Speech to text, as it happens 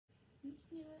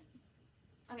Do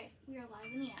it. Okay, we are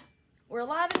live in the app. We're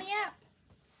live in the app.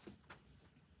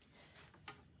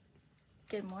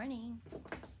 Good morning.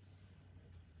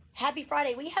 Happy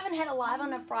Friday. We haven't had a live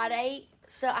on a Friday,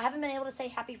 so I haven't been able to say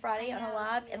happy Friday on a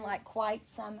live in like quite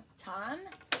some time.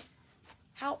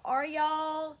 How are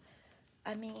y'all?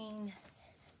 I mean,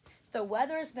 the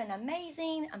weather has been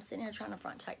amazing. I'm sitting here trying to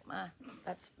front check I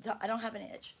don't have an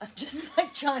itch. I'm just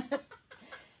like trying to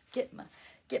get my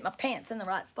pants in the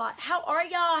right spot. How are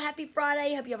y'all? Happy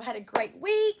Friday. Hope you have had a great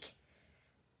week.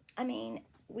 I mean,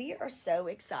 we are so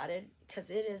excited because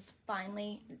it is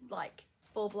finally like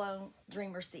full-blown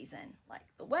dreamer season. Like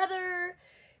the weather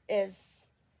is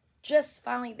just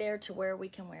finally there to where we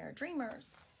can wear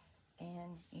dreamers.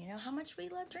 And you know how much we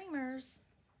love dreamers.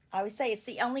 I always say it's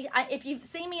the only, if you've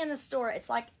seen me in the store, it's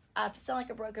like, I sound like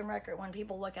a broken record when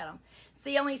people look at them. It's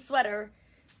the only sweater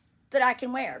that I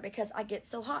can wear because I get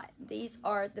so hot. These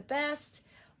are the best.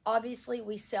 Obviously,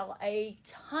 we sell a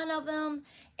ton of them,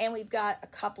 and we've got a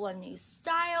couple of new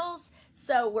styles.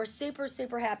 So we're super,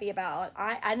 super happy about it.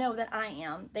 I know that I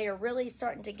am. They are really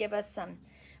starting to give us some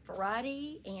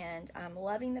variety, and I'm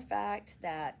loving the fact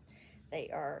that they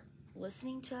are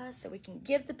listening to us so we can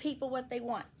give the people what they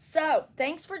want. So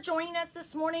thanks for joining us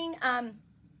this morning.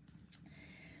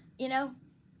 You know,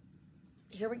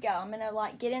 here we go. I'm gonna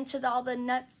like get into all the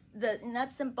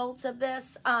nuts and bolts of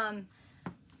this.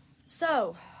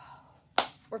 So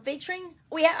we're featuring,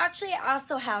 we actually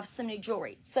also have some new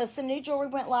jewelry. So some new jewelry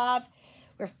went live.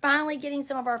 We're finally getting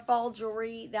some of our fall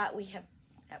jewelry that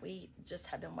we just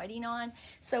have been waiting on.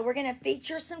 So we're gonna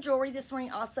feature some jewelry this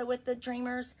morning also with the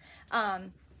Dreamers.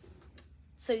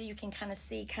 So you can kind of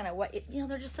see kind of what,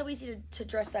 they're just so easy to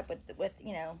dress up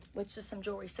with just some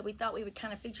jewelry. So we thought we would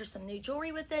kind of feature some new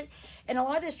jewelry with it. And a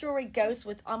lot of this jewelry goes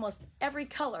with almost every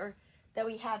color that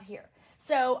we have here.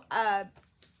 So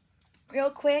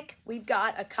real quick, we've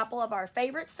got a couple of our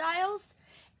favorite styles,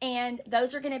 and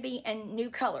those are going to be in new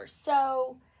colors.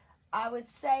 So I would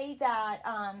say that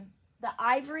the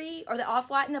ivory or the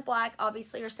off-white and the black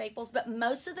obviously are staples, but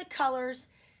most of the colors,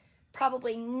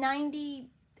 probably 98%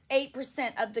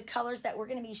 of the colors that we're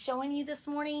going to be showing you this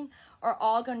morning are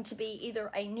all going to be either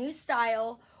a new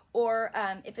style or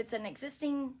if it's an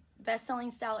existing best-selling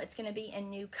style, it's going to be in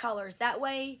new colors. That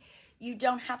way you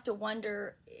don't have to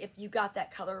wonder if you got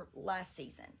that color last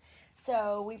season.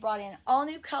 So we brought in all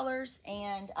new colors,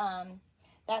 and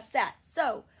that's that.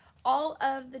 So all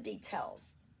of the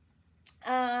details.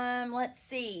 Let's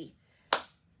see.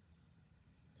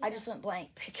 I just went blank.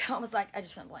 I was like, I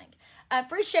just went blank.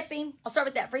 Free shipping. I'll start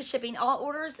with that. Free shipping. All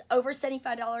orders over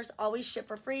 $75 always ship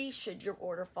for free should your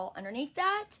order fall underneath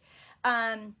that.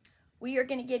 We are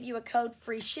going to give you a code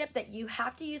free ship that you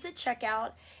have to use at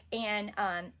checkout, and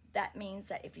that means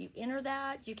that if you enter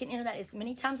that, you can enter that as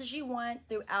many times as you want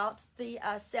throughout the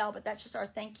sale, but that's just our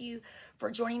thank you for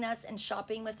joining us and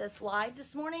shopping with us live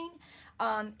this morning.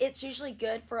 It's usually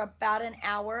good for about an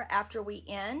hour after we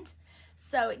end,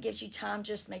 so it gives you time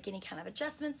just to make any kind of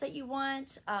adjustments that you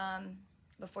want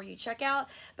before you check out,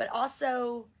 but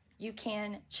also you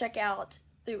can check out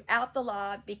throughout the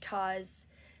live because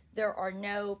there are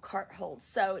no cart holds.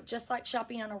 So just like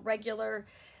shopping on a regular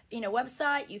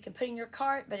website, you can put in your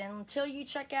cart, but until you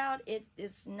check out, it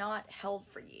is not held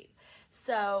for you.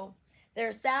 So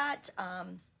there's that.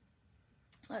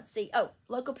 Let's see. Oh,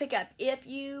 local pickup. If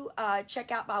you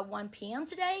check out by 1 p.m.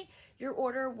 today, your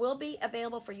order will be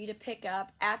available for you to pick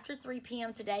up after 3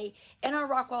 p.m. today in our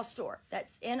Rockwall store.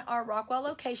 That's in our Rockwall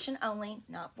location only,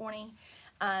 not Forney.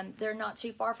 They're not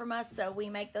too far from us, so we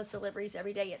make those deliveries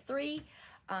every day at 3.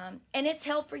 And it's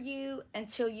held for you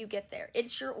until you get there.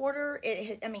 It's your order.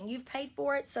 You've paid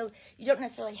for it, so you don't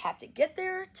necessarily have to get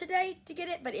there today to get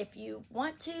it, but if you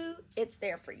want to, it's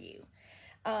there for you.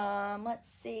 Let's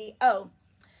see. Oh,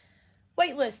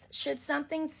 wait list. Should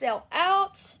something sell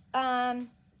out,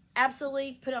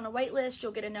 absolutely put on a wait list.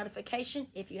 You'll get a notification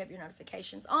if you have your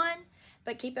notifications on,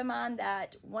 but keep in mind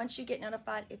that once you get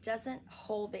notified, it doesn't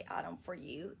hold the item for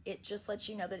you. It just lets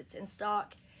you know that it's in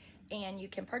stock and you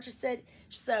can purchase it.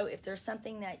 So if there's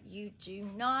something that you do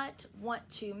not want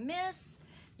to miss,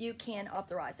 you can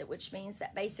authorize it, which means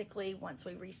that basically once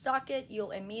we restock it,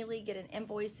 you'll immediately get an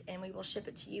invoice and we will ship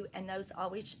it to you, and those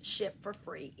always ship for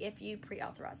free if you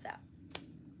pre-authorize that.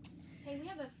 Hey, we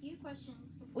have a few questions.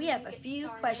 We have a few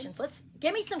questions.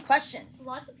 Give me some questions.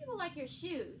 Lots of people like your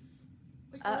shoes.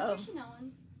 Which ones are Chanel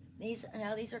ones? These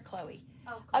are Chloe.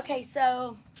 Oh, Chloe. Okay,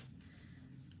 so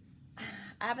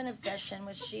I have an obsession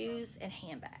with shoes and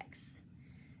handbags.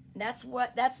 That's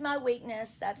my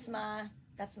weakness. That's my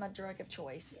drug of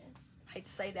choice. Yes. I hate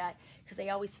to say that because they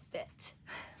always fit.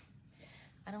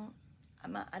 I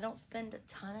I don't spend a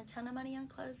ton of money on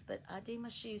clothes, but I do my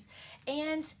shoes.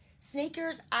 And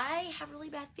sneakers, I have really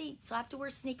bad feet, so I have to wear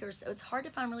sneakers. So it's hard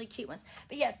to find really cute ones.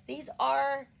 But yes, these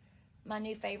are my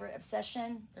new favorite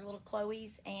obsession. They're little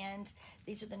Chloe's, and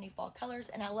these are the new fall colors,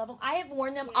 and I love them. I have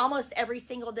worn them almost every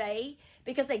single day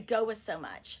because they go with so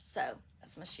much. So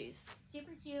that's my shoes.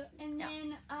 Super cute. And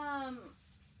then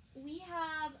we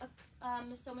have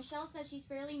so Michelle says she's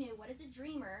fairly new. What is a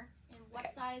dreamer, and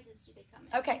what sizes do they come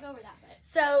in? Okay, we'll go over that bit.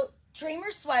 So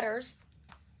dreamer sweaters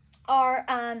are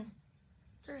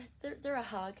they're a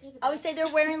hug. I always say they're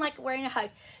wearing a hug.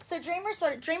 So dreamer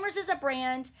sweater. Dreamers is a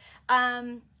brand.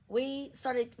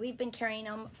 We've been carrying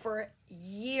them for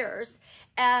years.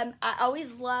 I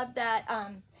always love that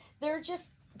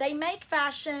they make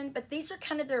fashion, but these are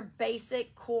kind of their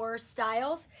basic core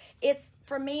styles.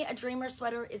 For me, a dreamer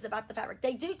sweater is about the fabric.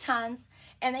 They do tons,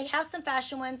 and they have some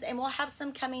fashion ones, and we'll have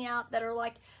some coming out that are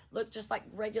look just like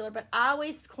regular, but I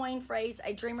always coin phrase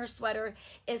a dreamer sweater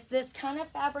is this kind of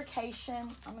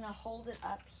fabrication. I'm going to hold it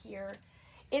up here.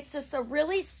 It's just a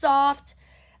really soft,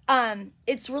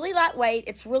 it's really lightweight.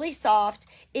 It's really soft.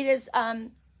 It is,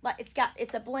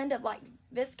 it's a blend of like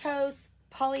viscose,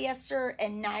 polyester,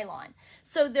 and nylon.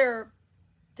 So they're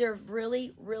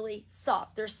really, really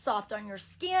soft. They're soft on your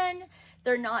skin.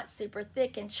 They're not super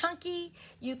thick and chunky.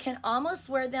 You can almost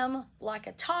wear them like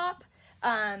a top.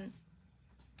 And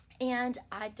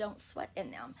I don't sweat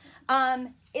in them.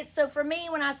 So for me,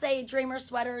 when I say dreamer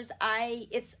sweaters,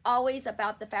 it's always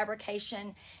about the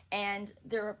fabrication, and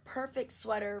they're a perfect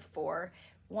sweater for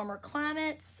warmer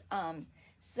climates.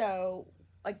 So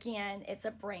again, it's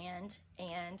a brand,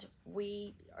 and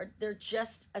they're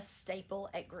just a staple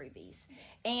at Groovies.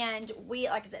 And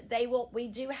like I said, we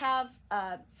do have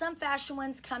some fashion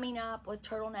ones coming up with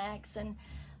turtlenecks and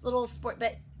little sport,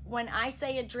 but when I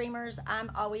say a dreamers, I'm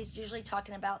always usually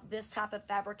talking about this type of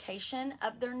fabrication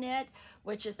of their knit,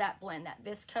 which is that blend, that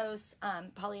viscose,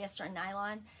 polyester, and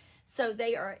nylon. So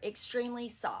they are extremely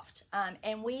soft.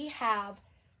 And we have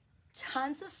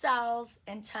tons of styles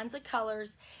and tons of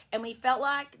colors, and we felt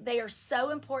like they are so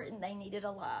important they needed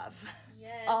a love.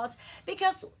 Yes.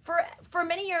 Because for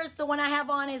many years, the one I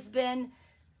have on has been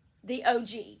the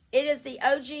OG. It is the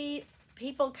OG.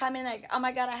 People come in like, oh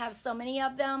my God, I have so many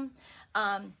of them.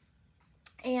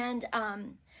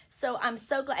 So I'm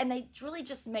so glad, and they really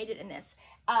just made it in this.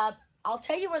 I'll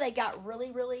tell you where they got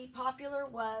really, really popular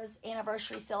was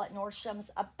anniversary sale at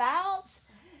Nordstrom's about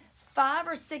 5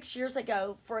 or 6 years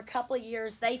ago. For a couple of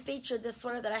years, they featured this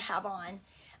sweater that I have on,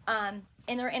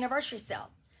 in their anniversary sale.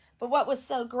 But what was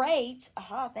so great,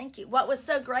 thank you. What was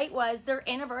so great was their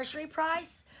anniversary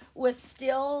price was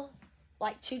still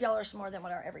like $2 more than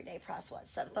what our everyday price was.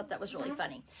 So I thought that was really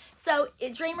funny. So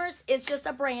Dreamers is just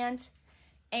a brand,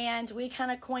 and we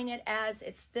kind of coin it as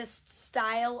it's this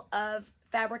style of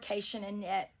fabrication and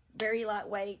knit, very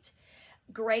lightweight,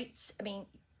 great. I mean,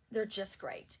 they're just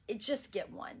great. Just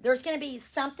get one. There's going to be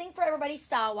something for everybody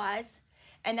style-wise,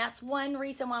 and that's one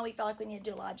reason why we felt like we need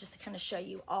to do a live, just to kind of show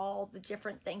you all the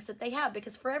different things that they have,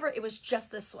 because forever it was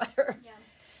just this sweater. Yeah.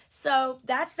 So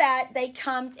that's that. They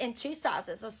come in 2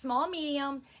 sizes, a small,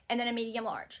 medium, and then a medium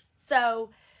large. So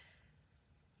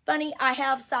funny, I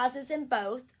have sizes in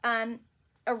both.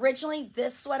 Originally,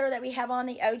 this sweater that we have on,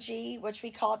 the OG, which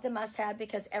we call it the must-have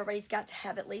because everybody's got to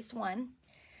have at least one,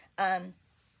 I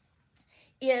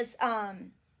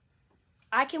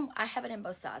have it in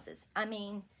both sizes. I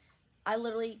mean, I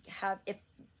literally have, if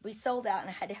we sold out and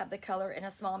I had to have the color in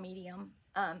a small, medium,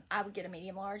 I would get a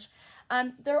medium large.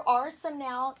 There are some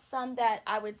that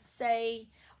I would say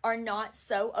are not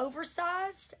so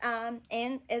oversized,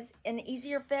 and as an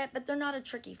easier fit, but they're not a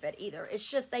tricky fit either. It's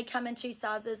just they come in 2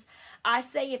 sizes. I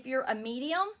say if you're a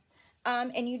medium,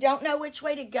 and you don't know which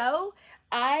way to go,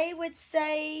 I would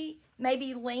say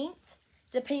maybe length,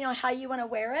 depending on how you want to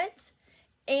wear it,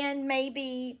 and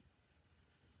maybe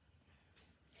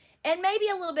a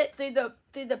little bit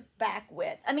through the back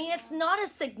width. I mean, it's not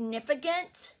as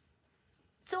significant.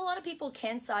 So a lot of people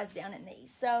can size down in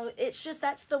these. So it's just,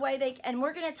 that's the way and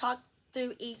we're going to talk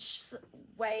through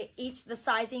the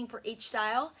sizing for each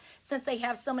style, since they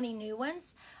have so many new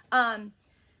ones.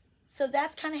 So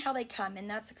that's kind of how they come. And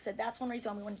that's one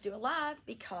reason why we wanted to do a live,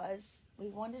 because we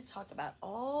wanted to talk about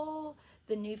all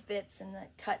the new fits and the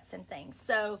cuts and things.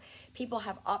 So people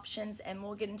have options, and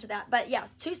we'll get into that. But yeah,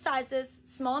 2 sizes,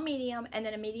 small, medium, and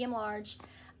then a medium large.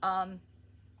 And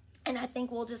I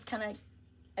think we'll just kind of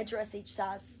address each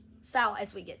style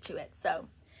as we get to it. So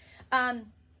are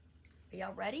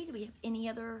y'all ready? Do we have any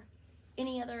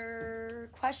other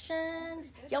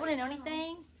questions? Y'all want to know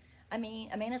anything? I mean,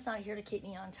 Amanda's not here to keep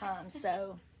me on time,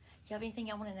 so you have anything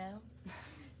y'all want to know?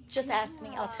 Just ask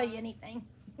me. I'll tell you anything.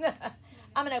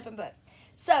 I'm an open book.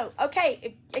 So,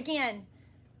 okay, again,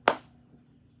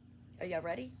 are y'all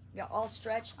ready? Y'all all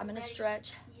stretch? I'm going to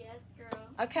stretch. Yes, girl.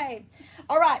 Okay.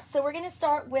 All right, so we're going to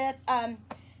start with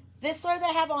this sweater that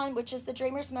I have on, which is the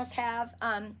Dreamers Must Have.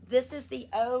 This is the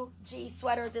OG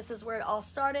sweater. This is where it all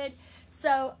started.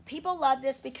 So people love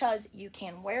this because you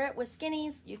can wear it with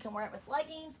skinnies. You can wear it with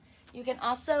leggings. You can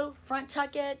also front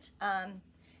tuck it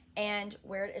and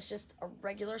wear it as just a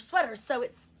regular sweater. So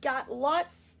it's got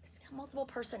multiple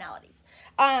personalities.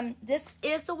 This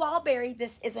is the Wild Berry.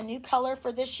 This is a new color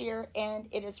for this year, and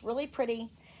it is really pretty.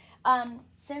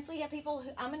 Since we have people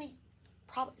who, I'm going to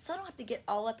probably, so I don't have to get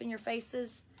all up in your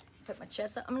faces, put my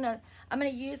chest up. I'm gonna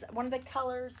use one of the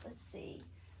colors. Let's see,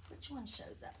 which one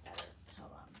shows up better?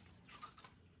 Hold on.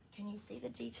 Can you see the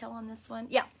detail on this one?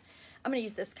 Yeah, I'm gonna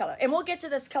use this color, and we'll get to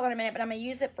this color in a minute, but I'm gonna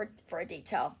use it for a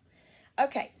detail.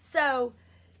 Okay, so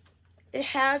it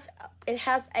has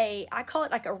a, I call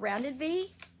it like a rounded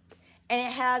V, and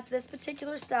it has this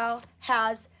particular style,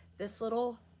 has this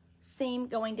little seam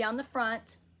going down the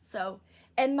front. So,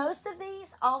 and most of these,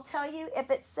 I'll tell you, if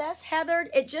it says heathered,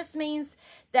 it just means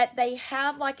that they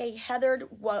have like a heathered,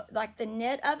 like the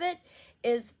knit of it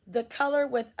is the color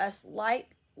with a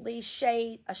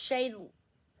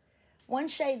one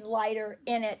shade lighter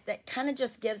in it that kind of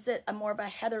just gives it a more of a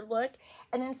heathered look.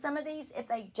 And then some of these, if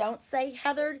they don't say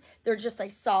heathered, they're just a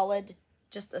solid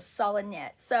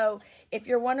knit. So if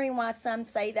you're wondering why some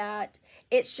say that,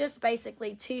 it's just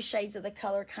basically two shades of the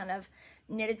color kind of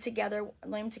knitted together,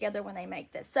 loomed together when they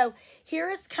make this. So here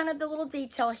is kind of the little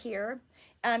detail here.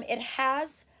 It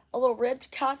has a little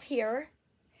ribbed cuff here,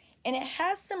 and it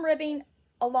has some ribbing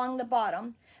along the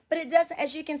bottom, but it doesn't,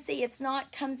 as you can see, it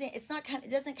doesn't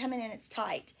come in and it's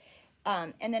tight.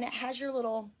 And then it has your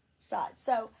little side.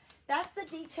 So that's the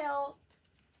detail.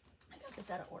 I got this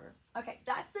out of order. Okay,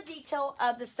 that's the detail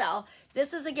of the style.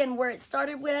 This is, again, where it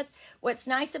started with. What's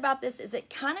nice about this is it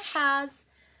kind of has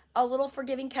a little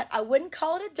forgiving cut. I wouldn't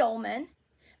call it a dolman,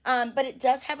 but it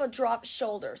does have a drop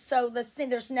shoulder. So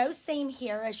there's no seam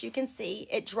here, as you can see.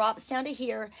 It drops down to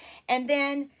here. And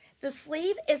then the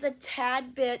sleeve is a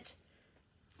tad bit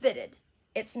fitted.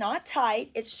 It's not tight,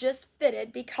 it's just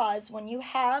fitted, because when you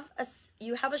have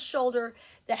a shoulder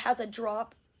that has a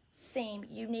drop seam,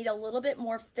 you need a little bit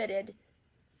more fitted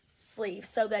sleeve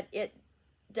so that it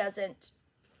doesn't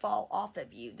fall off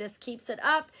of you. This keeps it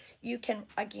up. You can,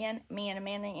 again, me and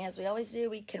Amanda, as we always do,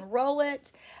 we can roll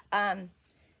it. There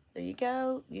you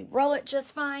go. You roll it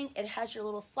just fine. It has your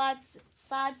little side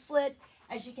slit.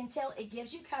 As you can tell, it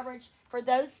gives you coverage. For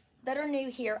those that are new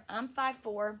here, I'm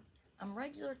 5'4". I'm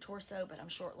regular torso, but I'm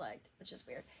short-legged, which is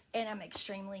weird. And I'm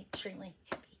extremely, extremely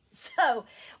hippie. So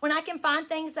when I can find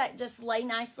things that just lay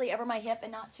nicely over my hip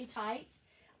and not too tight,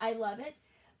 I love it.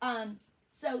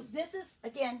 So this is,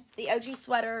 again, the OG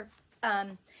sweater.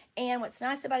 And what's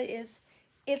nice about it is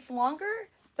it's longer,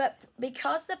 but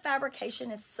because the fabrication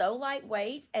is so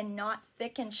lightweight and not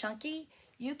thick and chunky,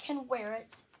 you can wear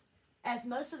it, as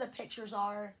most of the pictures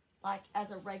are, like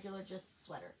as a regular just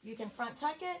sweater. You can front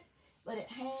tuck it, let it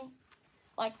hang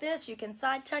like this. You can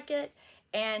side tuck it,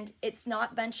 and it's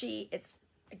not bunchy. It's,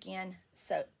 again,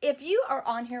 so if you are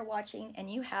on here watching and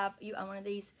you own one of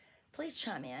these, please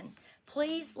chime in.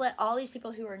 Please let all these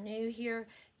people who are new here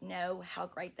know how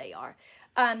great they are.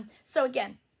 So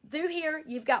again, through here,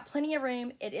 you've got plenty of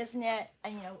room. It is knit,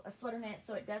 and a sweater knit,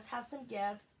 so it does have some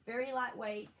give. Very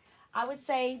lightweight. I would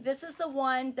say this is the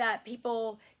one that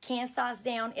people can size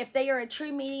down. If they are a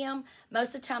true medium,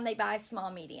 most of the time they buy a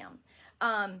small medium.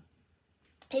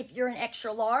 If you're an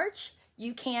extra large,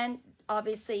 you can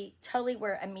obviously totally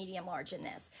wear a medium large in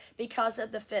this because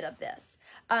of the fit of this.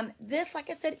 This, like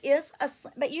I said, is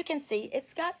but you can see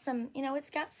it's got some, it's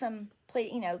got some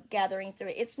gathering through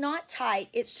it. It's not tight.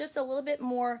 It's just a little bit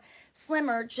more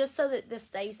slimmer, just so that this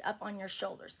stays up on your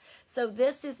shoulders. So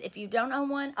this is, if you don't own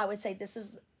one, I would say this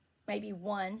is maybe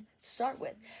one to start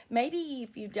with. Maybe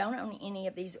if you don't own any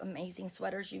of these amazing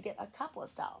sweaters, you get a couple of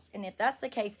styles. And if that's the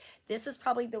case, this is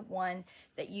probably the one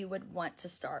that you would want to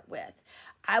start with.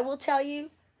 I will tell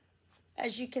you,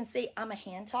 as you can see, I'm a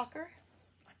hand talker.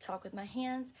 I talk with my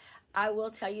hands. I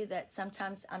will tell you that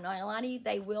sometimes, I'm not gonna lie to you,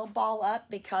 they will ball up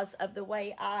because of the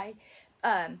way I,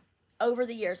 over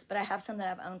the years, but I have some that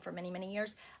I've owned for many, many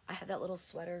years. I have that little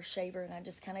sweater shaver, and I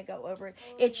just kind of go over it.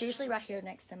 It's usually right here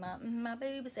next to my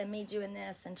boobs and me doing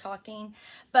this and talking,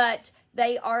 but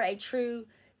they are a true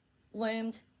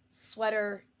loomed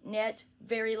sweater knit,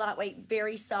 very lightweight,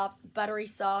 very soft, buttery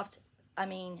soft. I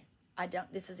mean,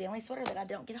 this is the only sweater that I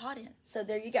don't get hot in. So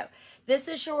there you go. This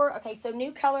is your, okay, so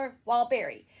new color, Wild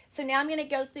Berry. So now I'm going to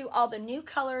go through all the new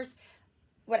colors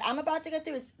what I'm about to go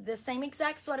through is the same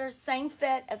exact sweater, same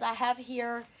fit as I have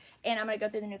here, and I'm going to go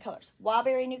through the new colors.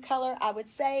 Wildberry new color, I would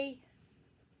say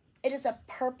it is a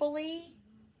purpley,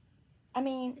 I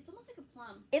mean, It's almost like a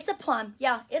plum. it's a plum.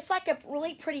 Yeah, it's like a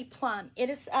really pretty plum. It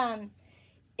is,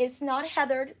 it's not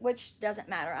heathered, which doesn't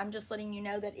matter. I'm just letting you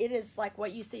know that it is like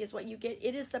what you see is what you get.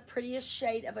 It is the prettiest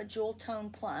shade of a jewel tone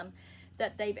plum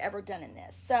that they've ever done in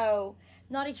this. So,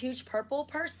 not a huge purple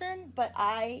person, but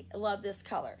I love this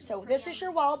color. So, this is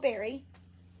your Wildberry.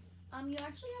 You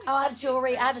actually have Oh, I have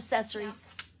jewelry. I have first. accessories.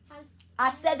 Yeah.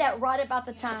 I said that right about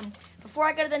the time. Before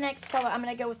I go to the next color, I'm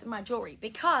going to go with my jewelry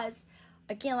because,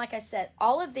 again, like I said,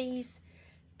 all of these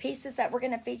pieces that we're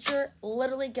going to feature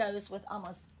literally goes with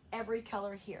almost every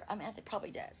color here. I mean, it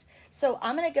probably does. So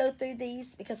I'm going to go through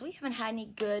these because we haven't had any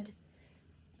good,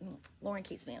 Lauren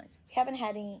keeps me honest, we haven't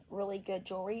had any really good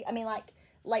jewelry. I mean, like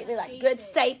lately, like good Basics,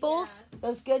 staples,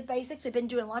 those good basics. We've been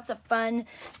doing lots of fun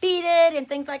beaded and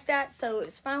things like that. So it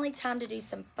was finally time to do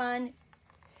some fun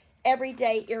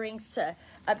everyday earrings to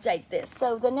update this.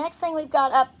 So the next thing we've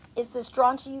got up is this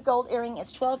Drawn to You gold earring.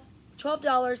 It's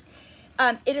 $12.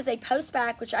 It is a post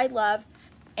back, which I love,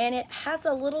 and it has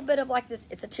a little bit of like this,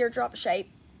 it's a teardrop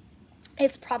shape.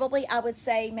 It's probably, I would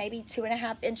say, maybe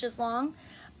 2.5 inches long.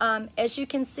 As you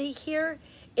can see here,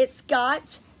 it's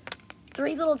got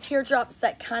 3 little teardrops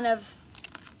that kind of,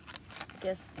 I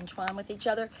guess, entwine with each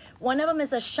other. One of them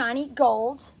is a shiny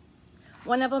gold.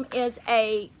 One of them is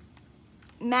a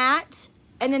matte,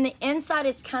 and then the inside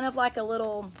is kind of like a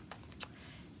little,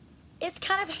 it's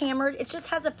kind of hammered. It just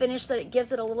has a finish that it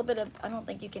gives it a little bit of, I don't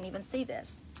think you can even see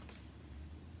this.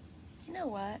 You know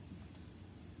what?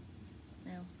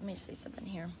 No, let me see something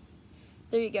here.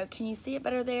 There you go. Can you see it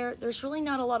better there? There's really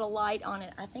not a lot of light on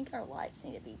it. I think our lights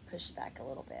need to be pushed back a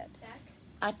little bit. Back.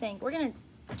 I think we're going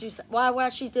to do some, why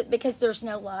she's doing, because there's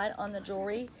no light on the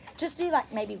jewelry. Just do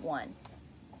like maybe one.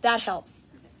 That helps.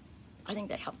 I think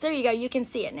that helps. There you go. You can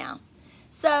see it now.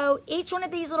 So each one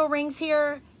of these little rings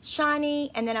here, shiny,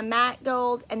 and then a matte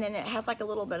gold, and then it has like a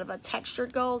little bit of a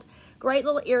textured gold. Great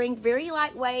little earring, very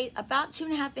lightweight, about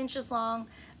 2.5 inches long.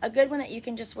 A good one that you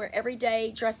can just wear every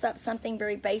day, dress up something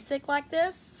very basic like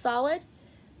this, solid,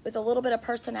 with a little bit of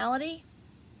personality.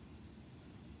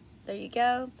 There you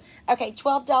go. Okay,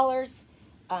 $12,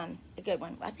 a good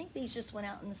one. I think these just went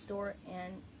out in the store,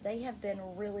 and they have been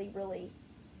really, really,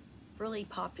 really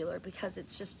popular because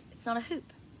it's just, it's not a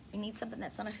hoop. We need something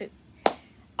that's not a hoop.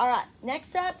 All right,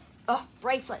 next up,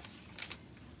 bracelets.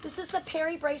 This is the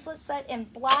Perry bracelet set in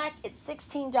black. It's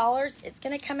 $16. It's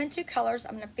going to come in 2 colors.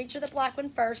 I'm going to feature the black one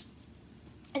first.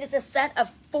 It is a set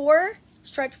of 4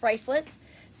 stretch bracelets.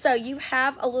 So you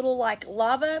have a little like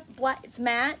lava black, it's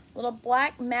matte, little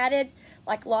black matted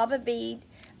like lava bead.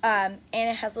 And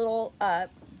it has little, I'm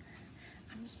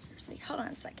seriously, hold on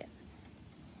a second.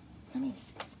 Let me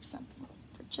see something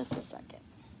for just a second.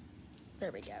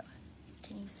 There we go.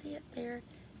 Can you see it there?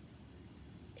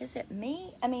 Is it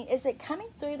me? I mean, is it coming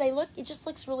through? It just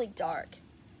looks really dark.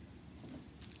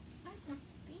 I think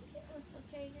it looks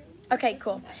okay here. Okay,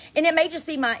 cool. And it may just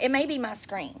be my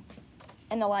screen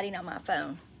and the lighting on my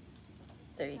phone.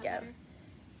 There you go.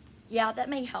 Yeah, that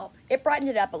may help. It brightened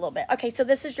it up a little bit. Okay, so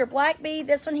this is your black bead.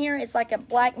 This one here is like a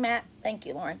black matte. Thank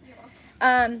you, Lauren.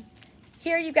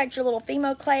 Here you've got your little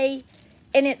Fimo clay,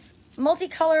 and it's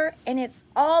multicolor, and it's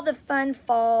all the fun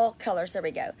fall colors. There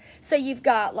we go. So you've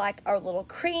got like our little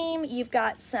cream, you've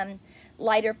got some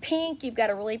lighter pink, you've got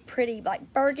a really pretty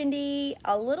like burgundy,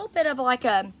 a little bit of like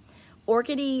a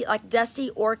orchidy, like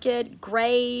dusty orchid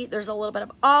gray. There's a little bit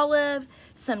of olive,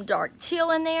 some dark teal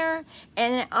in there,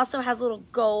 and then it also has little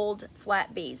gold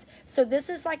flat beads. So this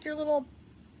is like your little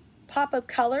pop of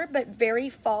color, but very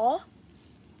fall.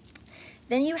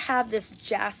 Then you have this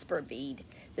jasper bead.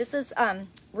 This is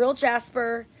real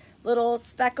jasper, little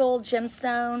speckled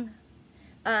gemstone.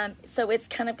 So it's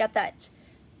kind of got that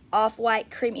off-white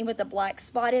creamy with a black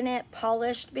spot in it,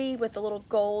 polished bead with the little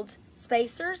gold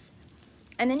spacers.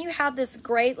 And then you have this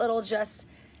great little just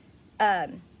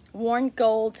worn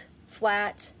gold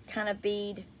flat kind of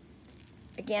bead.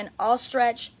 Again, all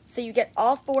stretch. So you get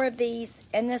all 4 of these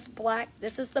in this black.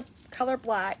 This is the color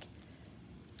black.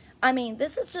 I mean,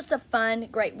 this is just a fun,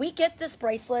 great. We get this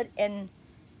bracelet in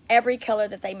every color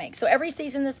that they make. So every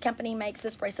season this company makes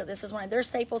this bracelet. This is one of their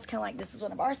staples, kind of like this is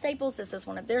one of our staples. This is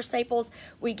one of their staples.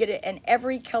 We get it in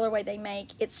every colorway they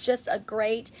make. It's just a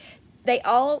great, they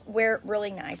all wear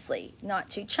really nicely. Not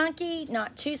too chunky,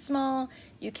 not too small.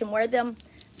 You can wear them,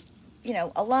 you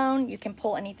know, alone. You can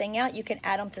pull anything out. You can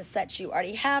add them to sets you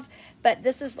already have. But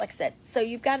this is, like I said, so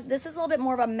you've got, this is a little bit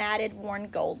more of a matted, worn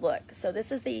gold look. So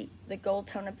this is the gold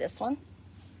tone of this one.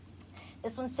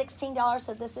 This one's $16,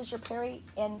 so this is your Perry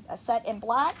in a set in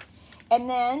black. And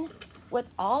then with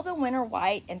all the winter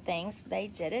white and things, they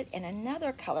did it in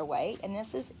another colorway, and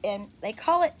this is in, they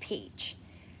call it peach.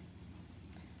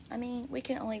 I mean, we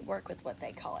can only work with what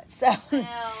they call it. So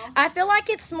I feel like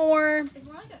it's more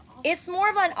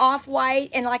of an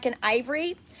off-white and like an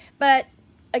ivory. But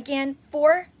again,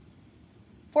 four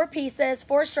pieces,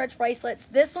 4 stretch bracelets.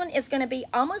 This one is going to be,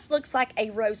 almost looks like a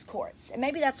rose quartz. And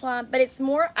maybe that's why, but it's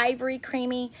more ivory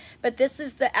creamy. But this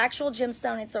is the actual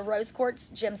gemstone. It's a rose quartz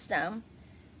gemstone.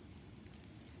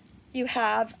 You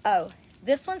have, oh,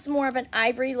 this one's more of an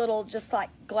ivory little, just like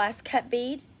glass cut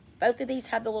bead. Both of these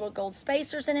have the little gold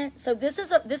spacers in it. So this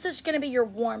is going to be your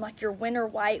warm, like your winter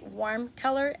white warm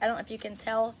color. I don't know if you can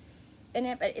tell in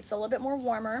it, but it's a little bit more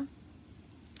warmer.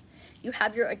 You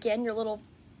have your, again, your little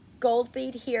gold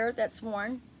bead here that's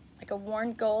worn, like a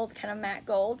worn gold, kind of matte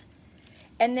gold.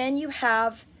 And then you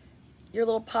have your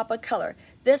little pop of color.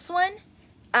 This one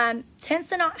tends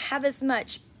to not have as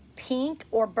much pink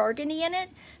or burgundy in it.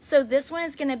 So this one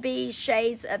is going to be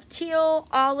shades of teal,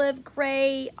 olive,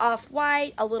 gray,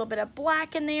 off-white, a little bit of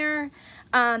black in there.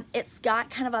 It's got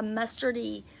kind of a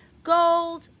mustardy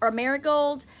gold or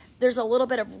marigold. There's a little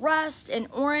bit of rust and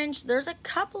orange. There's a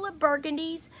couple of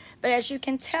burgundies, but as you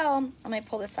can tell, I'm going to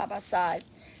pull this side by side.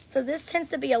 So this tends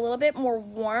to be a little bit more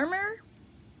warmer.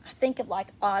 I think of like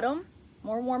autumn,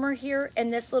 more warmer here in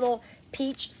this little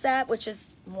peach set, which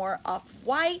is more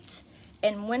off-white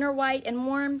and winter white and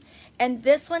warm. And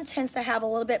this one tends to have a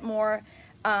little bit more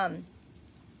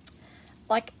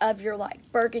like of your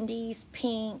like burgundies,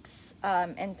 pinks,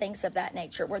 and things of that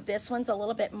nature, where this one's a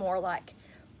little bit more like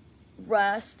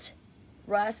rust.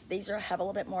 These have a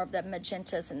little bit more of the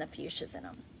magentas and the fuchsias in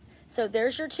them. So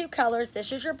there's your 2 colors.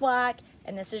 This is your black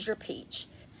and this is your peach.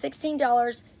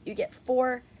 $16. You get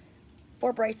 4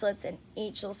 bracelets in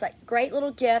each little set. Great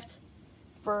little gift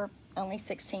for only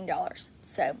 $16.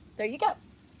 So there you go.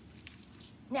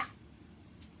 Now,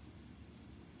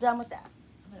 done with that.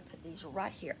 I'm going to put these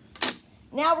right here.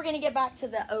 Now we're going to get back to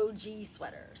the OG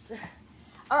sweaters.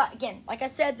 All right, again, like I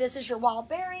said, this is your wild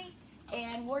berry,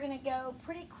 and we're going to go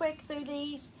pretty quick through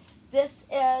these. This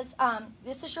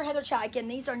is your Heather Chai. Again,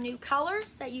 these are new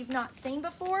colors that you've not seen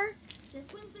before.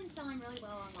 This one's been selling really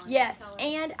well online. Yes,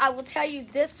 and I will tell you,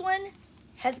 this one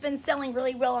has been selling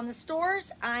really well on the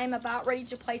stores. I'm about ready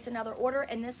to place another order,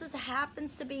 and this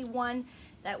happens to be one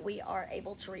that we are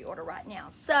able to reorder right now.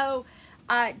 So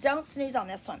don't snooze on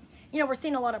this one. You know, we're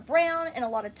seeing a lot of brown and a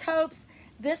lot of taupes.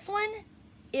 This one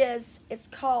it's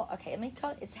called, okay,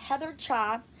 it's Heather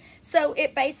Chai. So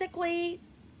it basically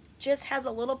just has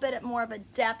a little bit more of a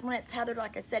depth when it's heathered.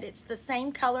 Like I said, it's the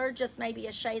same color, just maybe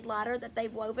a shade lighter that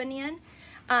they've woven in.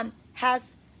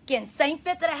 Has, again, same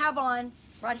fit that I have on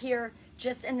right here,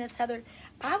 just in this heather.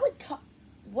 I would call,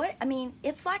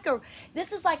 it's like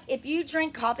this is like if you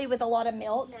drink coffee with a lot of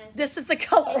milk, yes. This is the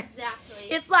color. Exactly.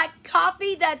 It's like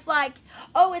coffee that's like,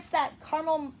 oh, it's that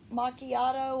caramel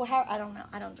macchiato. I don't know.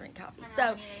 I don't drink coffee.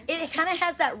 So it kind of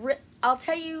has that, I'll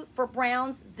tell you, for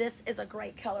browns, this is a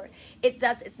great color.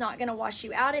 It's not going to wash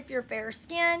you out if you're fair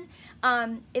skin.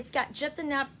 It's got just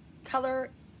enough color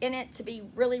in it to be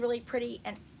really, really pretty.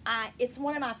 And it's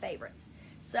one of my favorites.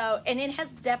 So, and it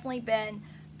has definitely been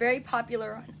very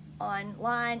popular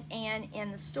online and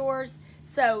in the stores.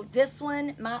 So this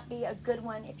one might be a good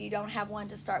one if you don't have one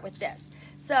to start with this.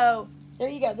 So there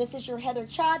you go. This is your Heather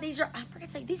Chai. These are, I forgot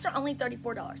to say, these are only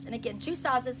 $34. And again, 2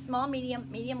 sizes, small, medium,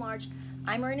 medium, large.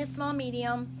 I'm wearing a small,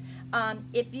 medium.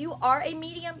 If you are a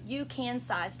medium, you can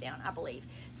size down, I believe.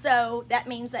 So that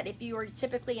means that if you are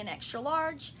typically an extra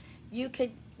large, you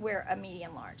could wear a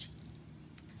medium large.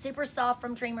 Super soft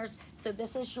from Dreamers. So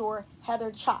this is your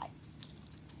Heather Chai.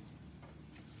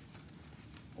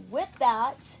 With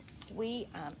that,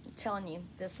 I'm telling you,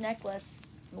 this necklace,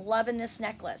 I'm loving this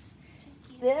necklace.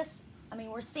 This,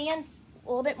 we're seeing a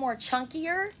little bit more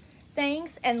chunkier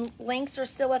things, and links are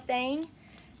still a thing.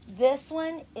 This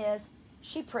one is,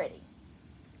 she pretty.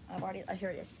 Here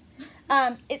it is.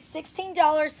 It's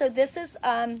 $16, so this is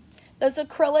those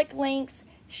acrylic links.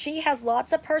 She has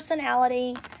lots of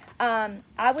personality.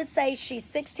 I would say she's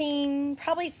 16,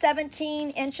 probably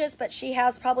 17 inches, but she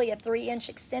has probably a 3-inch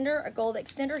extender, a gold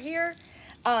extender here.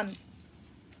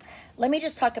 Let me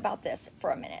just talk about this for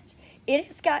a minute. It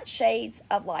has got shades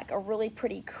of like a really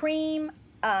pretty cream,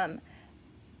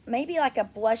 maybe like a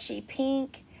blushy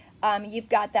pink. You've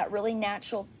got that really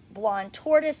natural blonde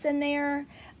tortoise in there.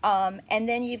 And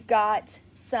then you've got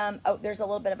there's a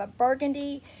little bit of a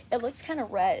burgundy. It looks kind of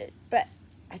red, but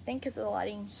I think because of the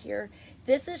lighting here,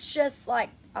 this is just like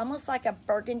almost like a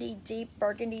burgundy, deep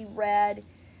burgundy red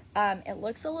It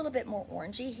looks a little bit more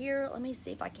orangey here. Let me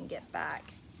see if I can get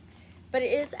back. But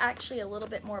it is actually a little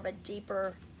bit more of a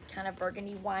deeper kind of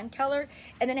burgundy wine color.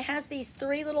 And then it has these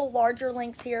 3 little larger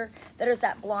links here that is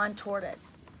that blonde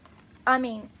tortoise. I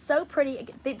mean, so pretty.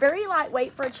 Very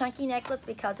lightweight for a chunky necklace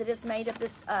because it is made of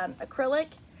this acrylic.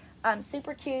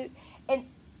 Super cute. And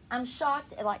I'm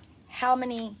shocked at like how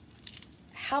many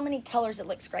colors it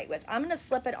looks great with. I'm going to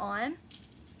slip it on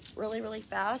really, really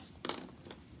fast.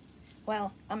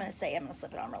 Well, I'm going to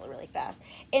slip it on really, really fast.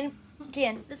 And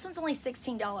again, this one's only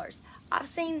 $16. I've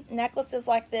seen necklaces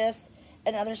like this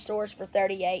in other stores for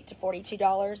 $38 to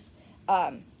 $42.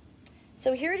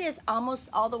 So here it is almost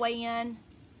all the way in.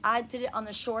 I did it on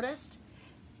the shortest.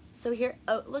 So here,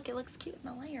 oh, look, it looks cute with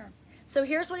my layer. So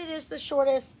here's what it is, the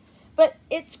shortest. But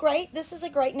it's great. This is a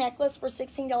great necklace for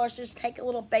 $16. Just take a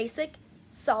little basic,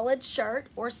 solid shirt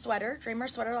or sweater, dreamer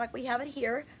sweater like we have it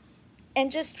here,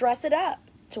 and just dress it up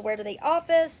to wear to the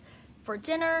office, for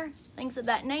dinner, things of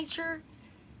that nature.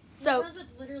 So it goes with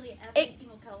literally every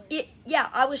single color. Yeah,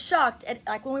 I was shocked at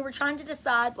like when we were trying to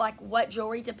decide like what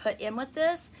jewelry to put in with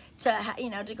this to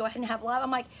to go ahead and have live.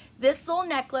 I'm like, this little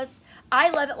necklace, I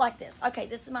love it like this. Okay,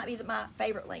 this might be my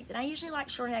favorite length, and I usually like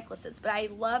short necklaces, but I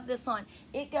love this one.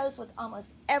 It goes with almost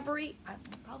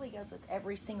probably goes with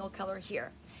every single color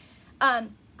here.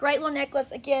 Great little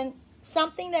necklace. Again,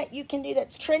 something that you can do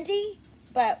that's trendy,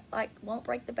 but like won't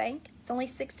break the bank. It's only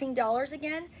 $16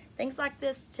 again. Things like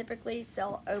this typically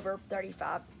sell over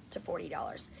 $35 to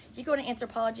 $40. You go to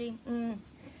Anthropologie,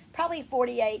 probably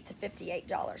 $48 to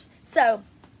 $58. So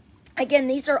again,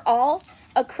 these are all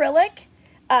acrylic.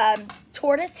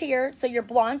 Tortoise here, so your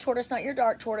blonde tortoise, not your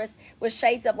dark tortoise, with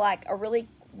shades of like a really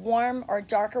warm or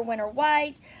darker winter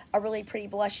white, a really pretty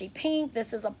blushy pink.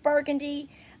 This is a burgundy.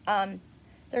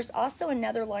 There's also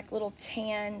another like little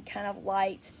tan kind of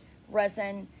light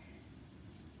resin,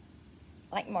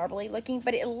 like marbly looking,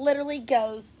 but it literally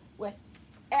goes with,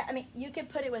 I mean, you could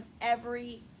put it with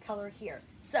every color here.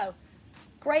 So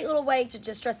great little way to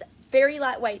just dress it. Very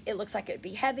lightweight. It looks like it would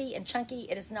be heavy and chunky.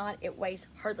 It is not. It weighs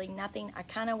hardly nothing. I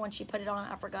kind of, once you put it on,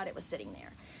 I forgot it was sitting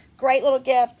there. Great little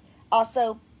gift.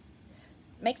 Also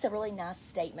makes a really nice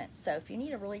statement. So if you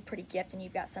need a really pretty gift and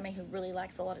you've got somebody who really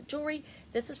likes a lot of jewelry,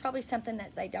 this is probably something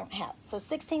that they don't have. So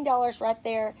 $16 right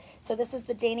there. So this is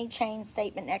the Danny Chain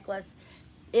statement necklace.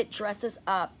 It dresses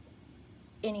up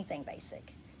anything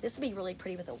basic. This would be really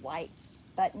pretty with a white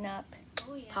button up.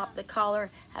 Oh, yeah. Pop the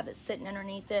collar, have it sitting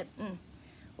underneath it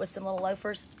with some little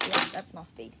loafers. Yeah, that's my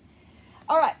speed.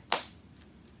 All right.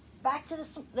 Back to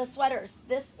the sweaters.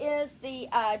 This is the,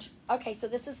 okay, so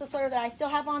this is the sweater that I still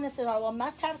have on. This is our little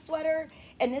must-have sweater,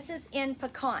 and this is in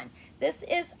pecan. This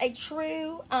is a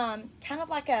true, kind of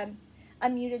like a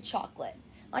muted chocolate,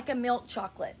 like a milk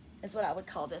chocolate is what I would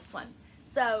call this one.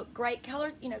 So great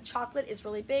color. Chocolate is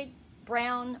really big.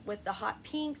 Brown with the hot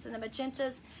pinks and the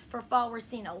magentas. For fall, we're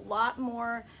seeing a lot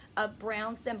more of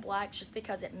browns than blacks just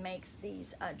because it makes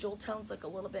these jewel tones look a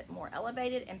little bit more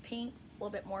elevated, and pink a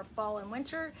little bit more fall and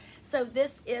winter. So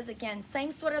this is, again,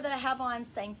 same sweater that I have on,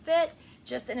 same fit,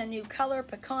 just in a new color,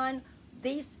 pecan.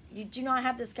 These, you do not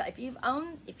have this color. If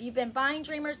you've been buying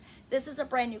Dreamers, this is a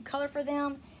brand new color for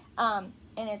them. And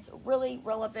it's really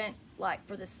relevant like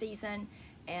for the season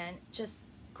and just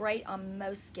great on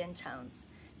most skin tones.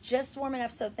 Just warm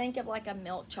enough, so think of like a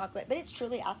milk chocolate, but it's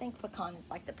truly, I think pecan is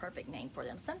like the perfect name for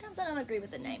them. Sometimes I don't agree with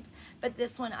the names, but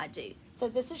this one I do. So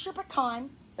this is your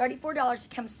pecan, $34. It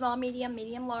comes small, medium,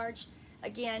 medium, large.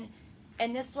 Again,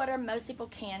 and this sweater, most people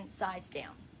can size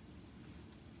down.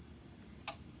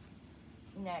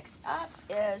 Next up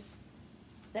is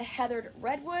the Heathered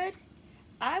Redwood.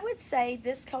 I would say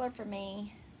this color for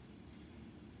me,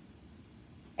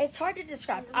 it's hard to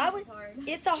describe.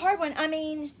 It's a hard one. I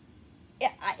mean,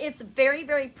 it's very,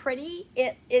 very pretty.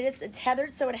 It's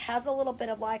heathered, so it has a little bit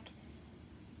of like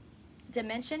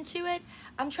dimension to it.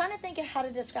 I'm trying to think of how to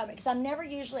describe it because I'm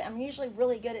usually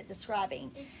really good at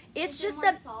describing. It's just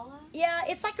Marsala? Yeah,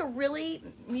 it's like a really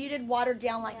muted, watered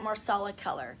down like Marsala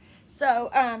color.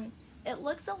 So it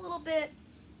looks a little bit,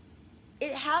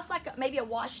 it has like maybe a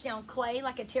washed down clay,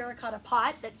 like a terracotta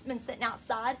pot that's been sitting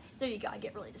outside. There you go, I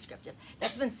get really descriptive.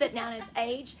 That's been sitting out its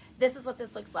age. This is what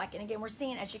this looks like. And again, we're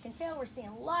seeing, as you can tell, we're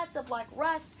seeing lots of like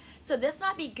rust. So this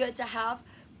might be good to have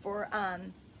for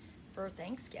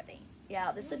Thanksgiving.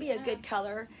 Yeah, this would be a good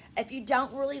color. If you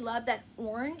don't really love that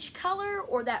orange color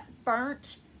or that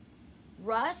burnt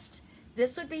rust,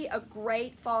 this would be a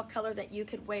great fall color that you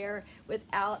could wear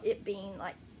without it being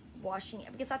like washing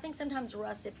it, because I think sometimes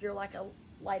rust, if you're like a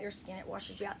lighter skin, it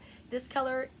washes you out. This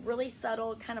color, really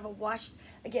subtle, kind of a washed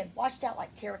out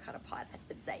like terracotta pot, I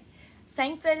would say.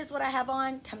 Same fit as what I have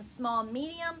on. Comes small,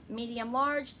 medium, medium,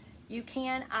 large. You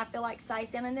can, I feel like,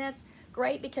 size down in this.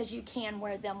 Great, because you can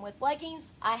wear them with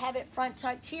leggings. I have it front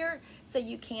tucked here, so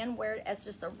you can wear it as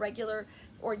just a regular,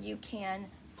 or you can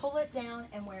pull it down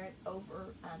and wear it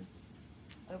over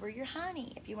over your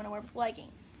honey if you want to wear it with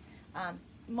leggings.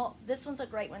 This one's a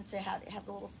great one to have. It has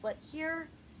a little slit here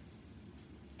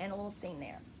and a little seam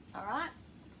there. All right.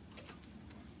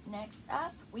 Next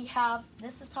up, we have,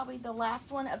 this is probably the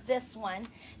last one of this one.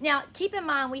 Now, keep in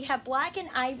mind, we have black and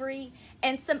ivory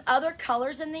and some other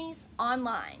colors in these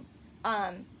online.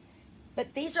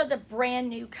 But these are the brand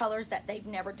new colors that they've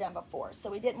never done before.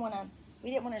 So we didn't want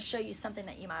to show you something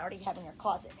that you might already have in your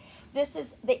closet. This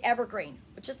is the evergreen,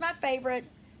 which is my favorite.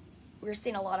 We're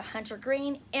seeing a lot of hunter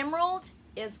green. Emerald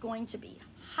is going to be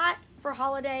hot for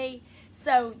holiday.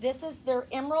 So this is their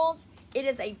emerald. It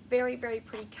is a very, very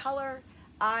pretty color.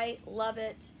 I love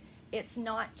it. It's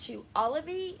not too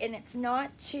olivey and it's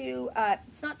not too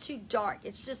dark.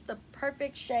 It's just the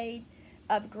perfect shade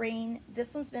of green.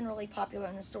 This one's been really popular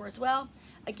in the store as well.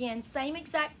 Again, same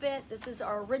exact fit. This is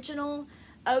our original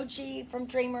OG from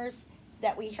Dreamers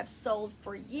that we have sold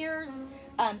for years.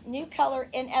 New color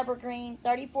in evergreen,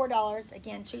 $34.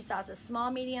 Again, 2 sizes,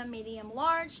 small, medium, medium,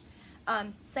 large.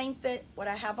 Same fit, what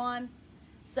I have on.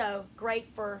 So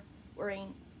great for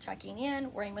wearing, tucking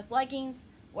in, wearing with leggings,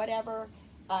 whatever.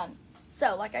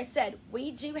 So like I said,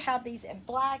 we do have these in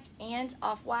black and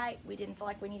off-white. We didn't feel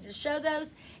like we needed to show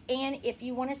those. And if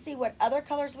you want to see what other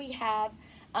colors we have,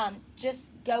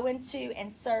 just go into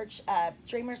and search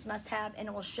Dreamers Must Have, and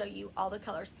it will show you all the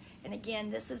colors. And again,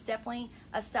 this is definitely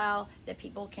a style that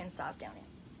people can size down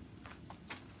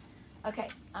in. Okay,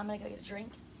 I'm gonna go get a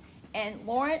drink. And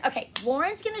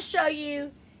Lauren's gonna show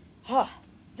you,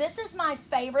 this is my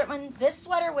favorite one. This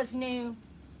sweater was new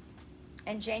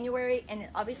in January, and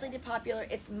it obviously did popular.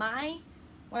 It's one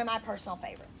of my personal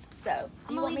favorites. So,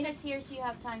 I'm gonna leave this here so you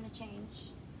have time to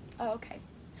change. Oh, okay.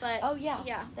 But oh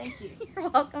yeah, thank you. You're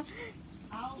welcome.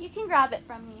 You can grab it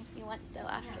from me if you want though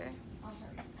after. Yeah, I'll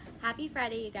hurry. Happy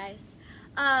Friday, you guys.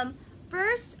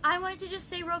 First, I wanted to just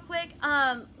say real quick,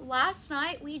 last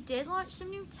night we did launch some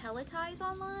new teleties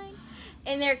online,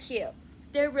 and they're cute.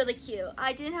 They're really cute.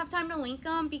 I didn't have time to link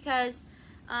them because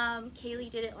Kaylee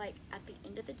did it like at the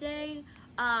end of the day.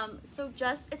 So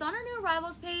it's on our new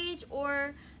arrivals page,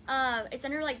 or it's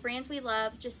under like brands we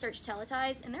love. Just search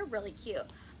teleties, and they're really cute.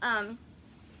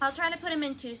 I'll try to put them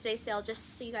in Tuesday sale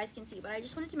just so you guys can see, but I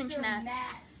just wanted to mention that.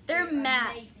 They're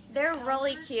matte. They're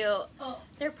really cute. Oh.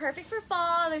 They're perfect for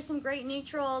fall. There's some great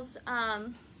neutrals.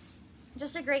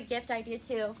 Just a great gift idea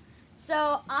too.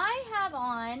 So I have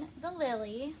on the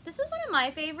Lily. This is one of my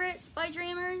favorites by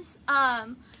Dreamers.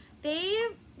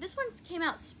 This one came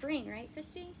out spring, right,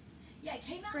 Christy? Yeah, it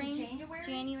came spring, out in January.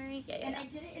 January, yeah. And they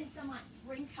did it in some like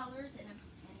spring colors, and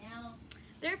now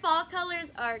their fall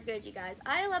colors are good, you guys.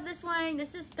 I love this one.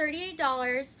 This is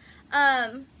 $38.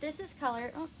 This is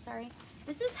colored. Oh, sorry.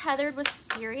 This is heathered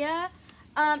wisteria.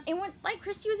 And when, like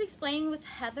Christy was explaining with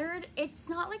heathered, it's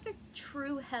not like a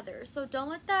true heather. So don't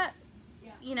let that,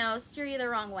 steer you the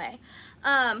wrong way.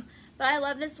 But I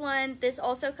love this one. This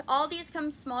also, all these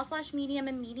come small/medium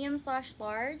and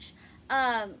medium/large.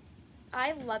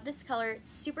 I love this color.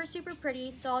 It's super, super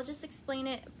pretty. So I'll just explain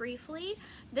it briefly.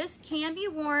 This can be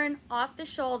worn off the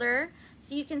shoulder,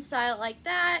 so you can style it like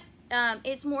that.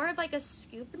 It's more of like a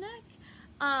scoop neck.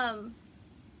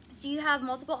 So you have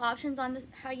multiple options on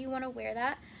how you want to wear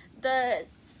that. The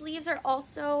sleeves are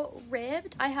also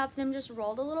ribbed. I have them just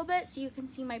rolled a little bit so you can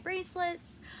see my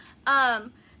bracelets.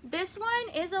 This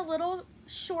one is a little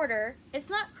shorter. It's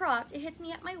not cropped. It hits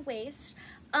me at my waist.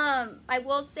 I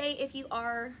will say if you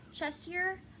are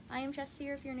chestier, I am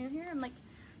chestier if you're new here. I'm like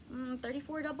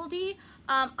 34 double D.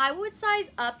 I would size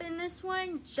up in this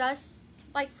one just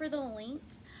like for the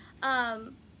length.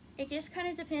 It just kind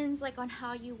of depends like on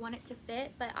how you want it to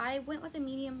fit, but I went with a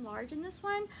medium large in this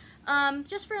one,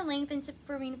 just for length and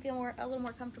for me to feel a little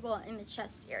more comfortable in the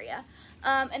chest area.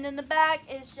 And then the back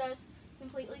is just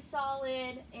completely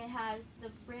solid. It has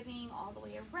the ribbing all the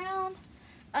way around.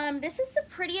 This is the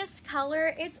prettiest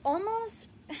color. It's almost,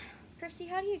 Christy,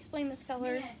 how do you explain this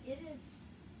color? Man, it is,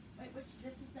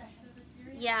 this is the heather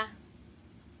wisteria? Yeah.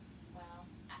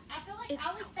 I feel like I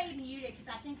always say muted because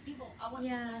I think I want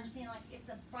people to understand, like, it's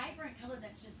a vibrant color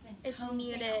that's just been toned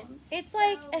muted. down. It's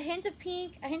like a hint of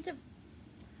pink, a hint of...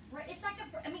 It's like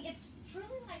it's truly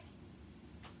like,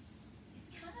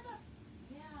 it's kind of a,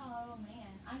 oh man.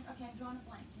 I'm drawing a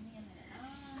blank. Give me a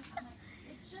minute.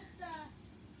 It's just,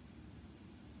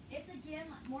 it's again,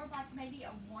 like, more like maybe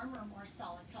a warmer, more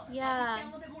solid color. Yeah. Like it's got a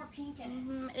little bit more pink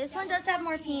in it. This one does have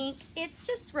more pink. It's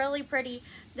just really pretty.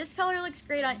 This color looks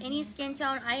great on any skin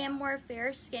tone. I am more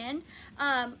fair skinned,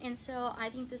 and so I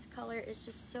think this color is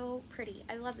just so pretty.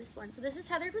 I love this one. So this is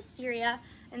Heathered Wisteria,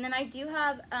 and then I do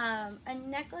have a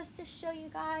necklace to show you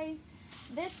guys.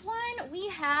 This one we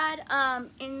had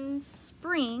in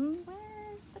spring.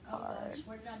 Where's the card? Oh, gosh.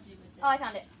 What did I do with it? Oh, I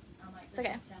found it. It's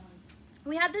okay.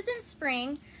 We had this in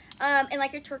spring in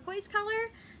like a turquoise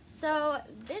color. So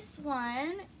this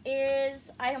one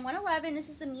is item 111. This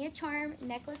is the Mia Charm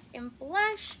necklace in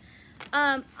blush.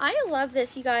 I love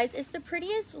this, you guys. It's the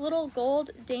prettiest little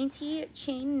gold dainty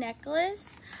chain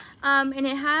necklace. And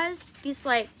it has these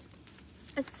like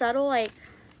a subtle like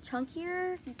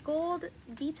chunkier gold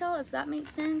detail, if that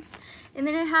makes sense. And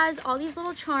then it has all these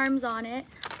little charms on it.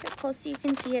 Get close so you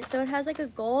can see it. So it has like a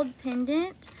gold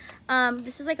pendant.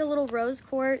 This is like a little rose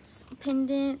quartz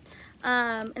pendant.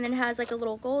 And then it has like a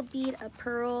little gold bead, a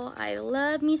pearl. I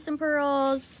love me some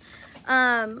pearls.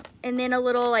 And then a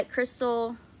little like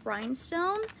crystal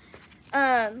rhinestone.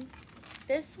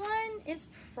 This one is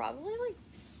probably like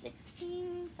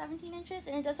 16, 17 inches,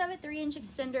 and it does have a 3-inch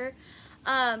extender.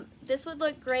 This would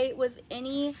look great with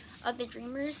any of the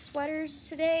Dreamers sweaters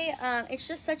today. It's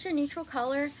just such a neutral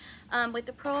color with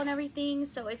the pearl and everything,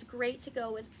 so it's great to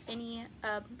go with any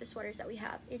of the sweaters that we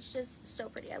have. It's just so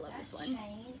pretty. I love this one.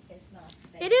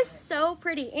 It is so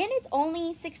pretty, and it's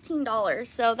only $16,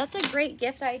 so that's a great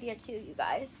gift idea too, you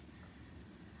guys.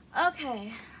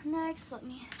 Okay, next let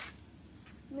me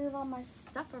move all my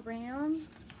stuff around.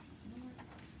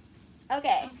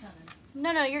 Okay.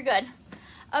 No, you're good.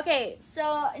 Okay,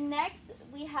 so next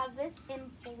we have this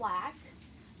in black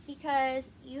because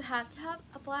you have to have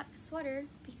a black sweater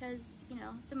because, you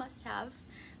know, it's a must-have.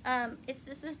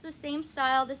 This is the same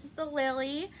style. This is the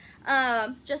Lily,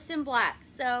 just in black.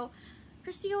 So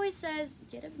Christy always says,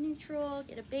 get a neutral,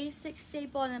 get a basic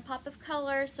staple, and then pop of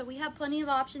color. So we have plenty of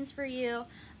options for you.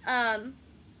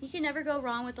 You can never go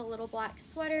wrong with a little black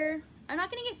sweater. I'm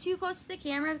not going to get too close to the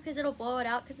camera because it'll blow it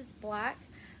out because it's black.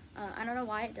 I don't know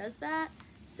why it does that.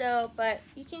 So, but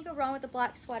you can't go wrong with a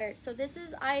black sweater. So this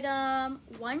is item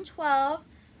 112,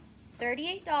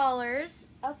 $38.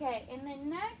 Okay, and then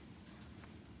next.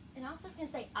 And I was just going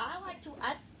to say, I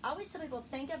always tell people,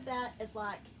 think of that as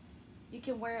like, you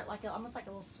can wear it like almost like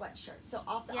a little sweatshirt. So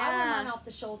I wear mine off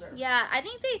the shoulder. Yeah, I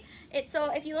think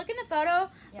so if you look in the photo,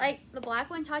 like the black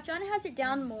one, Tatiana has it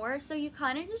down more, so you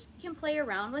kind of just can play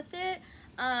around with it.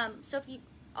 So if you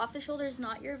off the shoulder is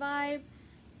not your vibe,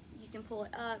 you can pull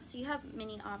it up. So you have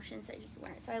many options that you can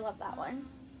wear. So I love that one.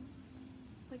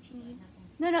 What you need?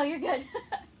 No, you're good.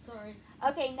 Sorry.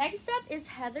 Okay, next up is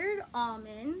Heathered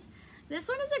Almond. This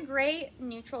one is a great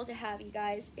neutral to have, you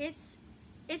guys. It's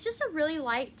just a really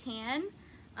light tan.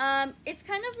 It's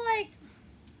kind of like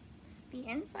the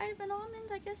inside of an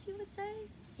almond, I guess you would say.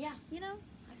 Yeah. You know?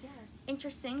 I guess.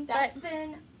 Interesting. That's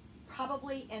been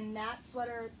probably in that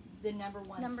sweater the number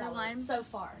one so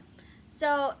far.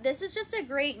 So this is just a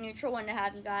great neutral one to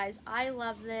have, you guys. I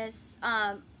love this.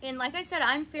 And like I said,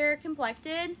 I'm fair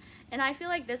complected, and I feel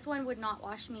like this one would not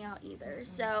wash me out either.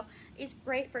 So it's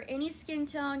great for any skin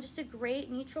tone, just a great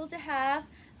neutral to have.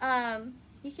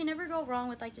 You can never go wrong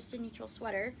with like just a neutral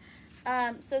sweater.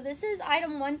 So this is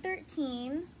item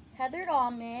 113, Heathered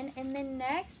Almond. And then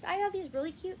next I have these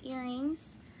really cute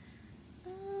earrings.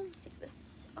 Take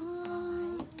this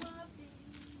off.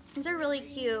 These are really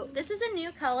cute. This is a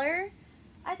new color.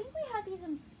 I think we had these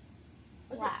in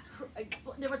black.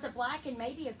 There was a black and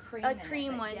maybe a cream. A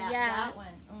cream one, yeah. That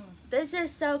one. This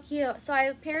is so cute. So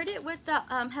I paired it with the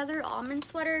Heathered Almond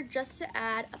sweater just to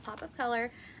add a pop of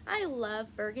color. I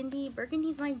love burgundy.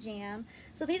 Burgundy's my jam.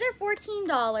 So these are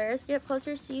 $14. Get up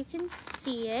closer so you can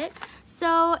see it.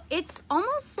 So it's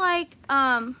almost like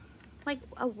a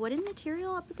wooden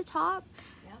material up at the top.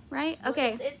 Yep. Right?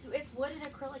 Okay. It's wood and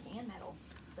acrylic and metal.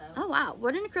 So. Oh wow,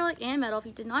 wooden, acrylic, and metal. If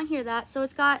you did not hear that, so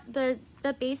it's got the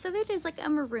base of it is like a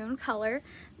maroon color,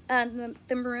 the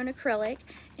maroon acrylic,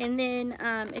 and then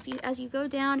as you go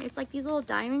down, it's like these little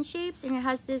diamond shapes, and it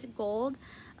has this gold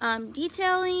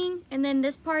detailing, and then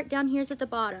this part down here is at the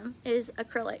bottom is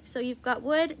acrylic. So you've got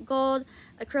wood, gold,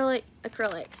 acrylic,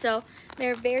 acrylic. So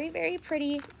they're very, very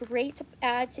pretty. Great to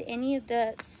add to any of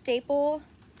the staple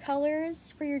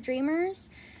colors for your Dreamers.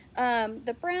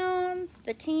 The browns,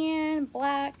 the tan,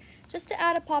 black, just to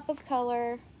add a pop of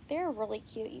color. They're really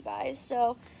cute, you guys.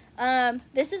 So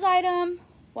this is item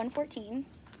 114,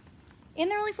 and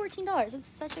they're only $14. It's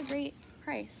such a great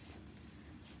price.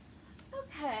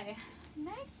 Okay,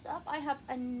 next up I have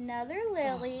another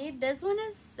Lily. This one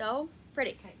is so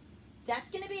pretty. Okay.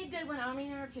 That's going to be a good one. I don't mean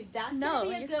to interrupt you. That's No, going to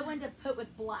be a you're good one to put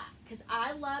with black because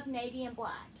I love navy and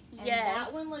black. And Yes.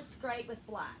 that one looks great with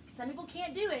black. Some people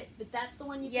can't do it, but that's the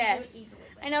one you can Yes. do it easily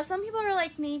with. I know some people are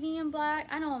like navy and black.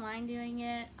 I don't mind doing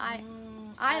it. I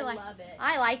love it.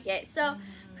 I like it. So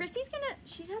Christy's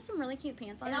she has some really cute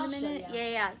pants on And in a I'll show minute. you.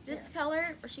 Yeah. This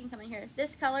color, or she can come in here.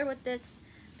 This color with these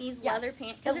Yeah. leather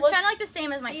pants. Because It it's looks- kind of like the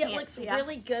same as my See, pants. it looks yeah.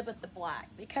 really good with the black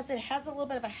because it has a little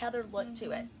bit of a heather look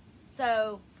to it.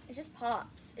 So It just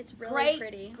pops. It's really great,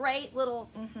 pretty. great little.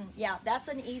 Yeah, that's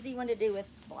an easy one to do with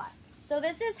black. So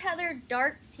this is heather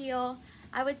dark teal.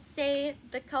 I would say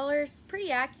the color's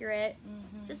pretty accurate.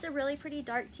 Just a really pretty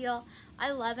dark teal.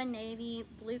 I love a navy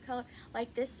blue color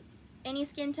like this. Any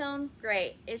skin tone,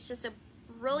 great. It's just a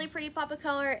really pretty pop of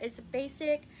color. It's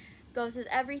basic, goes with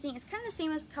everything. It's kind of the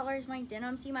same as color as my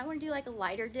denim, so you might want to do like a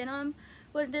lighter denim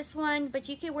with this one, but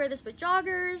you can wear this with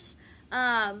joggers,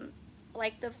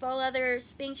 like the faux leather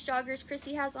Spanx joggers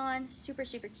Chrissy has on. Super,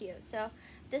 super cute. So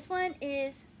this one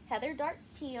is heather dark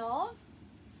teal.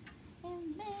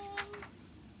 And then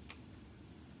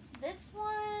this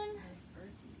one,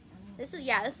 this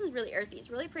one's really earthy. It's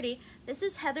really pretty. This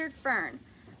is heathered fern.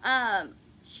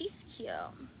 She's cute.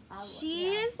 She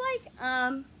is like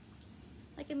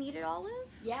a muted olive.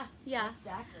 Yeah. Yeah.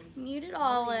 Exactly. Muted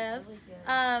olive. Really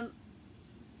good.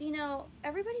 You know,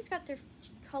 everybody's got their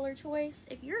color choice.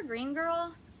 If you're a green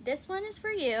girl, this one is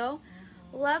for you.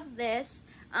 Love this.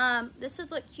 This would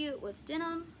look cute with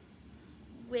denim,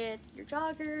 with your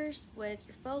joggers, with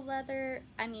your faux leather.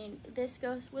 I mean, this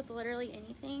goes with literally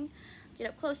anything. Get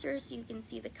up closer so you can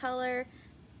see the color.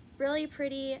 Really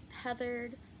pretty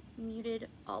heathered muted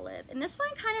olive. And this one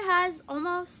kind of has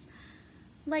almost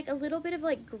like a little bit of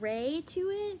like gray to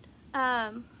it,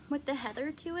 with the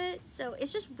heather to it. So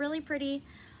it's just really pretty.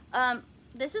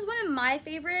 This is one of my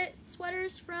favorite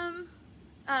sweaters from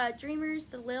Dreamers,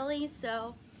 the Lily.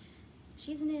 So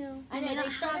she's new. I know may they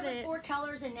not started have with it. 4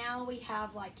 colors and now we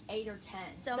have like 8 or 10.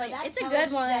 So that it's a tells good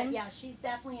you that, one. yeah, she's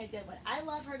definitely a good one. I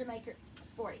love her to make her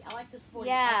sporty. I like the sporty.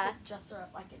 Yeah. I could dress her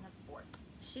up like in a sport.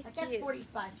 She's Like cute. that's sporty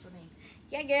spice for me.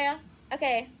 Yeah, girl.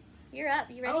 Okay, you're up.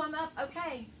 You ready? Oh, I'm up.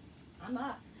 Okay, I'm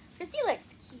up. Christy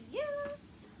looks cute.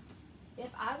 If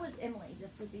I was Emily,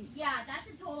 this would be. Yeah, that's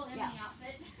a total Emily Yeah.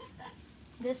 outfit.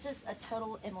 This is a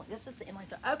total Emily. This is the Emily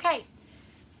store. Okay,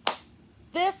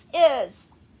 this is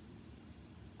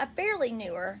a fairly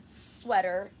newer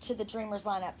sweater to the Dreamers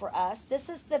lineup for us. This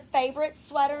is the favorite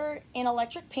sweater in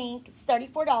electric pink. It's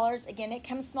 $34. Again, it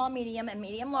comes small, medium, and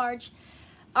medium large.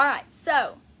 All right,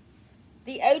 so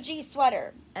the OG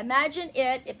sweater. Imagine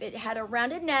it if it had a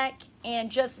rounded neck and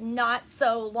just not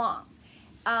so long.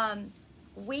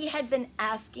 We had been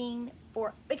asking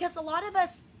for, because a lot of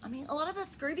us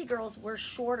groovy girls were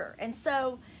shorter. And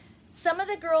so some of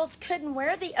the girls couldn't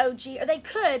wear the OG, or they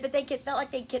could, but felt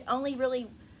like they could only really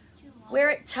wear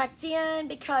it tucked in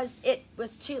because it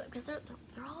was too, because they're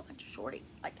all a bunch of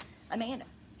shorties, like Amanda.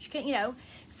 She couldn't, you know.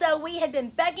 So we had been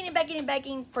begging and begging and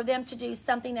begging for them to do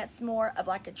something that's more of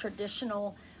like a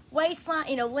traditional waistline,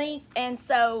 you know, length. And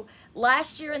so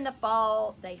last year in the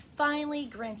fall, they finally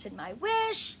granted my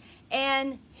wish,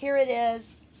 and here it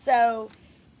is. So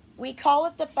we call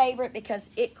it the favorite because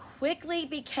it quickly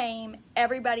became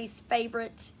everybody's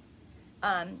favorite.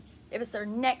 It was the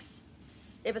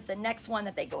next one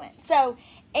that they go in. So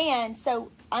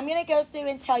I'm going to go through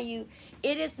and tell you,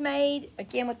 it is made,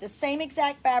 again, with the same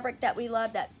exact fabric that we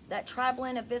love, that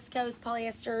tri-blend of viscose,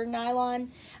 polyester,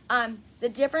 nylon. The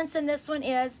difference in this one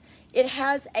is it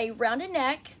has a rounded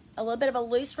neck, a little bit of a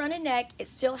loose rounded neck. It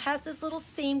still has this little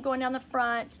seam going down the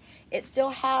front. It still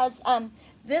has,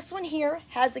 this one here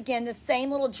has, again, the same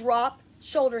little drop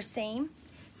shoulder seam.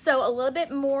 So a little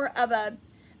bit more of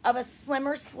a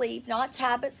slimmer sleeve, not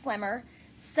tab, but slimmer.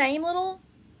 Same little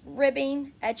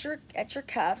ribbing at your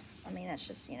cuffs. I mean, that's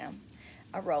just, you know,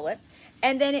 a roll it.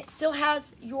 And then it still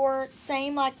has your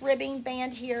same like ribbing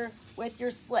band here with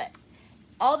your slit.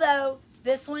 Although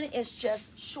this one is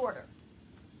just shorter.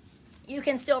 You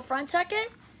can still front tuck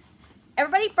it.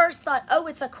 Everybody first thought, oh,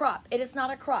 it's a crop. It is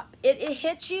not a crop. It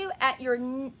hits you at your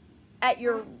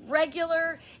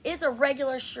regular, is a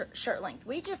regular shirt length.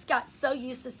 We just got so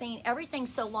used to seeing everything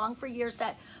so long for years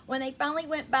that when they finally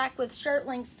went back with shirt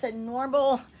lengths to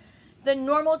the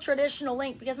normal traditional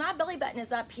length, because my belly button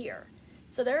is up here.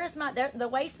 So there is the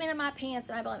waistband of my pants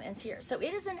and my belly button's here. So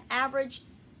it is an average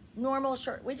normal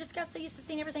shirt. We just got so used to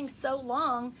seeing everything so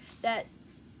long that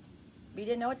we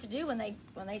didn't know what to do when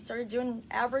they started doing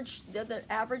the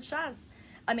average size.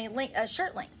 I mean,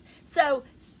 shirt lengths. So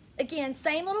again,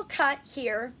 same little cut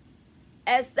here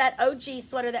as that OG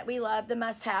sweater that we love, the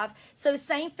must-have. So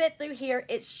same fit through here.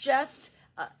 It's just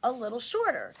a little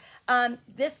shorter.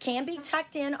 This can be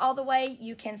tucked in all the way.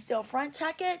 You can still front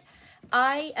tuck it.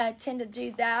 I tend to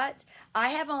do that. I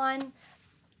have on,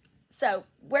 so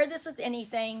wear this with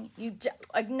anything.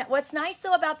 What's nice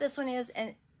though about this one is,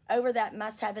 and over that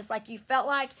must have, is like you felt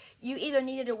like you either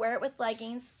needed to wear it with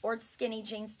leggings or skinny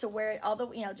jeans to wear it all the,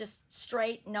 just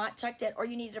straight, not tucked it, or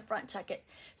you needed to front tuck it.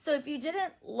 So if you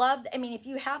didn't love, if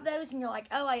you have those and you're like,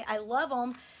 oh, I love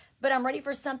them, but I'm ready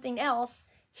for something else,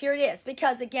 here it is.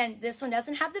 Because again, this one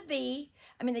doesn't have the V.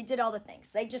 They did all the things.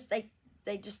 They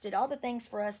just did all the things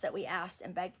for us that we asked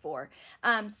and begged for.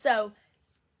 So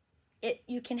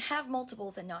you can have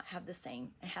multiples and not have the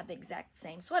same, and have the exact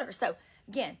same sweater. So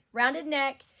again, rounded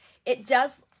neck. It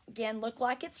does, again, look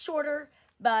like it's shorter,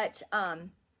 but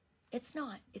it's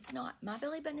not. It's not. My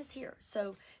belly button is here.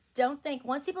 So don't think,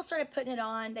 once people started putting it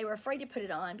on, they were afraid to put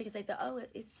it on because they thought, oh,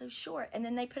 it's so short. And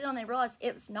then they put it on, they realized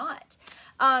it's not.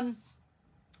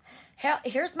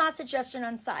 Here's my suggestion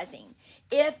on sizing.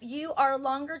 If you are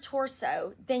longer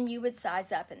torso, then you would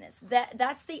size up in this.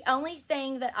 That's the only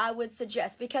thing that I would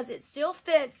suggest, because it still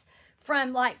fits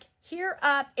from like here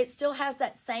up. It still has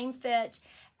that same fit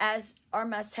as our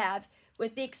must-have,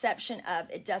 with the exception of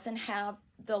it doesn't have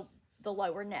the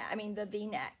lower neck, the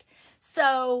V-neck.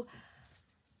 So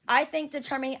I think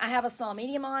determining, I have a small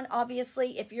medium on,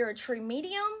 obviously. If you're a true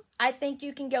medium, I think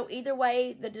you can go either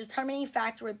way. The determining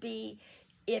factor would be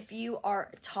if you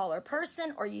are a taller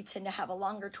person or you tend to have a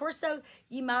longer torso,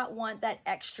 you might want that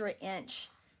extra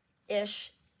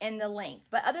inch-ish in the length.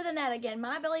 But other than that, again,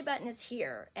 my belly button is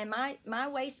here, and my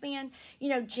waistband,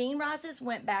 jean rises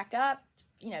went back up,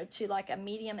 to like a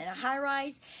medium and a high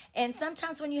rise. And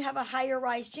sometimes when you have a higher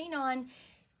rise jean on,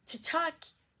 to tuck,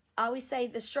 I always say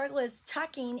the struggle is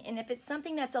tucking. And if it's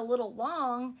something that's a little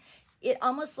long, it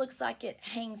almost looks like it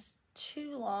hangs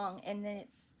too long, and then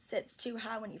it sits too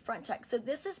high when you front tuck. So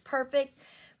this is perfect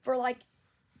for like,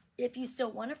 if you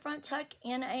still want a front tuck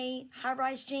in a high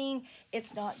rise jean,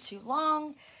 it's not too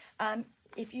long.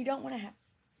 If you don't want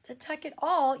to tuck it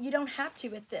all, you don't have to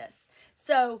with this.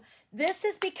 So this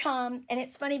has become, and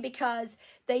it's funny because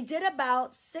they did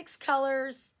about 6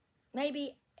 colors,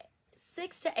 maybe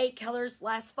 6 to 8 colors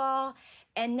last fall.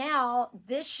 And now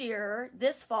this year,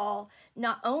 this fall,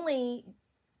 not only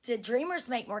did Dreamers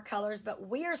make more colors, but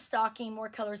we are stocking more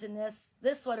colors in this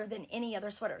sweater than any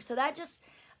other sweater. So that just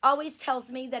always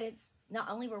tells me that it's not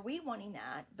only were we wanting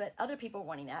that, but other people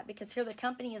wanting that, because here the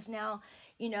company is now,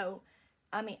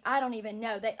 I don't even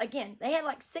know. They had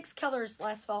like 6 colors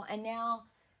last fall, and now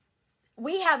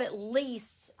we have at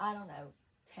least, I don't know,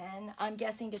 10, I'm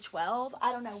guessing, to 12.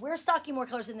 I don't know. We're stocking more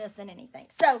colors in this than anything.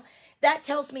 So that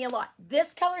tells me a lot.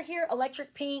 This color here,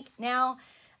 electric pink, now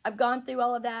I've gone through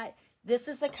all of that. This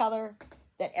is the color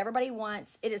that everybody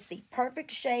wants. It is the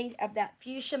perfect shade of that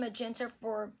fuchsia magenta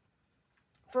for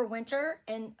winter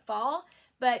and fall,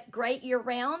 but great year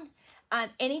round.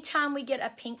 Anytime we get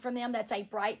a pink from them that's a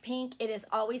bright pink, it is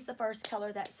always the first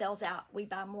color that sells out. We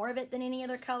buy more of it than any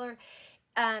other color.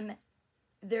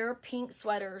 Their pink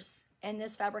sweaters and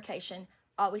this fabrication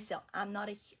always sell.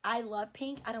 I love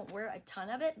pink. I don't wear a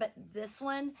ton of it, but this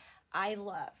one I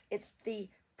love. It's the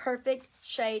perfect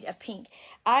shade of pink.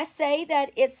 I say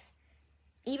that it's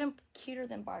even cuter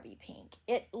than Barbie pink.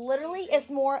 It literally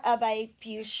is more of a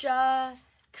fuchsia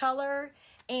color,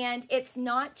 and it's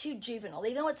not too juvenile.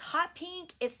 Even though it's hot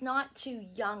pink, it's not too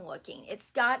young looking.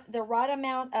 It's got the right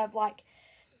amount of like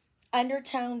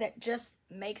undertone that just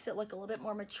makes it look a little bit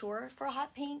more mature for a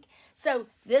hot pink. So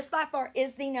this by far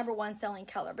is the #1 selling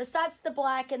color. Besides the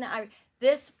black and the ivory,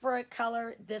 this for a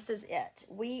color, this is it.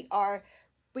 We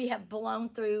have blown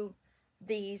through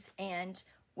these, and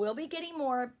we'll be getting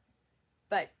more,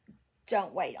 but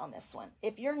don't wait on this one.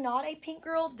 If you're not a pink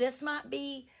girl, this might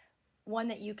be one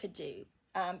that you could do,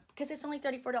 because it's only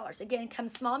 $34. Again, it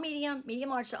comes small, medium,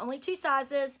 medium, large, so only 2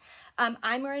 sizes.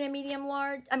 I'm wearing a medium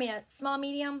large, a small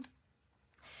medium.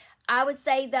 I would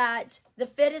say that the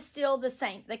fit is still the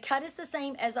same. The cut is the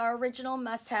same as our original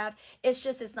must-have. It's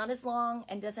just it's not as long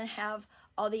and doesn't have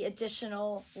all the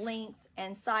additional length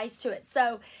and size to it.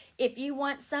 So if you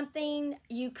want something,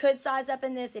 you could size up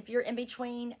in this. If you're in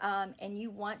between and you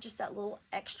want just that little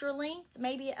extra length,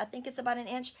 maybe I think it's about 1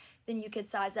 inch, then you could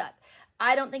size up.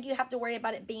 I don't think you have to worry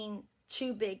about it being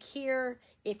too big here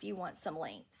if you want some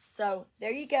length. So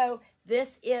there you go.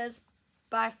 This is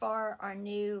by far our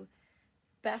new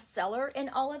bestseller in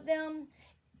all of them,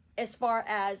 as far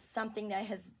as something that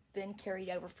has been carried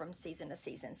over from season to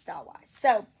season style-wise.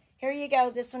 So here you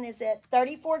go. This one is at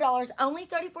 $34, only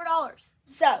 $34.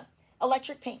 So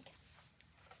electric pink.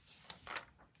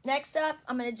 Next up,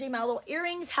 I'm going to do my little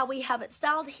earrings, how we have it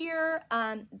styled here.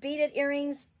 Beaded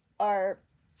earrings are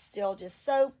Still just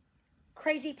so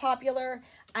crazy popular.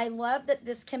 I love that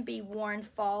this can be worn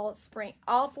fall, spring,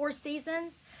 all 4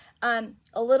 seasons. A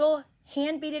little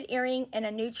hand beaded earring in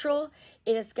a neutral.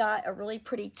 It has got a really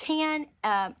pretty tan,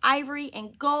 ivory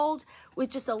and gold with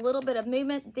just a little bit of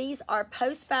movement. These are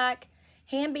post back,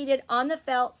 hand beaded on the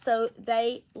felt, so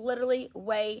they literally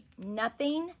weigh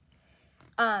nothing.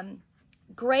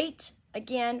 Great,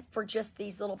 again, for just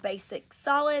these little basic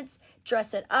solids.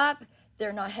 Dress it up.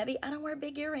 They're not heavy. I don't wear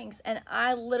big earrings, and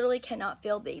I literally cannot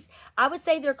feel these. I would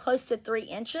say they're close to 3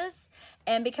 inches,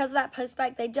 and because of that post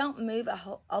back, they don't move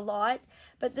a lot.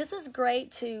 But this is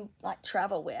great to like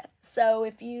travel with. So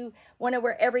if you want to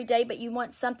wear every day, but you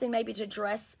want something maybe to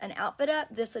dress an outfit up,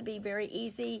 this would be very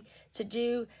easy to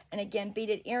do. And again,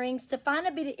 beaded earrings. To find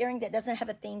a beaded earring that doesn't have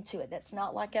a theme to it, that's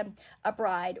not like a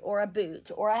bride or a boot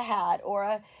or a hat or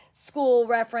a school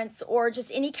reference or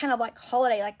just any kind of like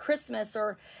holiday like Christmas,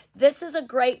 or this is a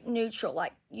great neutral.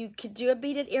 Like you could do a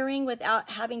beaded earring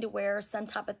without having to wear some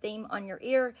type of theme on your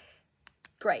ear.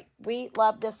 Great. We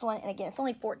love this one. And again, it's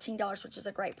only $14, which is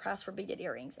a great price for beaded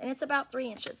earrings. And it's about 3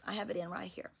 inches. I have it in right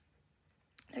here.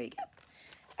 There you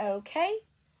go. Okay.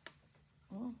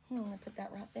 I'm going to put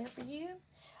that right there for you.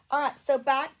 All right. So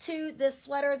back to this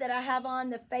sweater that I have on,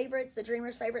 the favorites, the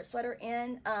Dreamer's favorite sweater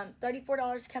in.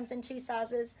 $34, comes in 2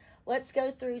 sizes. Let's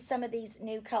go through some of these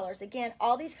new colors. Again,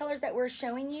 all these colors that we're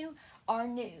showing you are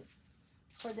new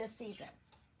for this season.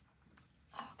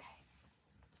 Okay.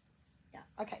 Yeah.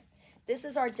 Okay. This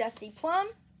is our Dusty Plum.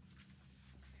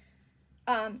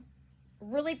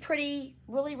 Really pretty,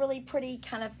 really pretty,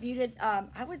 kind of muted.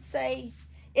 I would say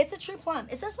it's a true plum.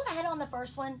 Is this what I had on the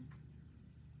first one?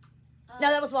 No,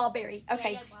 that was Wild Berry.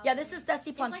 Okay. Yeah, this is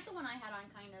Dusty Plum. It's like the one I had on,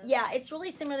 kind of. Yeah, it's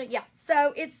really similar. Yeah,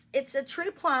 so it's a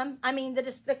true plum. I mean,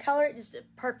 the color is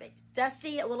just perfect.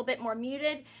 Dusty, a little bit more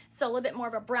muted, so a little bit more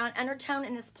of a brown undertone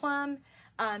in this plum.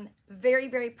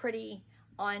 Very pretty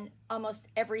on almost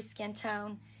every skin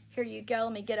tone. Here you go.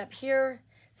 Let me get up here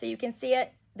so you can see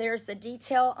it. There's the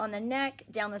detail on the neck,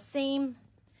 down the seam.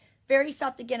 Very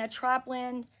soft. Again, a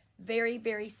tri-blend.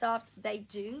 Very soft. They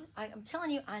do. I'm telling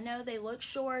you, I know they look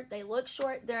short. They look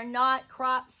short. They're not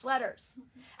crop sweaters.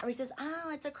 Everybody says, oh,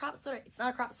 it's a crop sweater. It's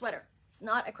not a crop sweater. It's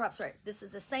not a crop sweater. This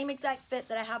is the same exact fit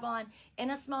that I have on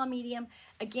in a small medium.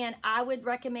 Again, I would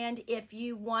recommend if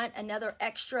you want another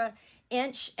extra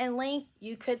inch in length,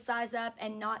 you could size up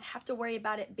and not have to worry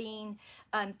about it being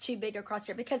too big across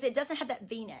here, because it doesn't have that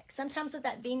V-neck. Sometimes with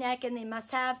that V-neck and the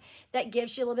must-have, that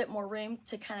gives you a little bit more room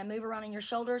to kind of move around in your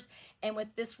shoulders. And with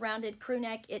this rounded crew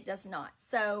neck, it does not.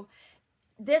 So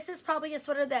this is probably a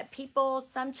sweater that people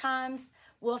sometimes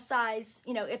will size,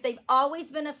 you know, if they've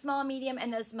always been a small medium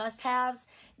and those must-haves,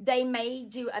 they may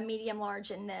do a medium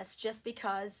large in this just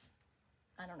because,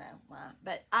 I don't know why,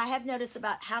 but I have noticed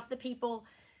about half the people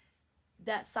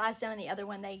that size down in the other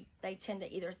one, they tend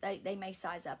to either, they may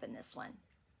size up in this one.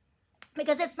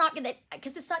 Because it's not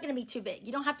gonna be too big.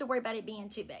 You don't have to worry about it being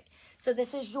too big. So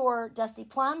this is your Dusty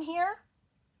Plum here.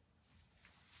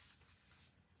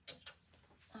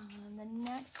 The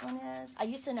next one is, I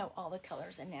used to know all the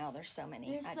colors and now there's so many.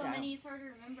 There's so many, it's hard to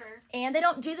remember. And they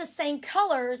don't do the same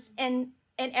colors in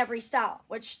every style,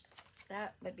 which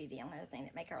that would be the only other thing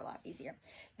that make our life easier.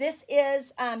 This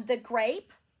is the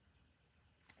grape.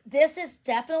 This is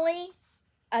definitely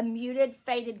a muted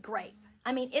faded grape.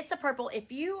 I mean, it's a purple.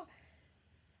 If you,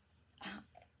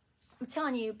 I'm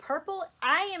telling you, purple,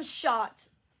 I am shocked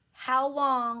how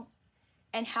long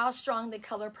and how strong the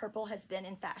color purple has been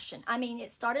in fashion. I mean,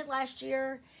 it started last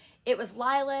year. It was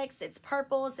lilacs, it's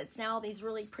purples, it's now these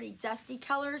really pretty dusty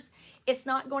colors. It's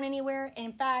not going anywhere.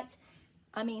 In fact,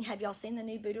 I mean, have y'all seen the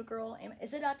new Voodoo Girl?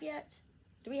 Is it up yet?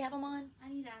 Do we have them on? I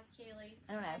need to ask Kaylee.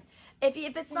 I don't know.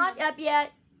 If it's not up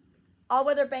yet, all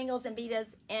weather bangles and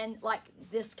betas and like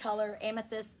this color,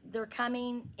 amethyst, they're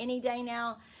coming any day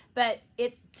now. But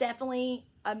it's definitely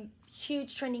a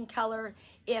huge trending color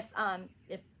if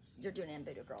you're doing it in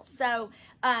Voodoo Girl. So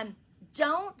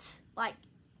don't, like,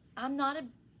 I'm not a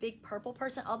big purple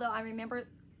person, although I remember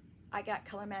I got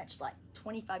color matched like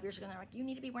 25 years ago and they're like, you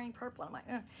need to be wearing purple. And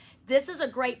I'm like, This is a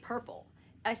great purple.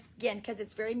 Again, because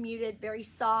it's very muted, very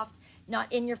soft,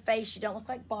 not in your face. You don't look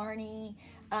like Barney,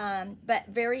 but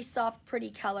very soft,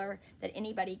 pretty color that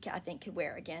anybody, I think, could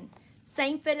wear. Again,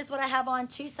 same fit as what I have on,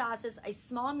 2 sizes, a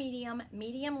small, medium,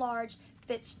 medium, large,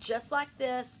 fits just like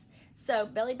this. So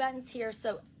belly buttons here,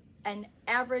 so an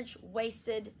average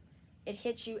waisted, it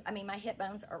hits you, I mean, my hip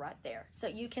bones are right there. So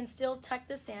you can still tuck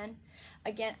this in.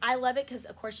 Again, I love it because,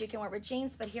 of course, you can wear it with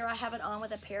jeans, but here I have it on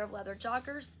with a pair of leather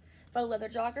joggers, faux leather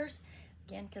joggers.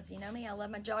 Again, because you know me, I love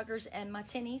my joggers and my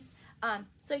tennies.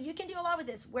 So you can do a lot with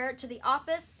this. Wear it to the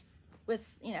office.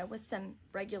 with, you know, with some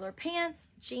regular pants,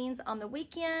 jeans on the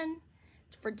weekend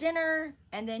for dinner,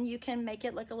 and then you can make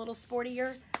it look a little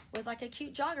sportier with like a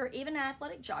cute jogger, even an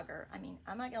athletic jogger. I mean,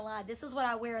 I'm not gonna lie, this is what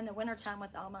I wear in the wintertime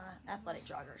with all my athletic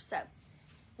joggers. So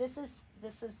this is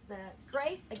the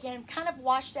grape, again, kind of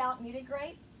washed out muted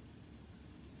grape.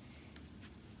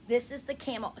 This is the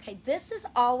camel. Okay, this is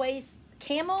always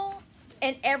camel,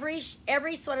 and every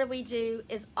sweater we do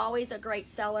is always a great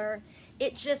seller.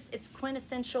 It's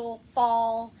quintessential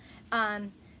fall.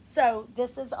 So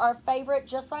this is our favorite,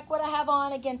 just like what I have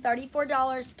on. Again,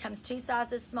 $34, comes 2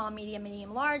 sizes, small, medium,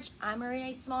 medium, large. I'm wearing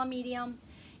a small, medium.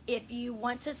 If you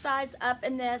want to size up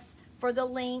in this for the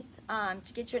length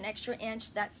to get you an extra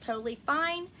inch, that's totally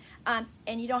fine.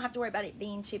 And you don't have to worry about it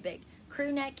being too big.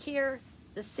 Crew neck here,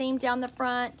 the seam down the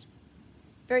front,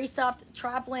 very soft,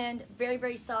 tri-blend, very,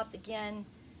 very soft. Again,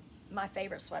 my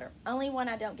favorite sweater. Only one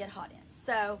I don't get hot in.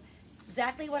 So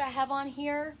exactly what I have on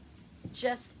here,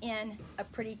 just in a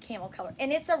pretty camel color.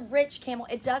 And it's a rich camel.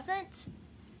 It doesn't,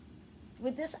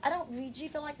 with this, do you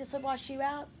feel like this would wash you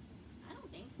out? I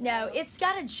don't think so. No, it's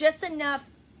got just enough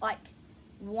like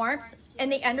warmth in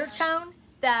the undertone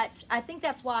that I think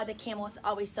that's why the camel is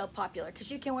always so popular, because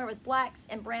you can wear it with blacks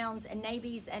and browns and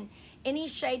navies and any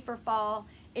shade for fall.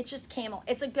 It's just camel.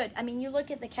 It's a good, I mean, you look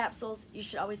at the capsules, you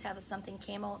should always have a something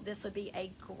camel. This would be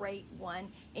a great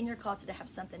one in your closet to have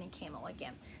something in camel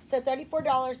again. So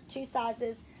 $34, 2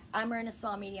 sizes. I'm wearing a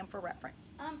small, medium for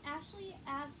reference. Ashley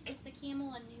asked, is the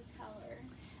camel a new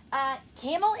color?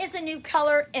 Camel is a new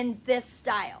color in this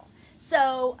style.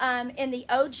 So in the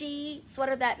OG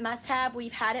sweater that must have,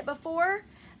 we've had it before.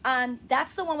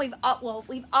 That's the one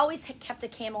we've always kept a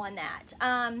camel in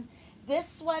that. This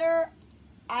sweater,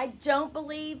 I don't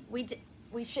believe we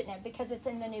shouldn't have, because it's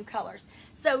in the new colors.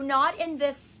 So not in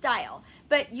this style,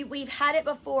 but we've had it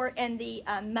before in the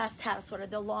must-have sort of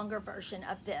the longer version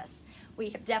of this. We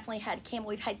have definitely had camel.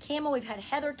 We've had camel. We've had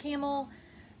heather camel.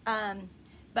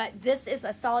 But this is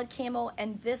a solid camel,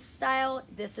 and this style,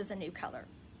 this is a new color.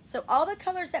 So all the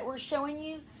colors that we're showing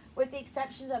you, with the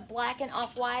exceptions of black and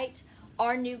off-white,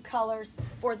 are new colors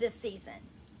for this season.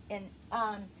 And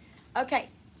okay.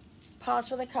 Pause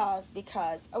for the cause,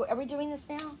 because, are we doing this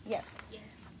now? Yes. Yes.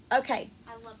 Okay.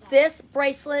 I love that. This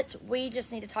bracelet, we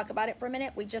just need to talk about it for a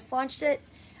minute. We just launched it.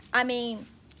 I mean,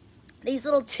 these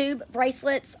little tube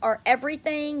bracelets are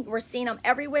everything. We're seeing them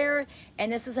everywhere.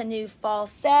 And this is a new fall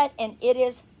set, and it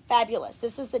is fabulous.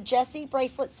 This is the Jessie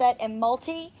bracelet set in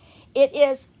multi. It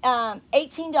is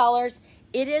 $18.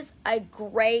 It is a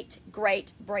great,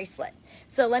 great bracelet.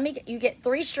 So you get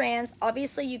 3 strands.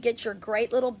 Obviously, you get your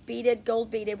great little beaded, gold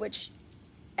beaded, which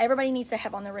everybody needs to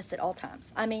have on their wrist at all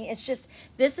times. I mean,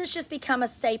 this has just become a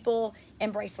staple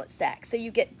in bracelet stack. So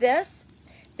you get this,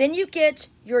 then you get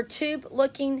your tube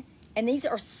looking, and these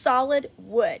are solid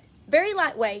wood, very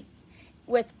lightweight,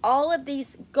 with all of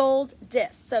these gold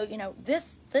discs. So, you know,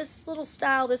 this little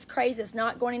style, this craze is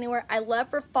not going anywhere. I love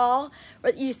for fall,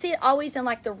 but you see it always in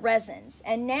like the resins.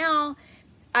 And now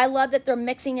I love that they're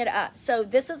mixing it up. So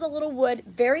this is a little wood,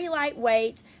 very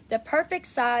lightweight, the perfect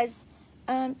size.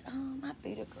 Oh, my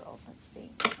Buddha girls, let's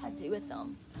see what I do with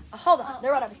them. Oh, hold on,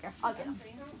 they're right over here. I'll get them.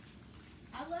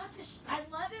 I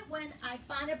love it when I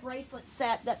find a bracelet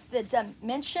set that the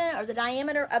dimension or the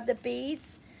diameter of the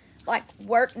beads like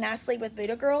work nicely with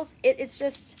Buddha girls. It's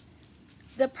just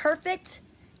the perfect,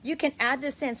 you can add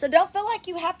this in. So don't feel like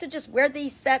you have to just wear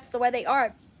these sets the way they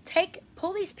are.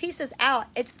 Pull these pieces out.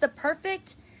 It's the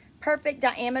perfect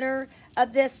diameter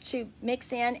of this to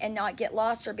mix in and not get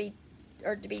lost or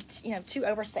to be too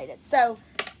overstated. So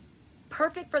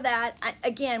perfect for that.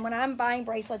 Again, when I'm buying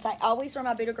bracelets, I always wear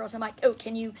my Buddha girls. I'm like, oh,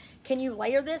 can you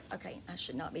layer this? Okay, I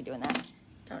should not be doing that.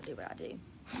 Don't do what I do.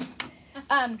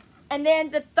 And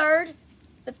then the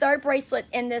third bracelet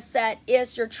in this set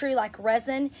is your true like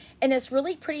resin, and this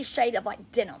really pretty shade of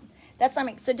like denim. That's what I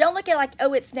mean. So don't look at like,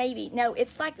 oh, it's navy. No,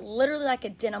 it's like literally like a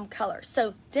denim color.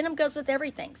 So denim goes with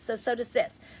everything. So does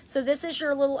this. So this is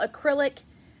your little acrylic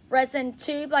resin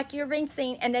tube like you're being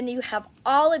seen, and then you have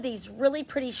all of these really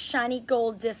pretty shiny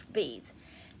gold disc beads.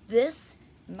 This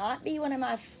might be one of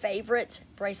my favorite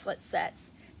bracelet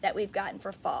sets that we've gotten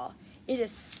for fall. It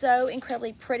is so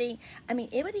incredibly pretty. I mean,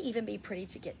 it would even be pretty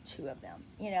to get 2 of them,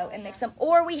 and mix them.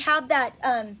 Or we have that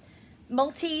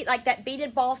like that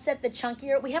beaded ball set, the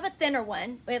chunkier. We have a thinner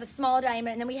one. We have a smaller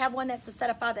diameter, and then we have one that's a set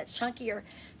of 5 that's chunkier.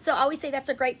 So I always say that's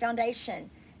a great foundation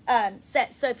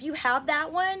set. So if you have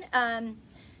that one,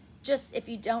 just if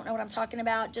you don't know what I'm talking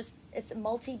about, just it's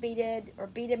multi-beaded or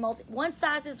beaded multi. One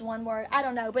size is one word. I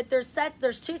don't know, but there's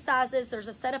 2 sizes. There's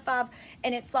a set of 5,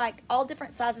 and it's like all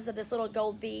different sizes of this little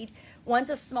gold bead.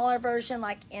 One's a smaller version,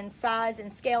 like in size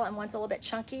and scale, and one's a little bit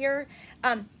chunkier.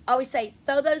 I always say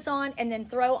throw those on and then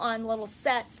throw on little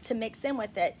sets to mix in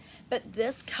with it. But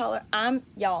this color,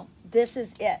 y'all, this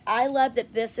is it. I love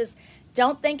that this is.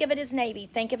 Don't think of it as navy.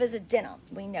 Think of it as a denim.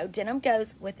 We know denim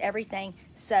goes with everything.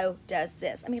 So does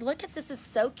this. I mean, look at this. Is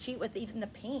so cute with even the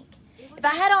pink. If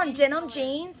I had on denim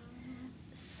jeans,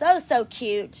 so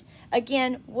cute.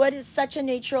 Again, wood is such a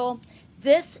neutral.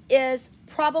 This is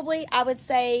probably, I would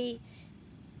say,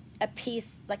 a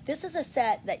piece. Like this is a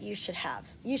set that you should have.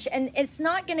 You should, and it's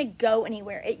not going to go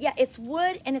anywhere. Yeah, it's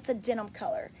wood and it's a denim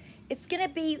color. It's gonna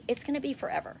be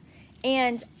forever.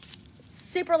 And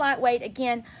super lightweight.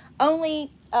 Again. Only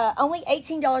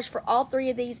 $18 for all 3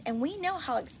 of these, and we know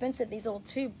how expensive these little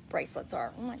tube bracelets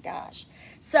are. Oh my gosh.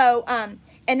 So,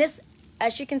 and this,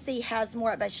 as you can see, has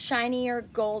more of a shinier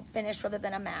gold finish rather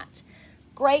than a matte.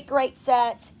 Great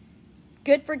set.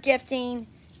 Good for gifting.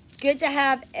 Good to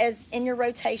have as in your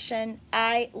rotation.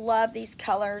 I love these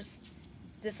colors.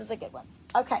 This is a good one.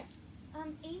 Okay.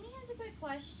 Amy has a quick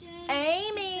question.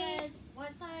 Amy. She says,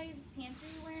 what size pants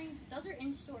are you wearing? Those are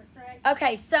in store, correct?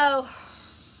 Okay, so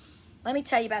let me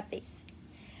tell you about these.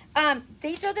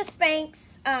 These are the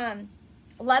Spanx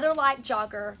leather-like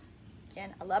jogger.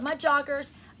 Again, I love my joggers.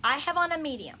 I have on a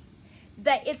medium.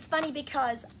 It's funny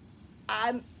because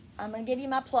I'm going to give you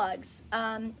my plugs.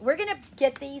 We're going to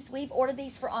get these. We've ordered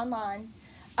these for online.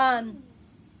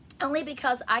 Only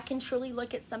because I can truly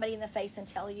look at somebody in the face and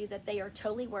tell you that they are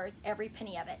totally worth every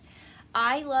penny of it.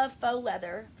 I love faux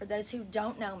leather, for those who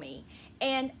don't know me.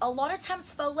 And a lot of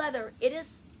times faux leather,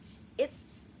 it's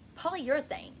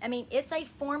polyurethane. I mean, it's a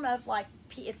form of like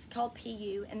it's called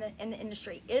PU in the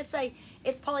industry. It's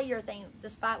polyurethane,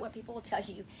 despite what people will tell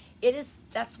you.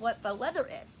 That's what faux leather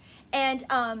is. And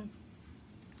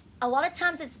a lot of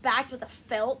times it's backed with a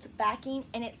felt backing,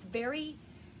 and it's very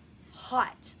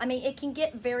hot. I mean, it can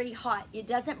get very hot. It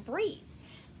doesn't breathe.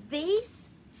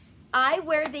 I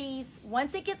wear these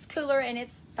once it gets cooler and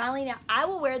it's finally now. I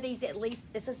will wear these at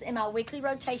least, this is in my weekly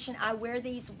rotation. I wear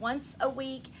these once a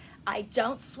week. I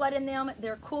don't sweat in them.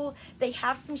 They're cool. They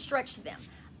have some stretch to them.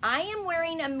 I am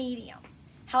wearing a medium.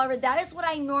 However, that is what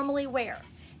I normally wear.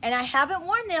 And I haven't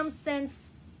worn them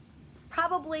since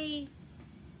probably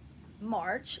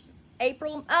March,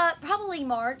 April, probably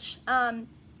March. I'm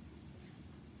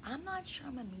not sure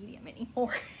I'm a medium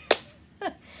anymore.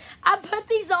 I put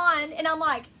these on and I'm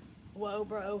like, whoa,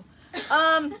 bro.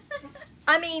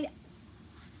 I mean,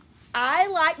 I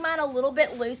like mine a little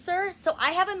bit looser, so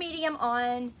I have a medium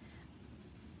on.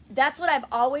 That's what I've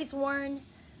always worn.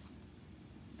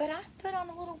 But I put on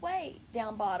a little weight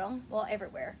down bottom, well,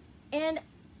 everywhere. And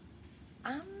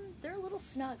they're a little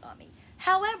snug on me.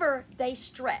 However, they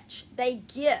stretch, they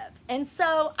give. And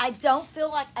so I don't feel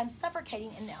like I'm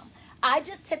suffocating in them. I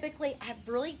just typically have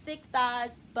really thick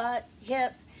thighs, butt,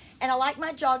 hips, and I like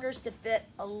my joggers to fit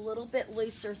a little bit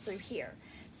looser through here.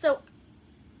 So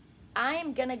I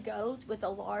am going to go with a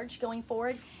large going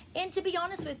forward. And to be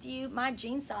honest with you, my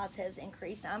jean size has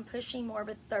increased. I'm pushing more of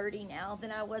a 30 now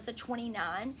than I was a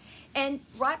 29. And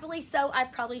rightfully so, I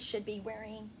probably should be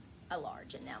wearing a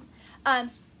large in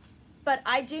them. But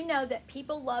I do know that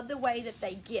people love the way that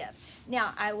they give.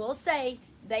 Now, I will say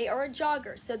they are a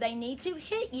jogger, so they need to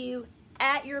hit you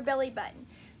at your belly button.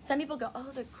 Some people go,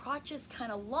 oh, the crotch is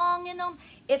kind of long in them.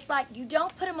 It's like you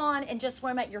don't put them on and just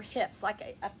wear them at your hips like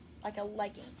a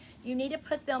legging. You need to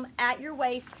put them at your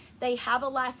waist. They have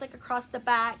elastic across the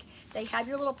back. They have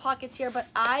your little pockets here. But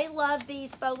I love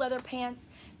these faux leather pants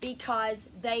because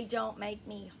they don't make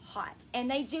me hot. And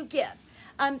they do give.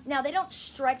 Now, they don't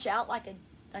stretch out like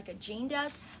a jean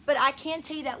does. But I can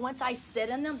tell you that once I sit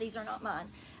in them, these are not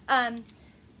mine.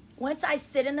 Once I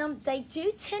sit in them, they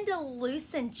do tend to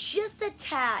loosen just a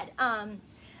tad.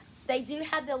 They do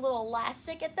have the little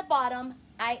elastic at the bottom.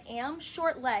 I am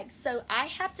short legs, so I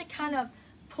have to kind of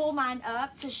pull mine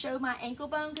up to show my ankle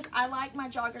bone because I like my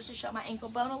joggers to show my ankle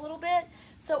bone a little bit.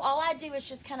 So all I do is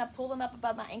just kind of pull them up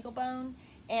above my ankle bone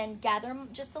and gather them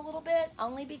just a little bit,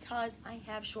 only because I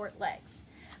have short legs.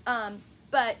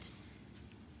 But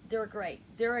they're great.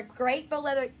 They're a great faux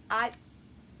leather.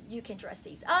 You can dress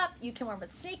these up. You can wear them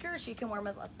with sneakers. You can wear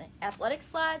them with athletic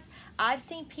slides. I've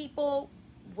seen people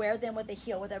wear them with a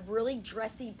heel, with a really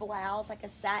dressy blouse, like a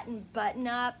satin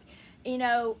button-up, you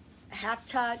know, half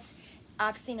tucked.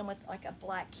 I've seen them with like a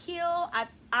black heel.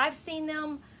 I've seen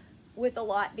them with a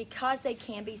lot because they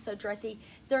can be so dressy.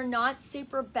 They're not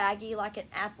super baggy like an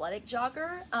athletic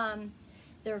jogger.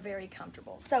 They're very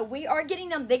comfortable. So we are getting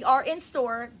them. They are in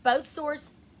store. Both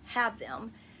stores have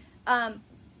them.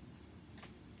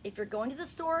 If you're going to the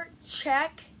store,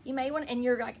 check. You may want, and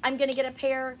you're like, I'm going to get a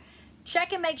pair.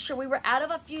 Check and make sure. We were out of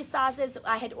a few sizes.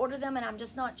 I had ordered them, and I'm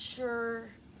just not sure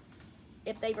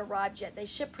if they've arrived yet. They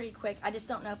ship pretty quick. I just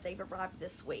don't know if they've arrived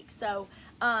this week. So,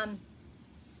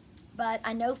 but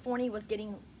I know Forney was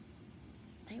getting,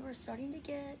 they were starting to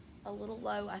get a little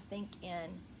low, I think,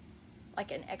 in like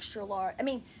an extra large. I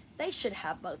mean, they should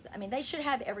have both. I mean, they should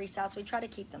have every size. We try to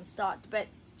keep them stocked, but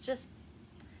just,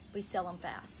 we sell them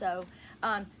fast. So,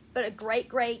 but a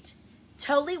great,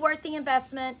 totally worth the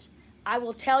investment. I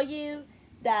will tell you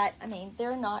that, I mean,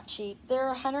 they're not cheap. They're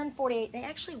 148. They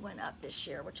actually went up this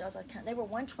year, which I was like, they were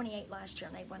 128 last year,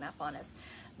 and they went up on us.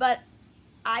 But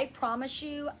I promise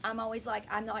you, I'm always like,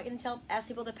 I'm not going to ask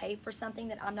people to pay for something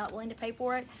that I'm not willing to pay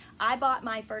for it. I bought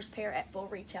my first pair at full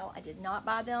retail. I did not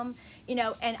buy them, you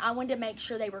know, and I wanted to make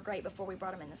sure they were great before we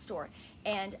brought them in the store.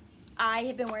 And I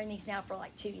have been wearing these now for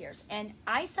like 2 years, and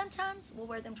I sometimes will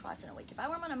wear them twice in a week. If I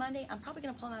wear them on a Monday, I'm probably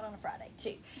going to pull them out on a Friday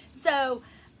too. So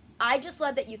I just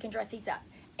love that you can dress these up.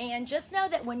 And just know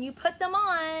that when you put them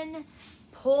on,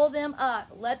 pull them up.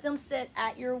 Let them sit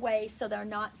at your waist so they're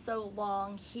not so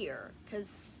long here.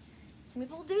 Because some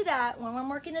people do that. When I'm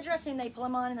working the dressing room, they pull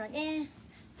them on and they're like, eh.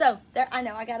 So there, I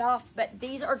know I got off, but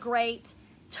these are great.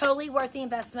 Totally worth the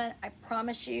investment. I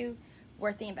promise you,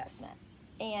 worth the investment.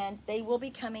 And they will be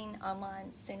coming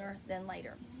online sooner than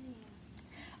later.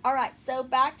 All right, so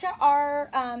back to our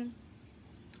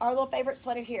little favorite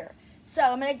sweater here. So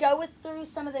I'm going to go through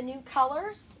some of the new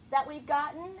colors that we've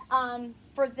gotten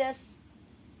for this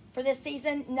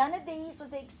season. None of these,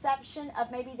 with the exception of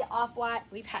maybe the off-white,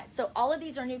 we've had. So all of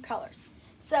these are new colors.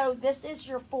 So this is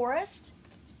your forest,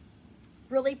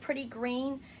 really pretty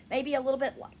green, maybe a little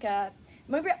bit like a,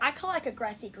 maybe I call it like a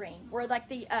grassy green, where like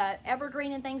the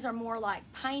evergreen and things are more like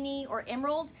piney or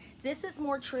emerald. This is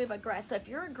more true of a grass. So if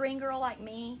you're a green girl like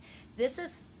me, this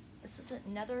is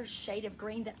another shade of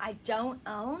green that I don't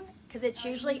own, because it's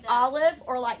usually olive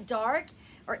or like dark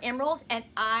or emerald, and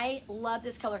I love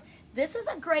this color. This is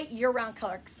a great year-round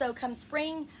color. So come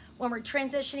spring, when we're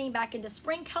transitioning back into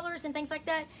spring colors and things like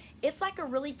that, it's like a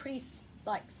really pretty,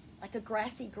 like a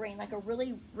grassy green, like a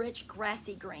really rich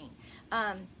grassy green.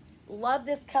 Love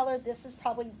this color. This is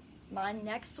probably my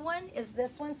next one, is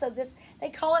this one. So this, they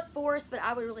call it forest, but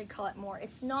I would really call it more.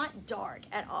 It's not dark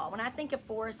at all. When I think of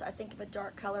forest, I think of a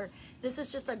dark color. This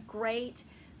is just a great,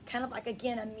 kind of like,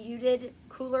 again, a muted,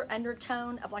 cooler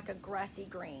undertone of like a grassy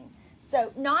green.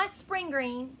 So not spring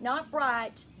green, not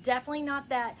bright, definitely not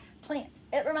that plant.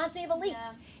 It reminds me of a leaf.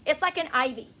 Yeah. It's like an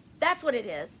ivy. That's what it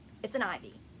is. It's an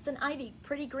ivy. It's an ivy,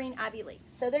 pretty green ivy leaf.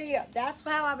 So there you go. That's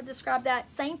how I would describe that.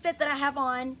 Same fit that I have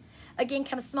on. Again,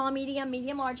 comes small, medium,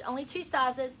 medium, large, only 2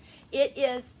 sizes. It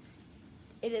is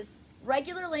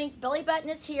regular length, belly button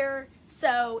is here.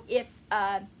 So if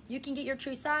you can get your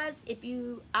true size,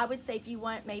 I would say if you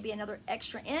want maybe another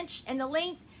extra inch in the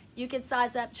length, you could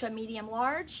size up to a medium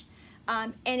large.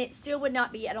 And it still would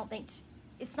not be, I don't think,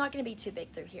 it's not going to be too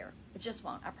big through here. It just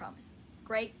won't, I promise.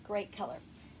 Great, great color.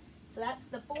 So that's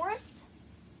the forest.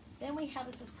 Then we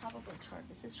have, this is probably charcoal.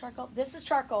 This is charcoal. This is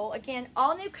charcoal. Again,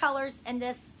 all new colors in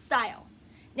this style.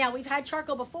 Now, we've had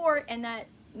charcoal before, and that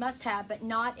must have, but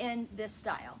not in this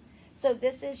style. So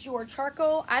this is your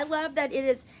charcoal. I love that it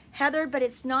is heathered, but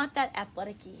it's not that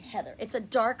athletic-y heather. It's a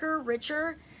darker,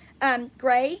 richer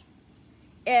gray.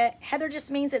 Heather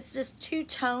just means it's just 2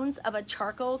 tones of a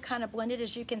charcoal kind of blended,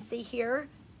 as you can see here.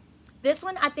 This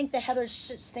one, I think the heather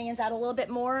stands out a little bit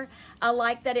more. I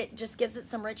like that it just gives it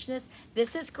some richness.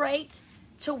 This is great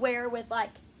to wear with like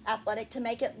athletic, to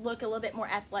make it look a little bit more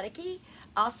athletic-y.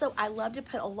 Also, I love to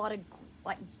put a lot of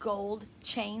like gold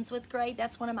chains with gray.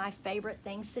 That's one of my favorite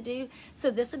things to do.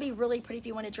 So this would be really pretty if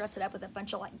you want to dress it up with a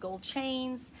bunch of like gold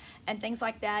chains and things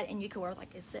like that. And you can wear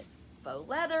like, is it faux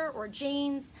leather or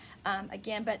jeans?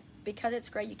 Again, but because it's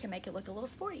gray, you can make it look a little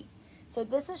sporty. So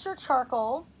this is your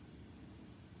charcoal.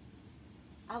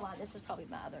 I lied, this is probably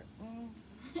my other.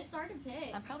 It's hard to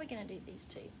pick. I'm probably gonna do these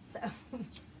 2. So,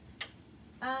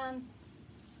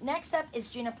 next up is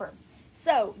juniper.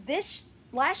 So this,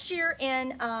 last year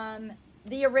in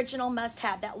the original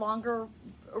must-have, that longer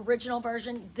original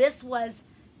version, this was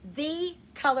the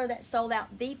color that sold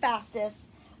out the fastest.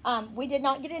 We did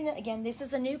not get in it again. This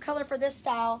is a new color for this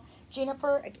style.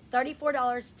 Juniper,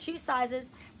 $34, 2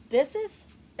 sizes. This is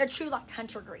a true like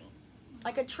hunter green,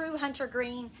 like a true hunter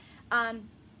green.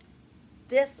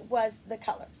 This was the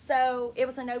color. So it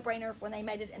was a no-brainer when they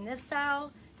made it in this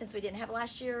style. Since we didn't have it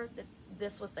last year,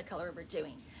 this was the color we're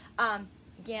doing.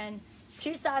 Again,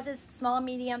 2 sizes, small,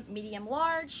 medium, medium,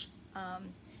 large.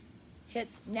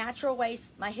 hits natural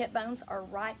waist. My hip bones are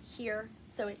right here,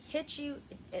 so it hits you.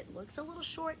 It looks a little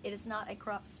short. It is not a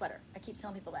crop sweater. I keep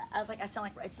telling people that. I sound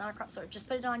like it's not a crop sweater. Just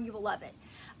put it on, you will love it.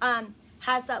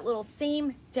 Has that little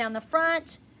seam down the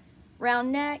front,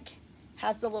 round neck,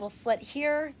 has the little slit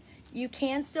here. You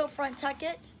can still front tuck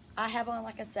it. I have on,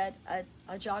 like I said,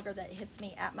 a jogger that hits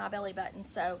me at my belly button,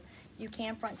 so you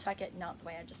can front tuck it, not the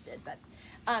way I just did, but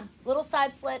little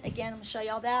side slit. Again, I'm gonna show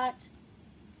y'all that.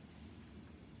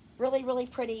 Really, really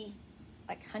pretty,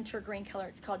 like hunter green color.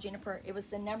 It's called Juniper. It was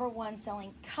the #1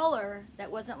 selling color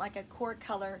that wasn't like a core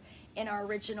color in our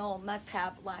original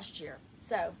must-have last year.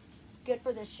 So good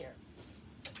for this year.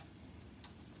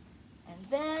 And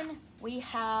then we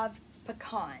have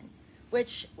Pecan,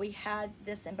 which we had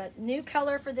this in, but new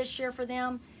color for this year for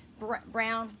them,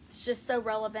 brown. It's just so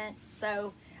relevant.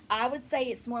 So I would say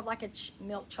it's more of like a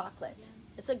milk chocolate.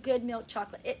 It's a good milk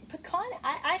chocolate. Pecan,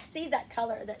 I see that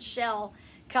color, that shell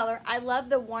color. I love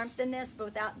the warmth in this, but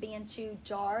without being too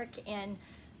dark. And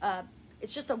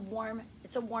it's just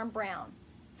it's a warm brown.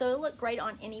 So it'll look great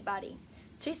on anybody.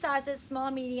 2 sizes,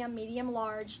 small, medium, medium,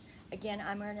 large. Again,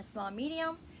 I'm wearing a small,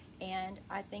 medium. And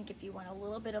I think if you want a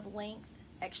little bit of length,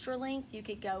 extra length, you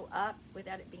could go up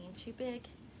without it being too big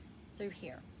through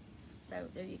here. So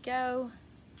there you go.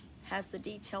 Has the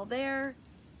detail there.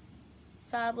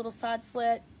 Little side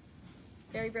slit.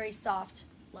 Very, very soft.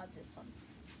 Love this one.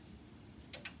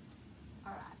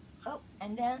 All right. Oh,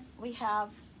 and then we have,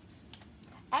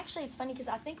 actually it's funny because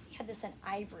I think we had this in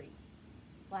ivory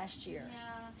last year.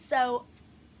 Yeah. So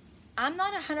I'm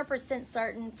not 100%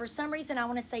 certain. For some reason, I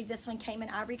want to say this one came in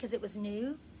ivory because it was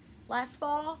new last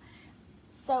fall.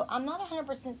 So I'm not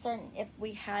 100% certain if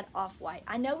we had off-white.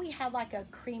 I know we had like a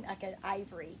cream, like an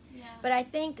ivory. Yeah. But I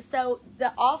think, so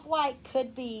the off-white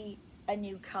could be a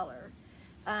new color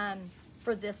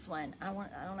for this one. I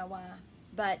don't know why.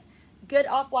 But good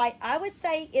off-white. I would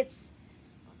say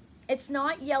it's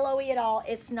not yellowy at all.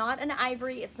 It's not an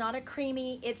ivory. It's not a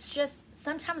creamy. It's just,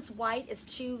 sometimes white is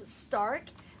too stark.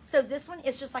 So this one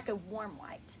is just like a warm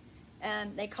white.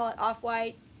 They call it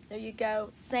off-white. There you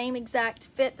go. Same exact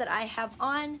fit that I have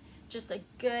on. Just a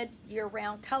good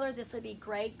year-round color. This would be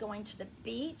great going to the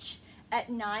beach at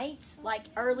night, like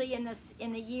early in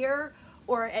the year,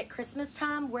 or at Christmas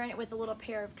time, wearing it with a little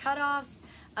pair of cutoffs.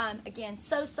 Again,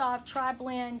 so soft,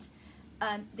 tri-blend.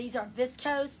 These are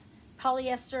viscose,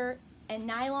 polyester, and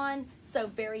nylon, so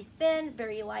very thin,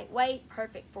 very lightweight,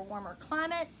 perfect for warmer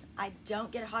climates. I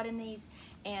don't get hot in these.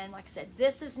 And like I said,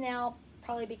 this is now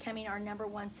probably becoming our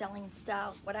 #1 selling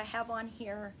style. What I have on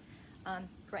here,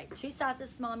 great. 2 sizes,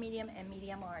 small, medium, and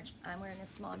medium large. I'm wearing a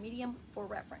small, medium for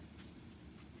reference.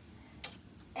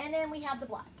 And then we have the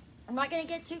black. I'm not gonna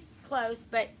get too close,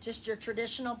 but just your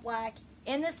traditional black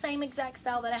in the same exact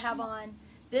style that I have on.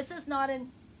 This is not a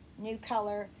new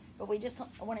color, but we just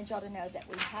wanted y'all to know that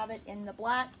we have it in the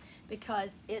black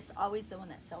because it's always the one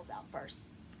that sells out first.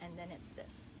 And then it's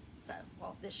this. So,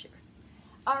 well, this year.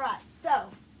 All right, so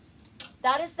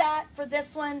that is that for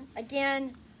this one.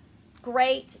 Again,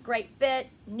 great fit,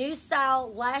 new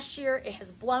style. Last year it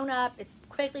has blown up. It's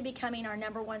quickly becoming our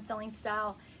 #1 selling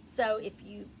style. So if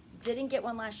you didn't get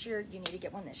one last year, you need to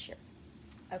get one this year.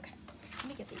 Okay, let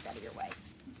me get these out of your way.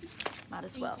 Might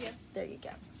as well. Thank you. There you go.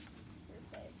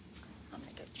 Perfect. I'm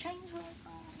gonna go change really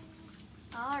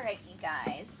fast. All right, you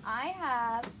guys. I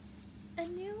have a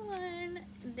new one.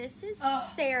 This is Oh.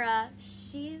 Sarah.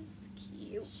 She's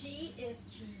cute. She is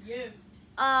cute.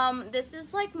 This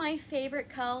is like my favorite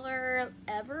color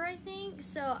ever, I think.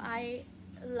 So I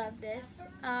love this.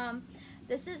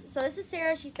 This is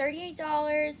Sarah. She's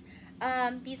 $38.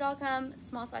 These all come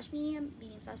small/medium,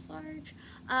 medium/large.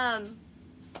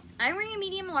 I'm wearing a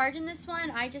medium large in this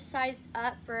one. I just sized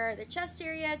up for the chest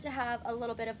area to have a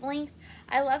little bit of length.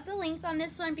 I love the length on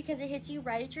this one because it hits you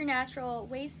right at your natural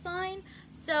waistline.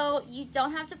 So you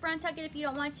don't have to front tuck it if you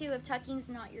don't want to, if tucking's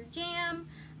not your jam.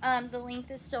 The length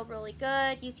is still really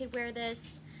good. You could wear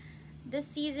this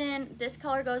season. This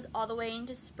color goes all the way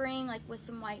into spring, like with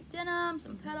some white denim,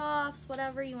 some cutoffs,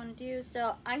 whatever you want to do.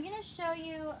 So I'm going to show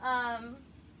you.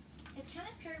 It's kind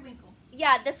of periwinkle.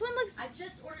 Yeah, this one looks... I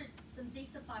just ordered some Z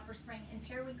Supply for spring, and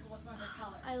periwinkle was one of their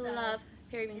colors. I so love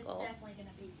periwinkle. It's definitely going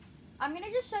to be. I'm going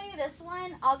to just show you this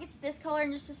one. I'll get to this color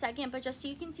in just a second, but just so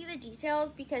you can see the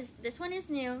details, because this one is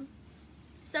new.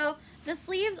 So the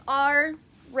sleeves are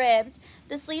ribbed.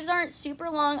 The sleeves aren't super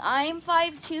long. I am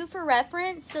 5'2" for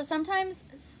reference, so sometimes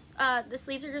the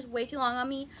sleeves are just way too long on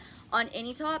me on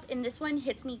any top, and this one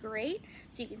hits me great.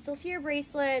 So you can still see your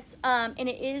bracelets, and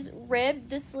it is ribbed,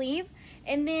 the sleeve.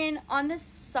 And then on the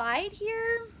side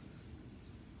here,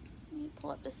 let me pull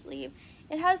up the sleeve.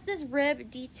 It has this rib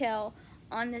detail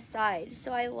on this side.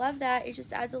 So I love that. It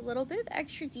just adds a little bit of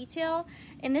extra detail.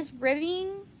 And this ribbing,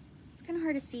 it's kind of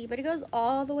hard to see, but it goes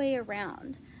all the way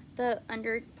around the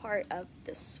under part of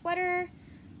the sweater.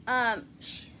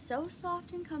 She's so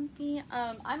soft and comfy.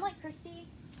 I'm like Christy,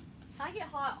 I get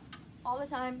hot all the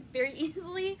time very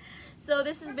easily. So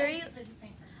this is very,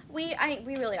 we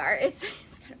really are. It's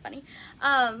kind of funny.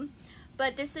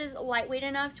 But this is lightweight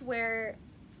enough to where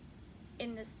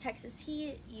in this Texas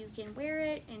heat, you can wear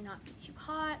it and not be too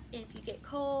hot. And if you get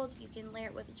cold, you can layer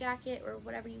it with a jacket or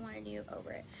whatever you want to do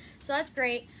over it. So that's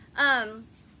great.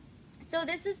 So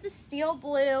this is the steel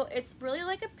blue. It's really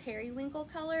like a periwinkle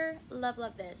color. Love,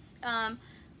 love this.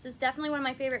 So it's definitely one of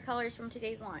my favorite colors from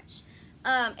today's launch.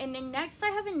 And then next I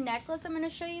have a necklace I'm going to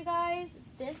show you guys.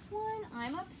 This one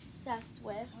I'm obsessed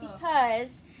with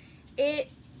because it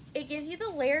gives you the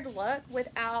layered look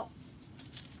without,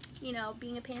 you know,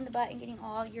 being a pain in the butt and getting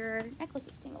all your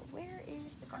necklaces tangled. Where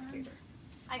is the card? Here it is.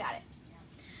 I got it.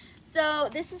 So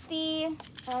this is the,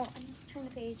 oh, I'm turning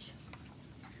the page.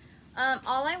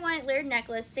 All I Want layered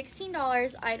necklace,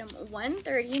 $16, item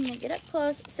 130. I'm gonna get up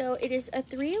close. So it is a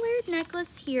 3-layered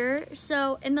necklace here.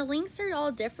 So, and the links are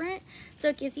all different. So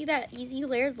it gives you that easy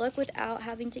layered look without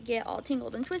having to get all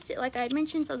tangled and twisted like I had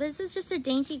mentioned. So this is just a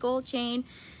dainty gold chain.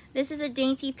 This is a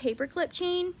dainty paperclip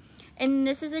chain. And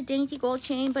this is a dainty gold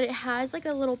chain, but it has like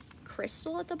a little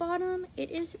crystal at the bottom.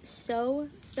 It is so,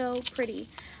 so pretty.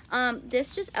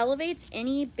 This just elevates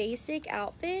any basic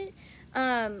outfit.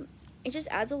 It just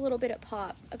adds a little bit of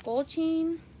pop. A gold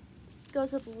chain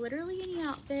goes with literally any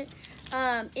outfit.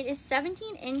 It is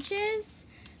 17 inches.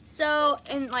 So,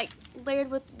 and like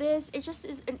layered with this, it just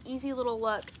is an easy little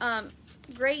look.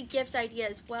 Great gift idea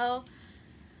as well.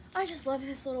 I just love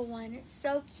this little one. It's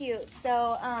so cute.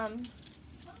 So,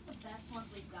 Best ones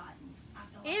we've gotten.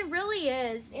 It really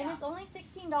is. Yeah. And it's only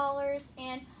 $16.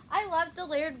 And I love the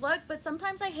layered look, but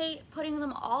sometimes I hate putting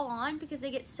them all on because they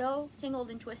get so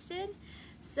tangled and twisted.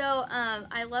 So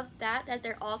I love that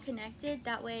they're all connected.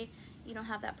 That way you don't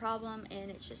have that problem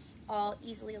and it's just all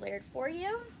easily layered for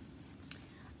you.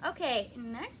 Okay,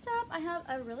 next up I have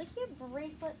a really cute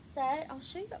bracelet set. I'll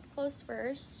show you up close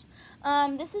first.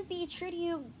 This is the True to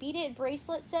You beaded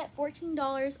bracelet set,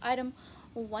 $14, item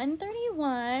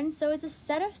 131. So it's a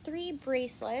set of 3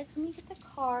 bracelets. Let me get the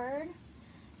card.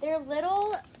 They're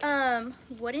little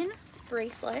wooden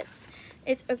bracelets.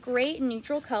 It's a great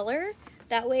neutral color.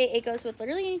 That way it goes with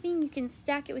literally anything. You can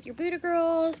stack it with your Buddha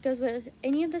Girls. Goes with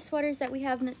any of the sweaters that we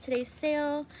have in today's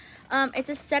sale. It's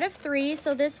a set of 3.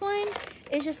 So this one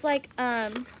is just like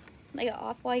an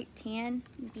off-white tan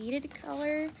beaded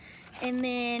color. And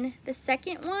then the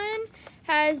second one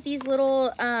has these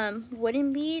little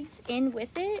wooden beads in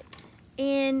with it.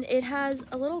 And it has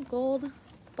a little gold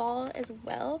ball as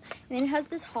well. And then it has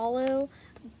this hollow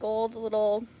gold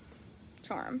little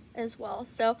charm as well.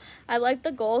 So I like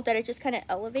the gold that it just kind of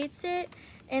elevates it.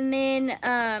 And then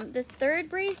the third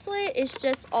bracelet is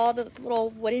just all the little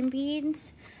wooden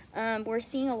beads. We're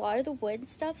seeing a lot of the wood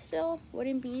stuff still,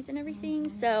 wooden beads and everything.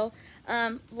 So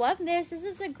love this. This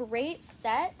is a great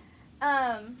set.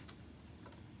 And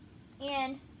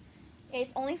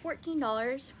it's only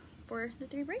 $14 for the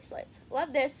 3 bracelets.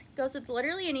 Love this. Goes with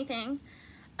literally anything.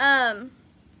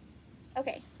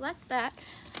 Okay, so that's that.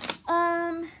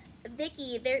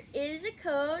 Vicky, there is a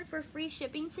code for free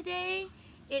shipping today.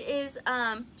 It is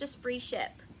just free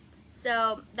ship.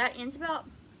 So that ends about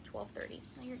 12:30.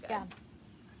 Oh, you're good. Yeah.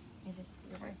 It is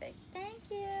perfect. Thank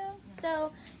you. Yeah.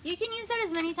 So you can use that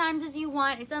as many times as you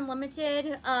want. It's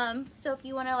unlimited. So if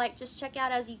you want to like just check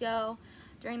out as you go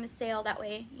during the sale, that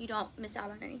way you don't miss out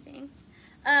on anything.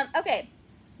 Okay,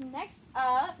 next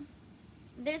up,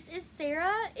 this is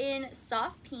Sarah in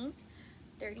soft pink.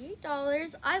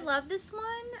 $38. I love this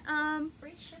one.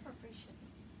 Free ship or free shipping?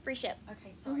 Free ship.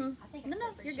 Okay, sorry. I think no,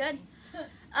 you're shipping.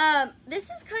 Good.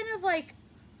 This is kind of like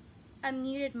a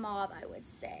muted mauve, I would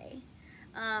say.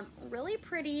 Really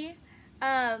pretty.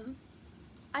 I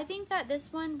think that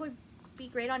this one would be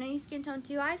great on any skin tone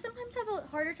too. I sometimes have a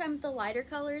harder time with the lighter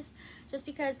colors just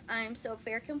because I'm so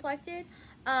fair complected.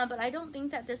 But I don't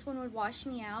think that this one would wash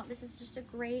me out. This is just a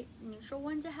great neutral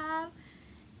one to have.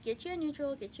 Get you a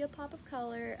neutral, get you a pop of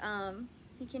color.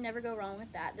 You can never go wrong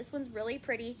with that. This one's really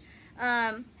pretty.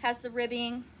 Has the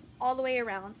ribbing all the way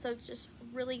around. So just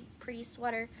really pretty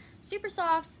sweater. Super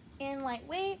soft and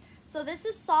lightweight. So this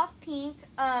is soft pink.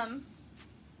 And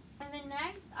the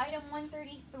next item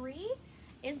 133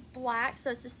 is black.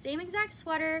 So it's the same exact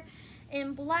sweater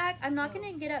in black. I'm not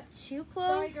going to get up too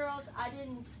close. Sorry, girls. I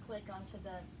didn't click onto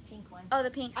the pink one. Oh, the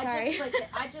pink. Sorry. I just clicked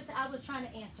it. I was trying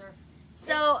to answer.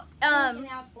 So, And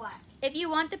now it's black. if you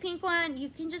want the pink one, you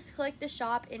can just click the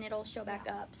shop and it'll show back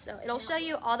up. So it'll show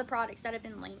you all the products that have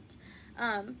been linked.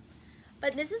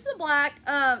 But this is the black.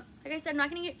 Like I said, I'm not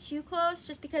going to get too close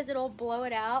just because it'll blow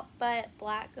it out. But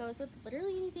black goes with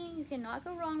literally anything. You cannot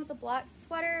go wrong with a black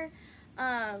sweater.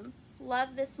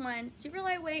 Love this one. Super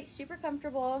lightweight, super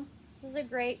comfortable. This is a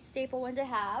great staple one to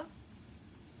have.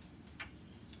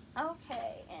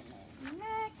 Okay, and then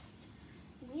next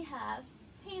we have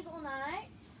Hazelnut.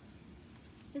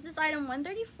 This is item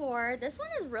 134. This one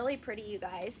is really pretty, you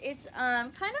guys. It's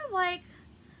kind of like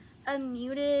a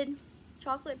muted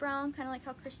chocolate brown, kind of like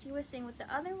how Christy was saying with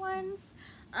the other ones.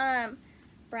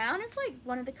 Brown is like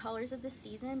one of the colors of the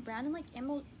season. Brown and like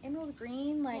emerald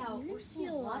green. Like, yeah, we're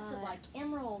seeing lots of like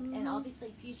emerald and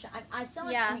obviously fuchsia. I feel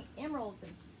like I mean, emeralds,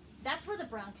 and that's where the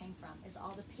brown came from, is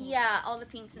all the pinks. Yeah, all the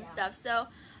pinks and stuff. So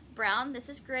brown, this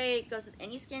is great. Goes with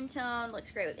any skin tone.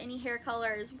 Looks great with any hair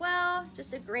color as well.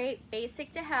 Just a great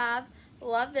basic to have.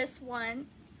 Love this one.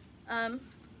 Oh,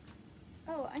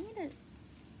 I need to.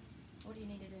 What do you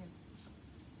need to do?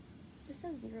 This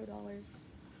says $0.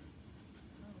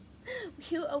 Will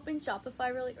you open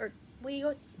Shopify really, or will you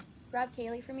go grab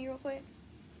Kaylee for me real quick?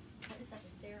 What is that,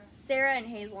 Sarah? Sarah and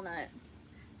Hazelnut.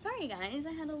 Sorry guys,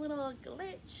 I had a little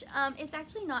glitch. It's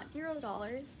actually not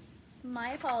 $0.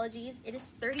 My apologies. It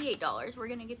is $38. We're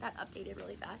gonna get that updated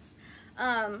really fast.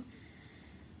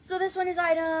 So this one is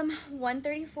item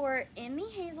 134 in the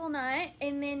hazelnut.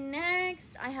 And then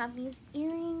next I have these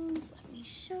earrings. Let me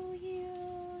show you.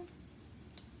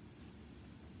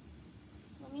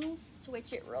 Let me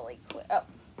switch it really quick. Oh,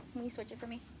 can you switch it for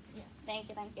me? Yes. Thank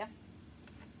you, thank you.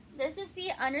 This is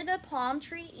the Under the Palm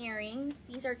Tree earrings.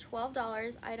 These are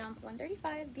 $12, item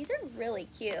 135. These are really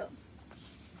cute.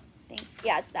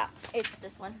 Yeah, it's that. It's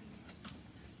this one.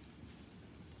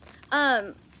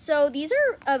 So these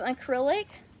are acrylic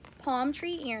palm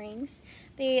tree earrings.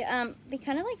 They kind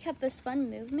of like have this fun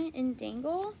movement and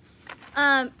dangle.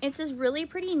 It's this really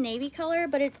pretty navy color,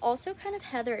 but it's also kind of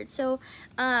heathered. So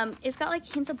it's got like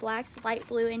hints of blacks, light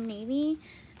blue, and navy.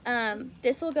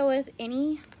 This will go with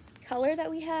any color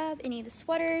that we have, any of the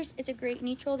sweaters. It's a great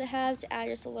neutral to have to add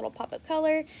just a little pop of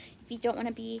color if you don't want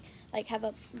to be like have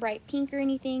a bright pink or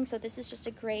anything. So this is just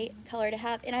a great color to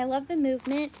have, and I love the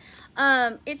movement.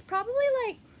 It's probably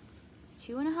like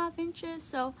 2.5 inches,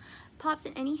 so pops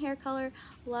in any hair color.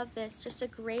 Love this. Just a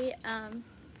great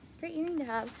great earring to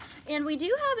have. And we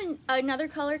do have another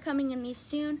color coming in these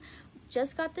soon.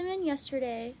 Just got them in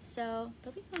yesterday, so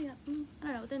they'll be coming up, I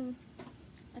don't know, within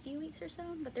a few weeks or so,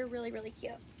 but they're really, really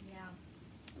cute. Yeah.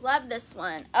 Love this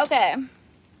one. Okay. All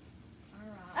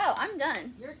right. Oh, I'm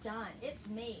done. You're done. It's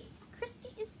me. Christy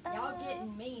is up. Y'all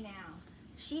getting me now.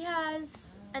 She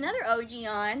has another OG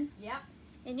on Yep.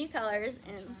 in new colors,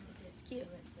 and I'm trying to get it's cute. to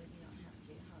it so you don't have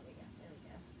to. How do we go? There we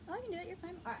go. Oh, I can do it. You're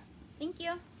fine. All right. Thank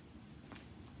you.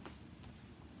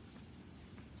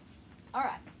 All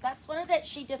right. That sweater that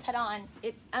she just had on,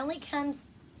 it only comes,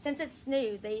 since it's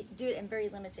new, they do it in very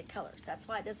limited colors. That's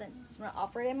why it doesn't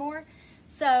offer it anymore.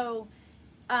 So,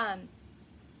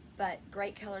 but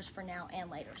great colors for now and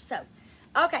later. So,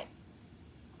 okay.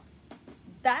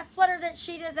 That sweater that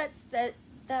she did,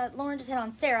 that Lauren just had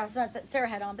on, Sarah, I was about to say that Sarah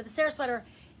had on, but the Sarah sweater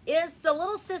is the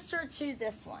little sister to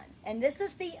this one. And this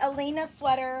is the Alina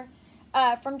sweater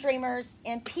from Dreamers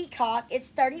in Peacock. It's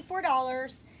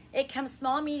 $34. It comes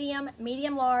small, medium,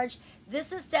 medium, large.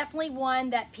 This is definitely one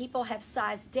that people have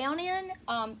sized down in.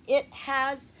 It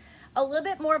has a little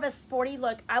bit more of a sporty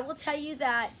look. I will tell you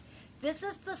that this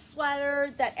is the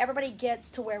sweater that everybody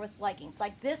gets to wear with leggings.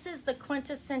 Like, this is the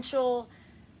quintessential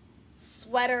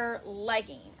sweater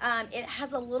legging. It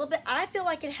has a little bit, I feel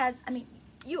like it has, I mean,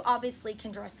 you obviously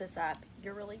can dress this up.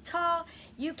 You're really tall.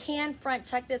 You can front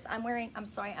tuck this. I'm wearing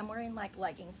like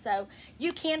leggings. So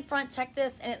you can front tuck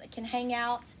this and it can hang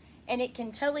out and it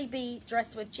can totally be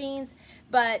dressed with jeans.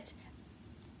 But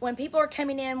when people are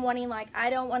coming in wanting, like, I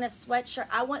don't want a sweatshirt,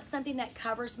 I want something that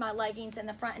covers my leggings in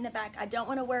the front and the back. I don't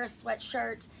want to wear a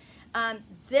sweatshirt.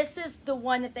 This is the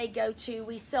one that they go to.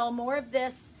 We sell more of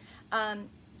this,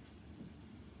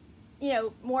 you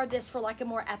know, more of this for like a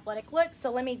more athletic look.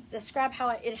 So let me describe how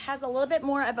it has a little bit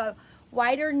more of a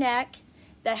wider neck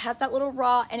that has that little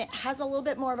raw, and it has a little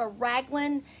bit more of a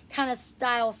raglan kind of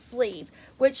style sleeve,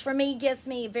 which for me gives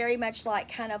me very much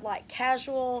like kind of like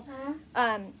casual,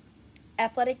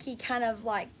 athletic-y kind of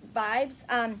like vibes.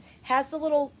 Has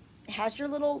your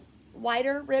little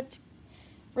wider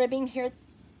ribbing here.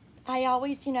 I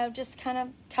always, you know, just kind of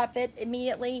cuff it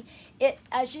immediately. It,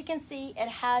 as you can see, it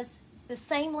has the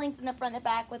same length in the front and the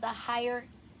back with a higher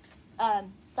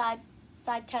side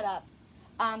cut up.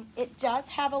 It does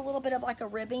have a little bit of like a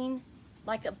ribbing,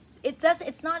 like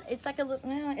it's not, it's like a little,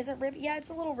 is it rib? Yeah, it's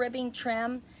a little ribbing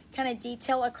trim kind of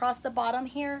detail across the bottom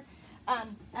here.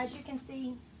 As you can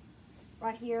see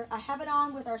right here, I have it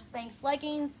on with our Spanx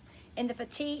leggings in the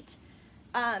petite.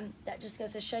 That just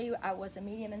goes to show you I was a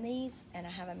medium in these, and I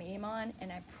have a medium on,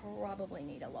 and I probably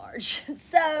need a large.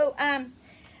 So,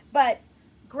 but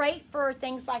great for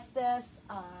things like this.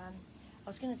 I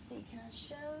was gonna see, can I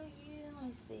show you? Let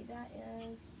me see,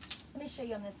 let me show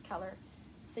you on this color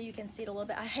so you can see it a little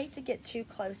bit. I hate to get too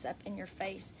close up in your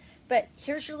face, but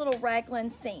here's your little raglan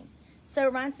seam. So it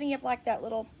reminds me of like that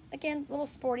little, again, little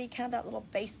sporty, kind of that little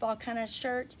baseball kind of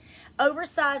shirt.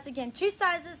 Oversized, again, 2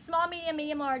 sizes, small, medium,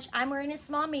 medium, large. I'm wearing a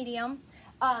small, medium.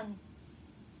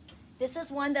 This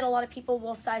is one that a lot of people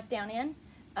will size down in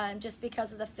just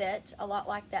because of the fit, a lot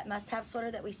like that must-have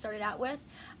sweater that we started out with.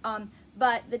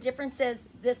 But the difference is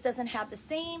this doesn't have the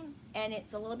seam, and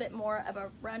it's a little bit more of a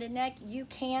rounded neck. You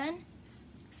can,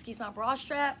 excuse my bra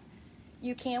strap,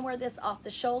 you can wear this off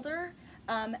the shoulder.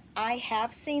 I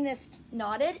have seen this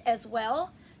knotted as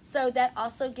well, so that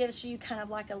also gives you kind of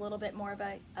like a little bit more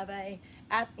of a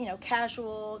you know,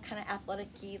 casual kind of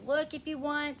athletic-y look if you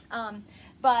want.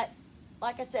 But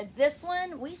like I said, this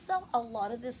one, we sell a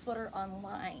lot of this sweater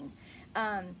online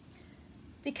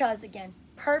because, again,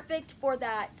 perfect for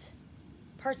that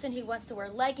person who wants to wear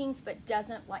leggings but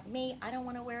doesn't, like me, I don't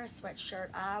want to wear a sweatshirt.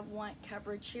 I want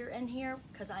coverage here and here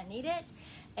because I need it,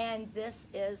 and this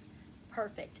is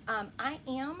perfect.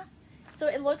 So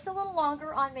it looks a little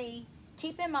longer on me.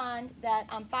 Keep in mind that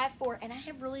I'm 5'4" and I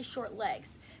have really short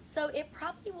legs, so it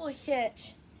probably will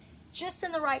hit just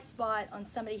in the right spot on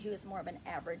somebody who is more of an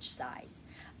average size.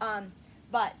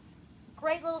 But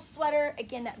great little sweater.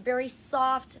 Again, that very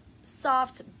soft,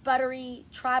 buttery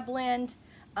tri-blend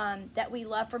that we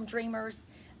love from Dreamers.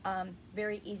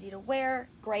 Very easy to wear,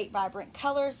 great vibrant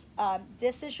colors.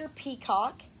 This is your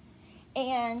peacock,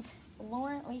 and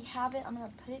Lauren, we have it. I'm gonna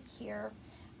put it here.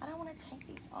 I don't want to take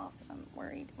these off because I'm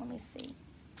worried. Let me see.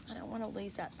 I don't want to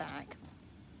lose that back.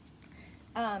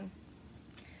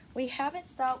 We have it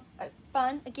styled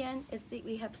fun. Again, is that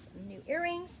we have some new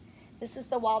earrings. This is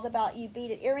the Wild About You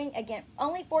beaded earring. Again,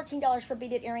 only $14 for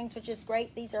beaded earrings, which is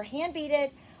great. These are hand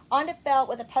beaded onto felt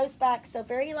with a post back, so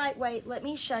very lightweight. Let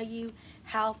me show you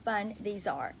how fun these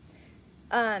are.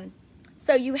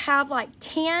 So you have like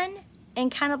tan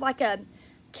and kind of like a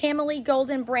camely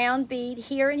golden brown bead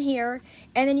here and here,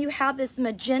 and then you have this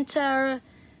magenta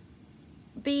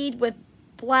bead with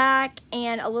black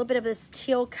and a little bit of this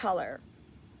teal color.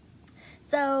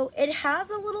 So it has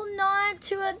a little nod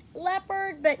to a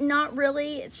leopard, but not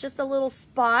really. It's just a little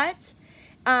spot.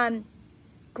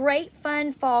 Great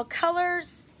fun fall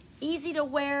colors, easy to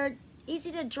wear,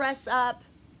 easy to dress up,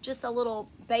 just a little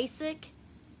basic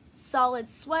solid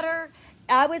sweater.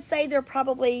 I would say they're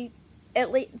probably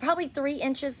at least 3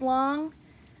 inches long.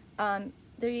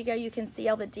 There you go, you can see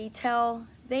all the detail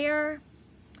there.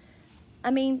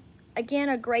 I mean, again,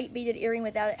 a great beaded earring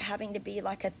without it having to be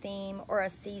like a theme or a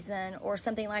season or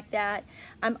something like that.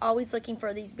 I'm always looking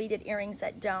for these beaded earrings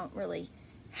that don't really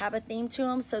have a theme to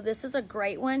them, so this is a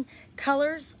great one.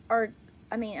 Colors are,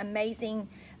 I mean, amazing.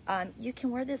 You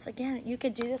can wear this, again, you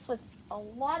could do this with a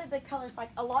lot of the colors, like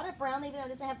a lot of brown, even though it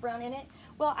doesn't have brown in it.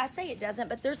 Well, I say it doesn't,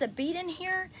 but there's a bead in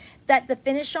here that the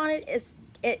finish on it is,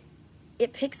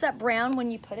 it picks up brown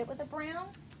when you put it with a brown.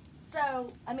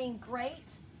 So, I mean,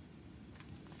 great.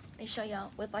 Let me show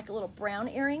y'all with like a little brown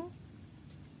earring.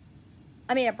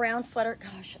 I mean, a brown sweater.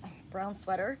 Gosh, a brown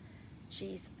sweater.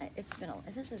 Jeez, it's been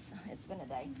a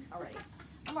day already.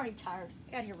 I'm already tired.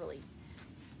 I got here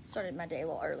started my day a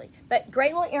little early. But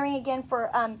great little earring again for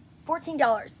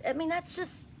 $14. I mean, that's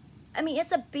just, I mean,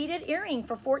 it's a beaded earring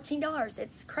for $14.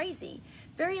 It's crazy.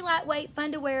 Very lightweight,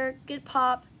 fun to wear, good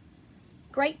pop,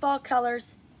 great fall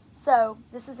colors. So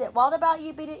this is it. Wild About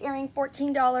You beaded earring,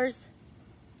 $14.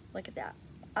 Look at that.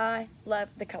 I love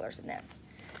the colors in this.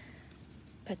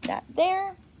 Put that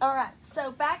there. All right,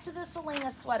 so back to the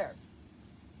Selena sweater.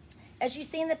 As you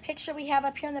see in the picture we have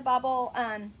up here in the bubble,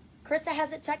 Carissa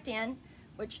has it tucked in,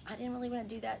 which I didn't really want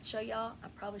to do that, show y'all. I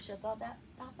probably should have thought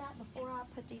about that before I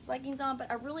put these leggings on,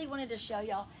 but I really wanted to show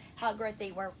y'all how great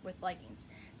they were with leggings.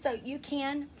 So you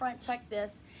can front tuck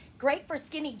this. Great for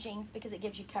skinny jeans because it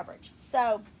gives you coverage.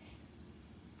 So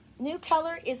new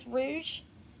color is rouge.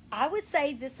 I would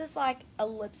say this is like a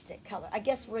lipstick color. I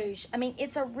guess rouge. I mean,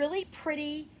 it's a really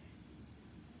pretty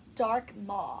dark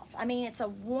mauve. I mean, it's a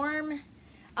warm,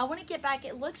 I want to get back,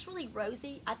 it looks really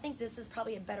rosy. I think this is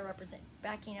probably a better represent,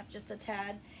 backing up just a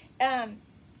tad.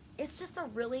 It's just a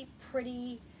really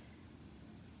pretty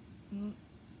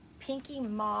pinky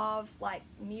mauve, like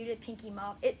muted pinky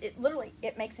mauve. It literally,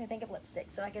 it makes me think of lipstick,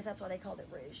 so I guess that's why they called it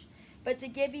rouge. But to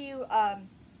give you,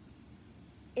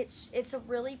 it's a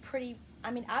really pretty,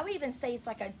 I mean, I would even say it's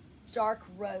like a dark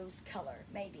rose color,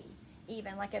 maybe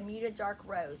even like a muted dark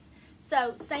rose.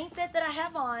 So same fit that I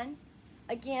have on,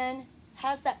 again,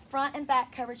 has that front and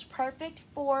back coverage, perfect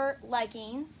for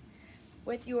leggings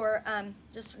with your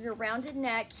just your rounded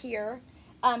neck here.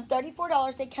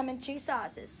 $34. They come in 2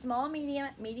 sizes, small, medium,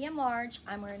 medium, large.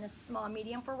 I'm wearing a small,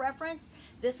 medium for reference.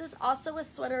 This is also a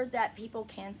sweater that people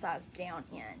can size down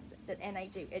in, and they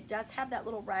do. It does have that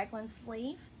little raglan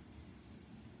sleeve.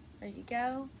 There you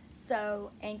go. So,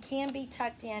 and can be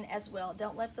tucked in as well.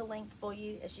 Don't let the length fool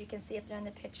you. As you can see up there in the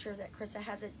picture that Krista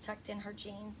has it tucked in her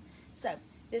jeans. So,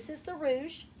 this is the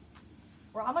rouge.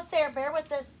 We're almost there. Bear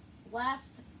with us.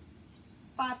 Last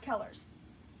 5 colors.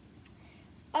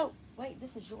 Oh, wait,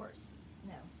 this is yours.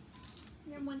 No.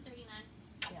 You're 139.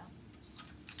 Yeah.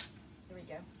 There we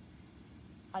go.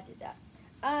 I did that.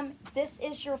 This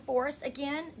is your forest.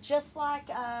 Again, just like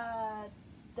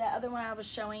the other one I was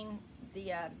showing,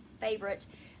 the favorite.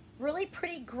 Really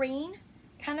pretty green.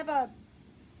 Kind of a,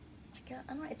 like a,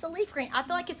 I don't know, it's a leaf green. I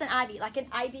feel like it's an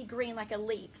ivy green, like a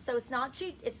leaf. So it's not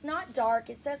too, it's not dark.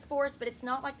 It says forest, but it's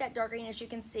not like that dark green as you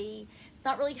can see. It's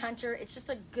not really hunter. It's just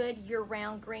a good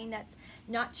year-round green that's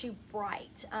not too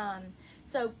bright.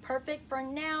 So perfect for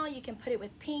now. You can put it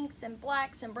with pinks and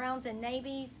blacks and browns and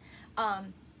navies.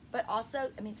 But also,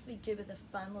 I mean, this would be good with a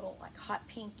fun little like hot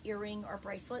pink earring or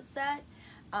bracelet set.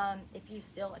 If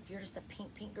you're just a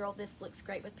pink girl, this looks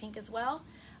great with pink as well.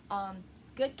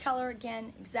 Good color,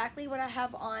 again, exactly what I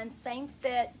have on. Same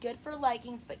fit, good for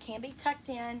leggings, but can be tucked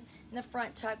in the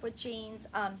front tuck with jeans.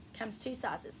 Comes 2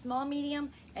 sizes, small, medium,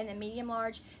 and then medium,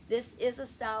 large. This is a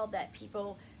style that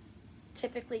people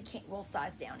typically will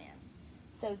size down in.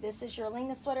 So this is your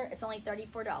Alina sweater. It's only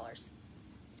 $34.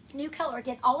 New color.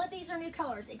 Again, all of these are new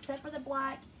colors except for the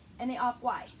black and the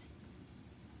off-white.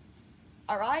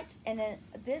 All right, and then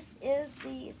this is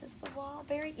this the wild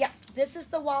berry? Yeah, this is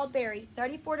the wild berry,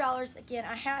 $34. Again,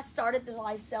 I have started the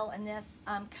live sale in this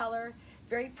color.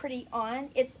 Very pretty on.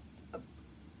 It's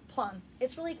plum.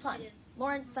 It's really plum. It is.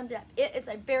 Lauren summed it up. It is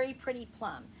a very pretty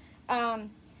plum. A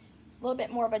little bit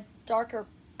more of a darker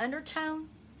undertone.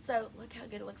 So look how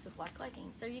good it looks with black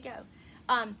leggings. There you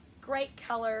go. Great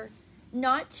color.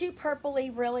 Not too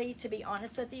purpley, really, to be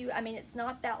honest with you. I mean, it's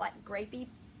not that like grapey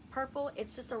purple.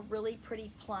 It's just a really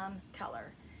pretty plum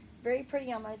color. Very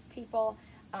pretty on most people.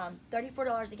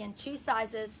 $34 again, 2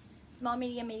 sizes, small,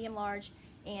 medium, medium, large,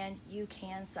 and you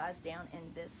can size down in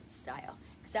this style.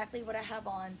 Exactly what I have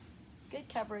on. Good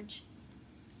coverage,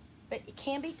 but it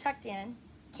can be tucked in,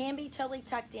 can be totally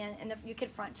tucked in, and you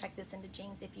could front tuck this into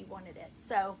jeans if you wanted it.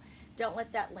 So don't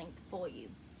let that length fool you.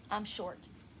 I'm short.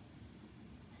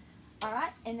 All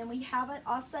right, and then we have it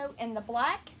also in the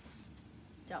black.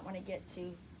 Don't want to get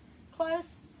too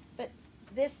close, but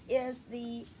this is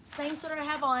the same sweater I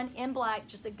have on in black,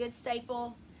 just a good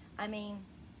staple. I mean,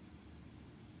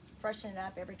 freshen it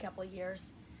up every couple of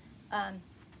years.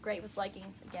 Great with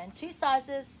leggings. Again, 2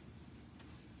 sizes,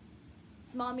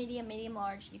 small, medium, medium,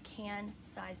 large. You can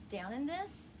size down in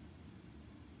this.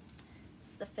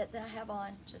 It's the fit that I have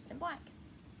on, just in black.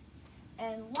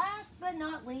 And last but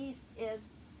not least is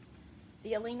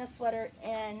the Alina sweater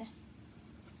in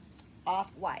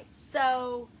off-white.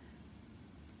 So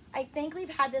I think we've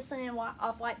had this one in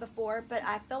off-white before, but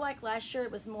I feel like last year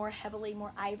it was more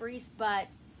ivories, but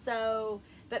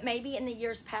maybe in the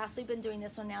years past, we've been doing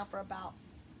this one now for about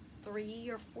 3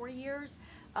 or 4 years.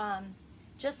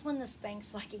 Just when the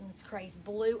Spanx leggings craze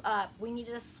blew up, we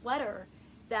needed a sweater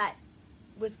that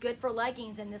was good for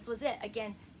leggings, and this was it.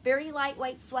 Again, very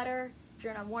lightweight sweater. If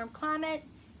you're in a warm climate,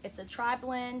 it's a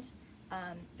tri-blend.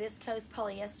 Viscose,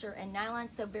 polyester, and nylon,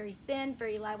 so very thin,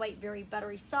 very lightweight, very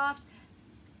buttery soft.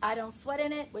 I don't sweat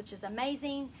in it, which is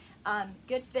amazing.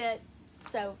 Good fit.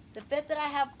 So the fit that I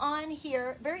have on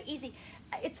here, very easy.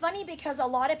 It's funny because a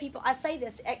lot of people, I say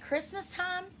this, at Christmas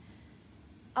time,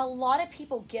 a lot of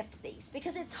people gift these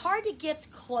because it's hard to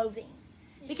gift clothing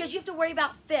because you have to worry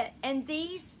about fit, and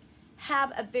these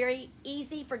have a very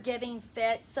easy, forgiving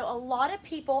fit. So a lot of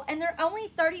people, and they're only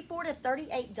 $34 to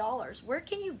 $38. Where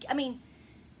can you, I mean,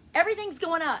 everything's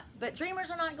going up, but dreamers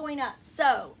are not going up.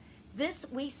 So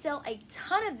we sell a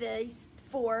ton of these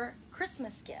for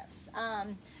Christmas gifts.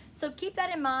 So keep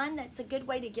that in mind. That's a good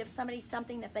way to give somebody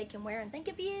something that they can wear and think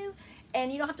of you,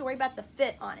 and you don't have to worry about the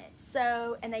fit on it.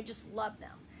 So, and they just love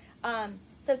them.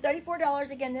 So $34,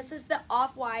 again, this is the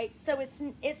off-white. So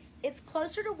it's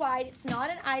closer to white. It's not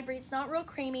an ivory. It's not real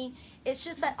creamy. It's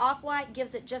just that off-white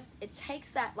gives it it takes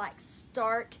that like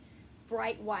stark,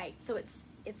 bright white. So it's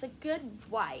it's a good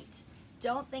white.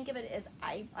 Don't think of it as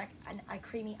like a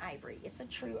creamy ivory. It's a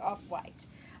true off-white.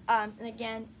 And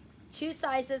again, 2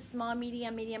 sizes, small,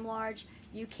 medium, medium, large.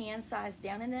 You can size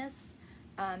down in this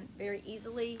very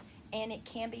easily, and it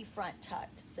can be front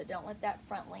tucked. So don't let that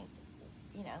front length,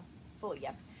 you know, fool you.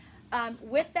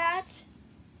 With that,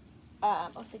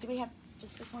 let's see, do we have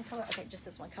just this one color? Okay, just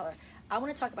this one color. I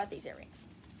want to talk about these earrings.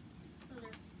 Those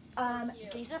are so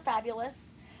cute. These are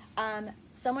fabulous.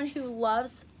 Someone who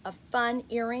loves a fun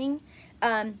earring.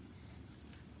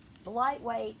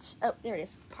 Lightweight. Oh, there it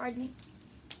is. Pardon me.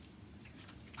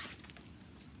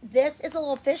 This is a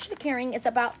little fishhook earring. It's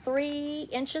about 3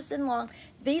 inches in long.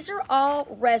 These are all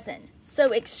resin,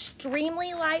 so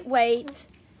extremely lightweight.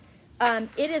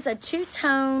 It is a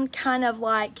 2-tone kind of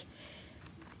like,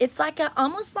 it's like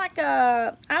almost like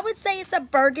a, I would say it's a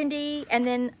burgundy and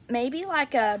then maybe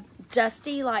like a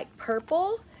dusty like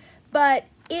purple, but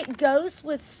it goes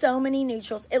with so many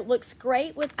neutrals. It looks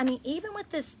great with, I mean, even with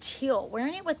this teal,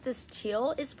 wearing it with this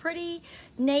teal is pretty.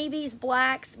 Navies,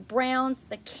 blacks, browns,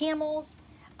 the camels,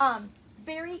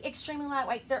 very extremely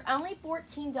lightweight. They're only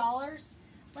 $14.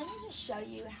 Let me just show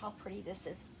you how pretty this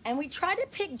is. And we try to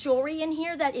pick jewelry in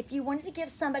here that if you wanted to give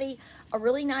somebody a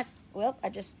really nice, well, I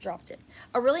just dropped it,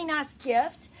 a really nice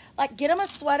gift, like get them a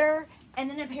sweater and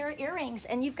then a pair of earrings,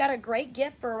 and you've got a great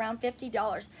gift for around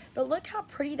 $50. But look how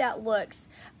pretty that looks.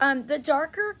 The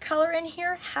darker color in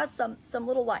here has some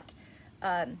little like,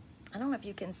 I don't know if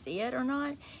you can see it or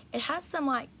not. It has some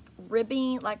like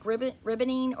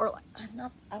ribboning, or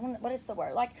not, what is the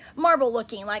word? Like marble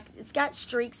looking, like it's got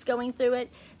streaks going through it.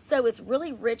 So it's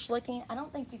really rich looking. I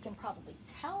don't think you can probably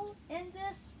tell in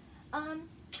this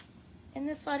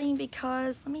lighting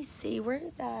because, let me see, where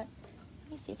did that,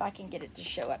 let me see if I can get it to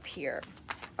show up here.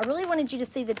 I really wanted you to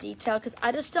see the detail because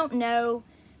I just don't know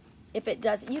if it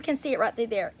does. You can see it right through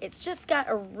there. It's just got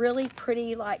a really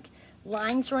pretty like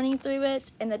lines running through it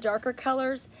in the darker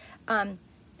colors.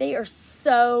 They are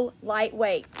so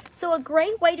lightweight. So a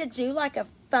great way to do like a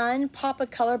fun pop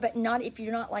of color, but not if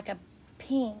you're not like a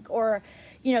pink or,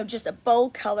 you know, just a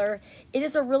bold color. It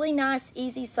is a really nice,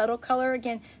 easy, subtle color.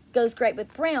 Again, goes great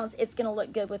with browns. It's gonna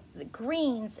look good with the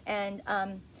greens and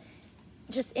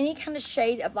just any kind of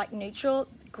shade of like neutral.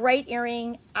 Great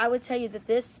earring. I would tell you that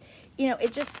this, you know,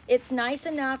 it's nice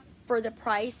enough for the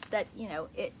price that, you know,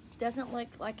 it doesn't look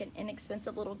like an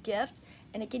inexpensive little gift.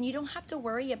 And again, you don't have to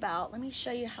worry about, let me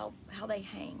show you how they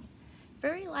hang.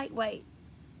 Very lightweight.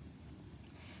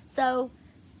 So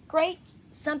great,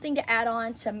 something to add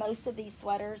on to most of these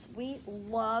sweaters. We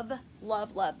love,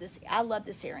 love, love this. I love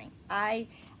this earring. I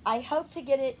hope to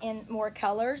get it in more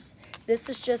colors. This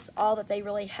is just all that they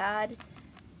really had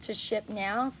to ship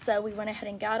now. So we went ahead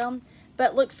and got them,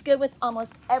 but looks good with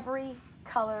almost every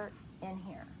color in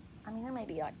here. I mean, there may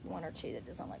be like 1 or 2 that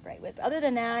doesn't look great with, but other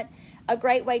than that, a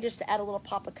great way just to add a little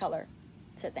pop of color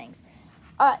to things.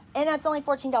 All right, and that's only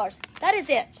 $14. That is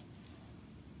it.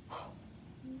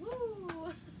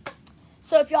 Woo.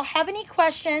 So if y'all have any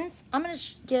questions, I'm going to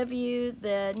give you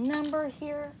the number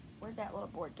here. Where'd that little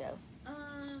board go?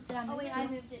 Did I move it? I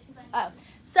moved it.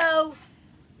 So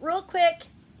real quick,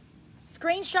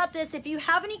 screenshot this. If you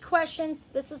have any questions,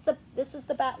 this is the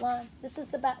bat line. This is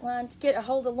the bat line to get a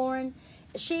hold of Lauren.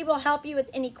 She will help you with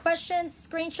any questions.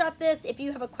 Screenshot this. If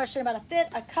you have a question about a fit,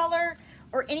 a color,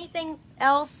 or anything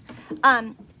else,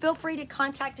 feel free to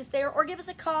contact us there or give us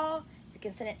a call. You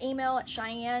can send an email at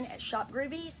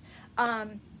Cheyenne@ShopGroovies.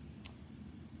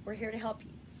 We're here to help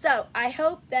you. So I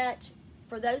hope that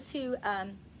for those who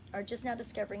are just now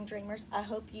discovering Dreamers, I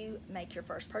hope you make your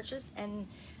first purchase. And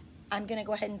I'm going to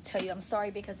go ahead and tell you I'm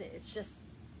sorry because it's just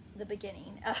the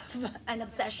beginning of an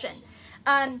obsession.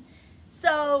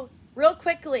 So real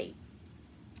quickly,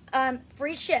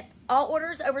 free ship. All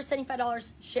orders over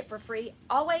 $75 ship for free.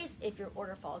 Always, if your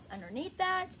order falls underneath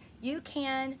that, you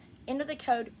can enter the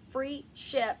code free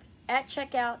ship at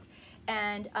checkout,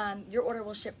 and your order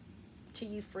will ship to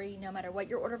you free no matter what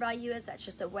your order value is. That's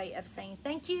just a way of saying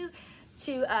thank you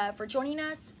for joining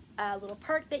us, a little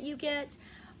perk that you get.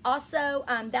 Also,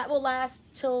 that will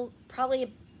last till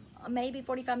probably maybe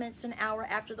 45 minutes to an hour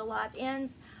after the live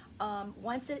ends.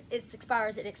 Once it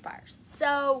expires, it expires.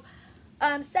 So,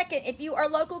 second, if you are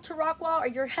local to Rockwall or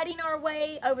you're heading our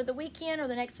way over the weekend or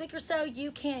the next week or so,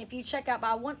 you can, if you check out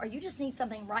by 1, or you just need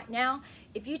something right now,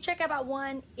 if you check out by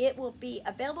 1, it will be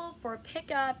available for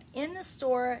pickup in the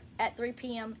store at 3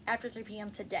 p.m., after 3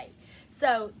 p.m. today.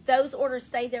 So those orders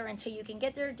stay there until you can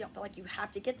get there. Don't feel like you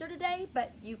have to get there today,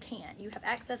 but you can. You have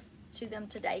access to them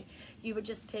today. You would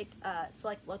just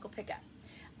select local pickup.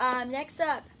 Next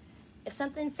up, if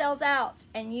something sells out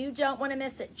and you don't want to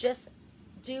miss it, just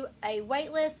do a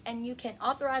wait list and you can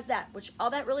authorize that, which all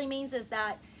that really means is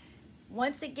that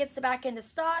once it gets back into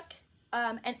stock,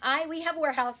 we have a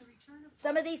warehouse.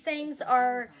 Some of these things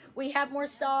we have more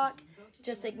stock.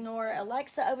 Just ignore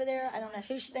Alexa over there. I don't know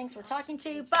who she thinks we're talking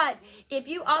to. But if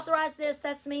you authorize this,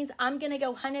 that means I'm going to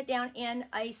go hunt it down in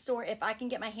a store. If I can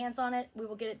get my hands on it, we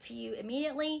will get it to you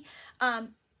immediately.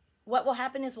 What will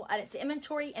happen is we'll add it to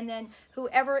inventory, and then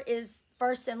whoever is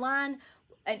first in line,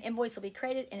 an invoice will be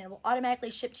created, and it will automatically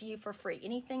ship to you for free.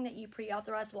 Anything that you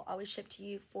pre-authorize will always ship to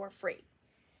you for free.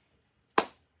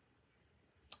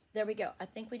 There we go. I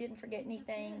think we didn't forget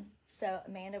anything, so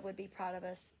Amanda would be proud of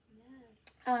us.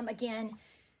 Again,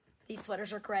 these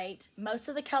sweaters are great. Most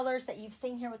of the colors that you've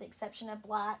seen here, with the exception of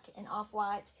black and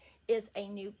off-white, is a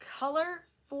new color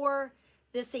for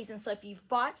this season. So if you've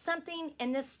bought something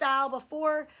in this style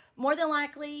before, more than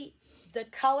likely the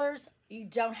colors, you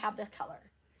don't have the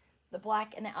color. The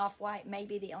black and the off-white may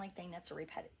be the only thing that's a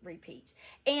repeat.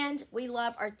 And we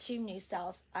love our 2 new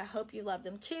styles. I hope you love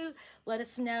them too. Let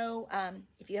us know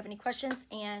if you have any questions,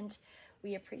 and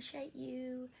we appreciate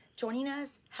you joining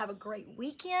us. Have a great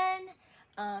weekend.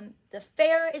 The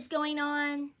fair is going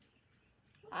on.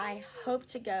 I hope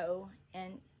to go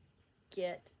and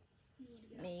get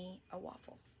me a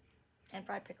waffle and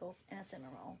fried pickles and a cinnamon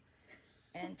roll.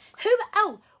 And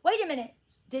oh, wait a minute.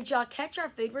 Did y'all catch our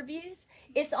food reviews?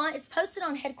 It's posted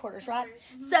on headquarters, right?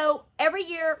 Mm-hmm. So every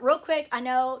year, real quick, I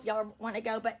know y'all want to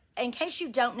go, but in case you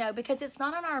don't know, because it's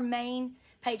not on our main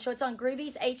page, so it's on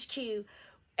Groovy's HQ.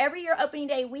 Every year, opening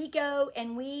day, we go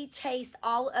and we taste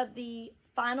all of the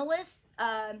finalists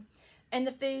and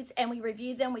the foods, and we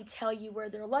review them. We tell you where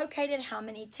they're located, how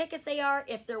many tickets they are,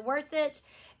 if they're worth it,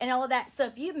 and all of that. So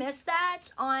if you missed that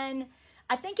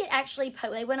I think it actually,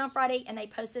 they went on Friday and they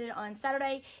posted it on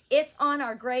Saturday. It's on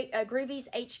our great Groovy's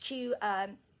HQ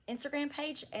Instagram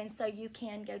page, and so you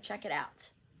can go check it out.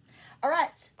 All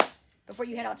right, before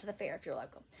you head out to the fair if you're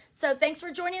local. So thanks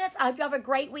for joining us. I hope you have a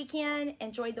great weekend.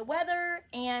 Enjoy the weather,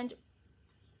 and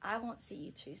I won't see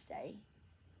you Tuesday.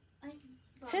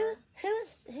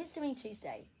 Who's doing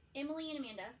Tuesday? Emily and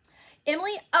Amanda.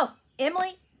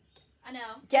 Emily. I know.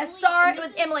 Guest star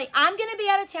with Emily. I'm going to be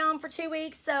out of town for 2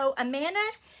 weeks, so Amanda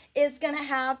is going to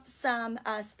have some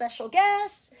special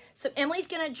guests. So Emily's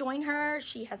going to join her.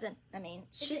 She hasn't,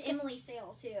 it's an Emily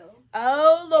sale, too.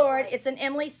 Oh, Lord. It's an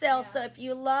Emily sale. Yeah. So if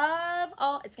you love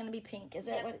it's going to be pink. Is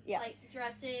it? Yeah. Like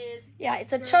dresses. Yeah,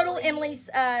 it's a total Emily's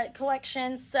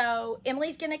collection. So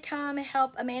Emily's going to come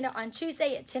help Amanda on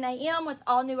Tuesday at 10 a.m. with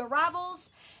all new arrivals.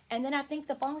 And then I think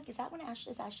the following, is that when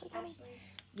Ashley coming?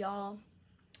 Y'all.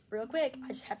 Real quick, I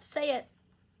just have to say it.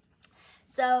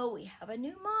 So we have a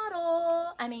new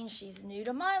model. She's new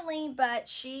to modeling, but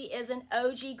she is an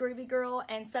OG Groovy girl.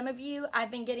 And some of you,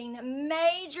 I've been getting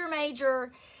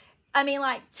major,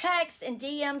 texts and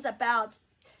DMs about,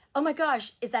 oh my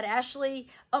gosh, is that Ashley?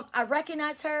 I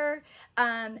recognize her.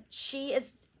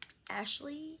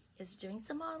 Ashley is doing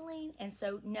some modeling, and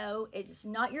so no, it is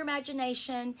not your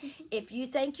imagination. If you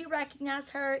think you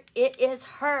recognize her, it is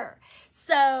her.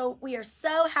 So we are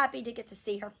so happy to get to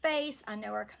see her face. I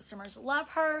know our customers love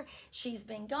her. She's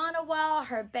been gone a while.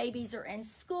 Her babies are in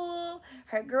school.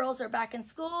 Her girls are back in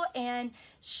school, and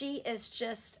she is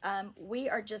just, we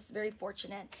are just very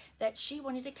fortunate that she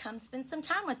wanted to come spend some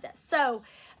time with us. So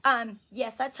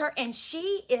yes, that's her. And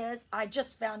she is, I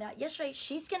just found out yesterday,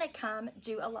 she's going to come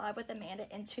do a live with Amanda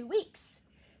in 2 weeks.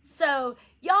 So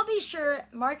y'all be sure,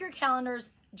 mark your calendars,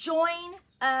 join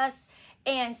us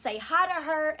and say hi to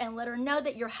her and let her know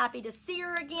that you're happy to see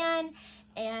her again.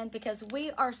 And because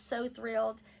we are so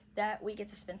thrilled that we get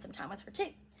to spend some time with her too.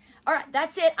 All right,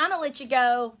 that's it. I'm going to let you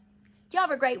go. Y'all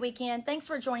have a great weekend. Thanks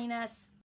for joining us.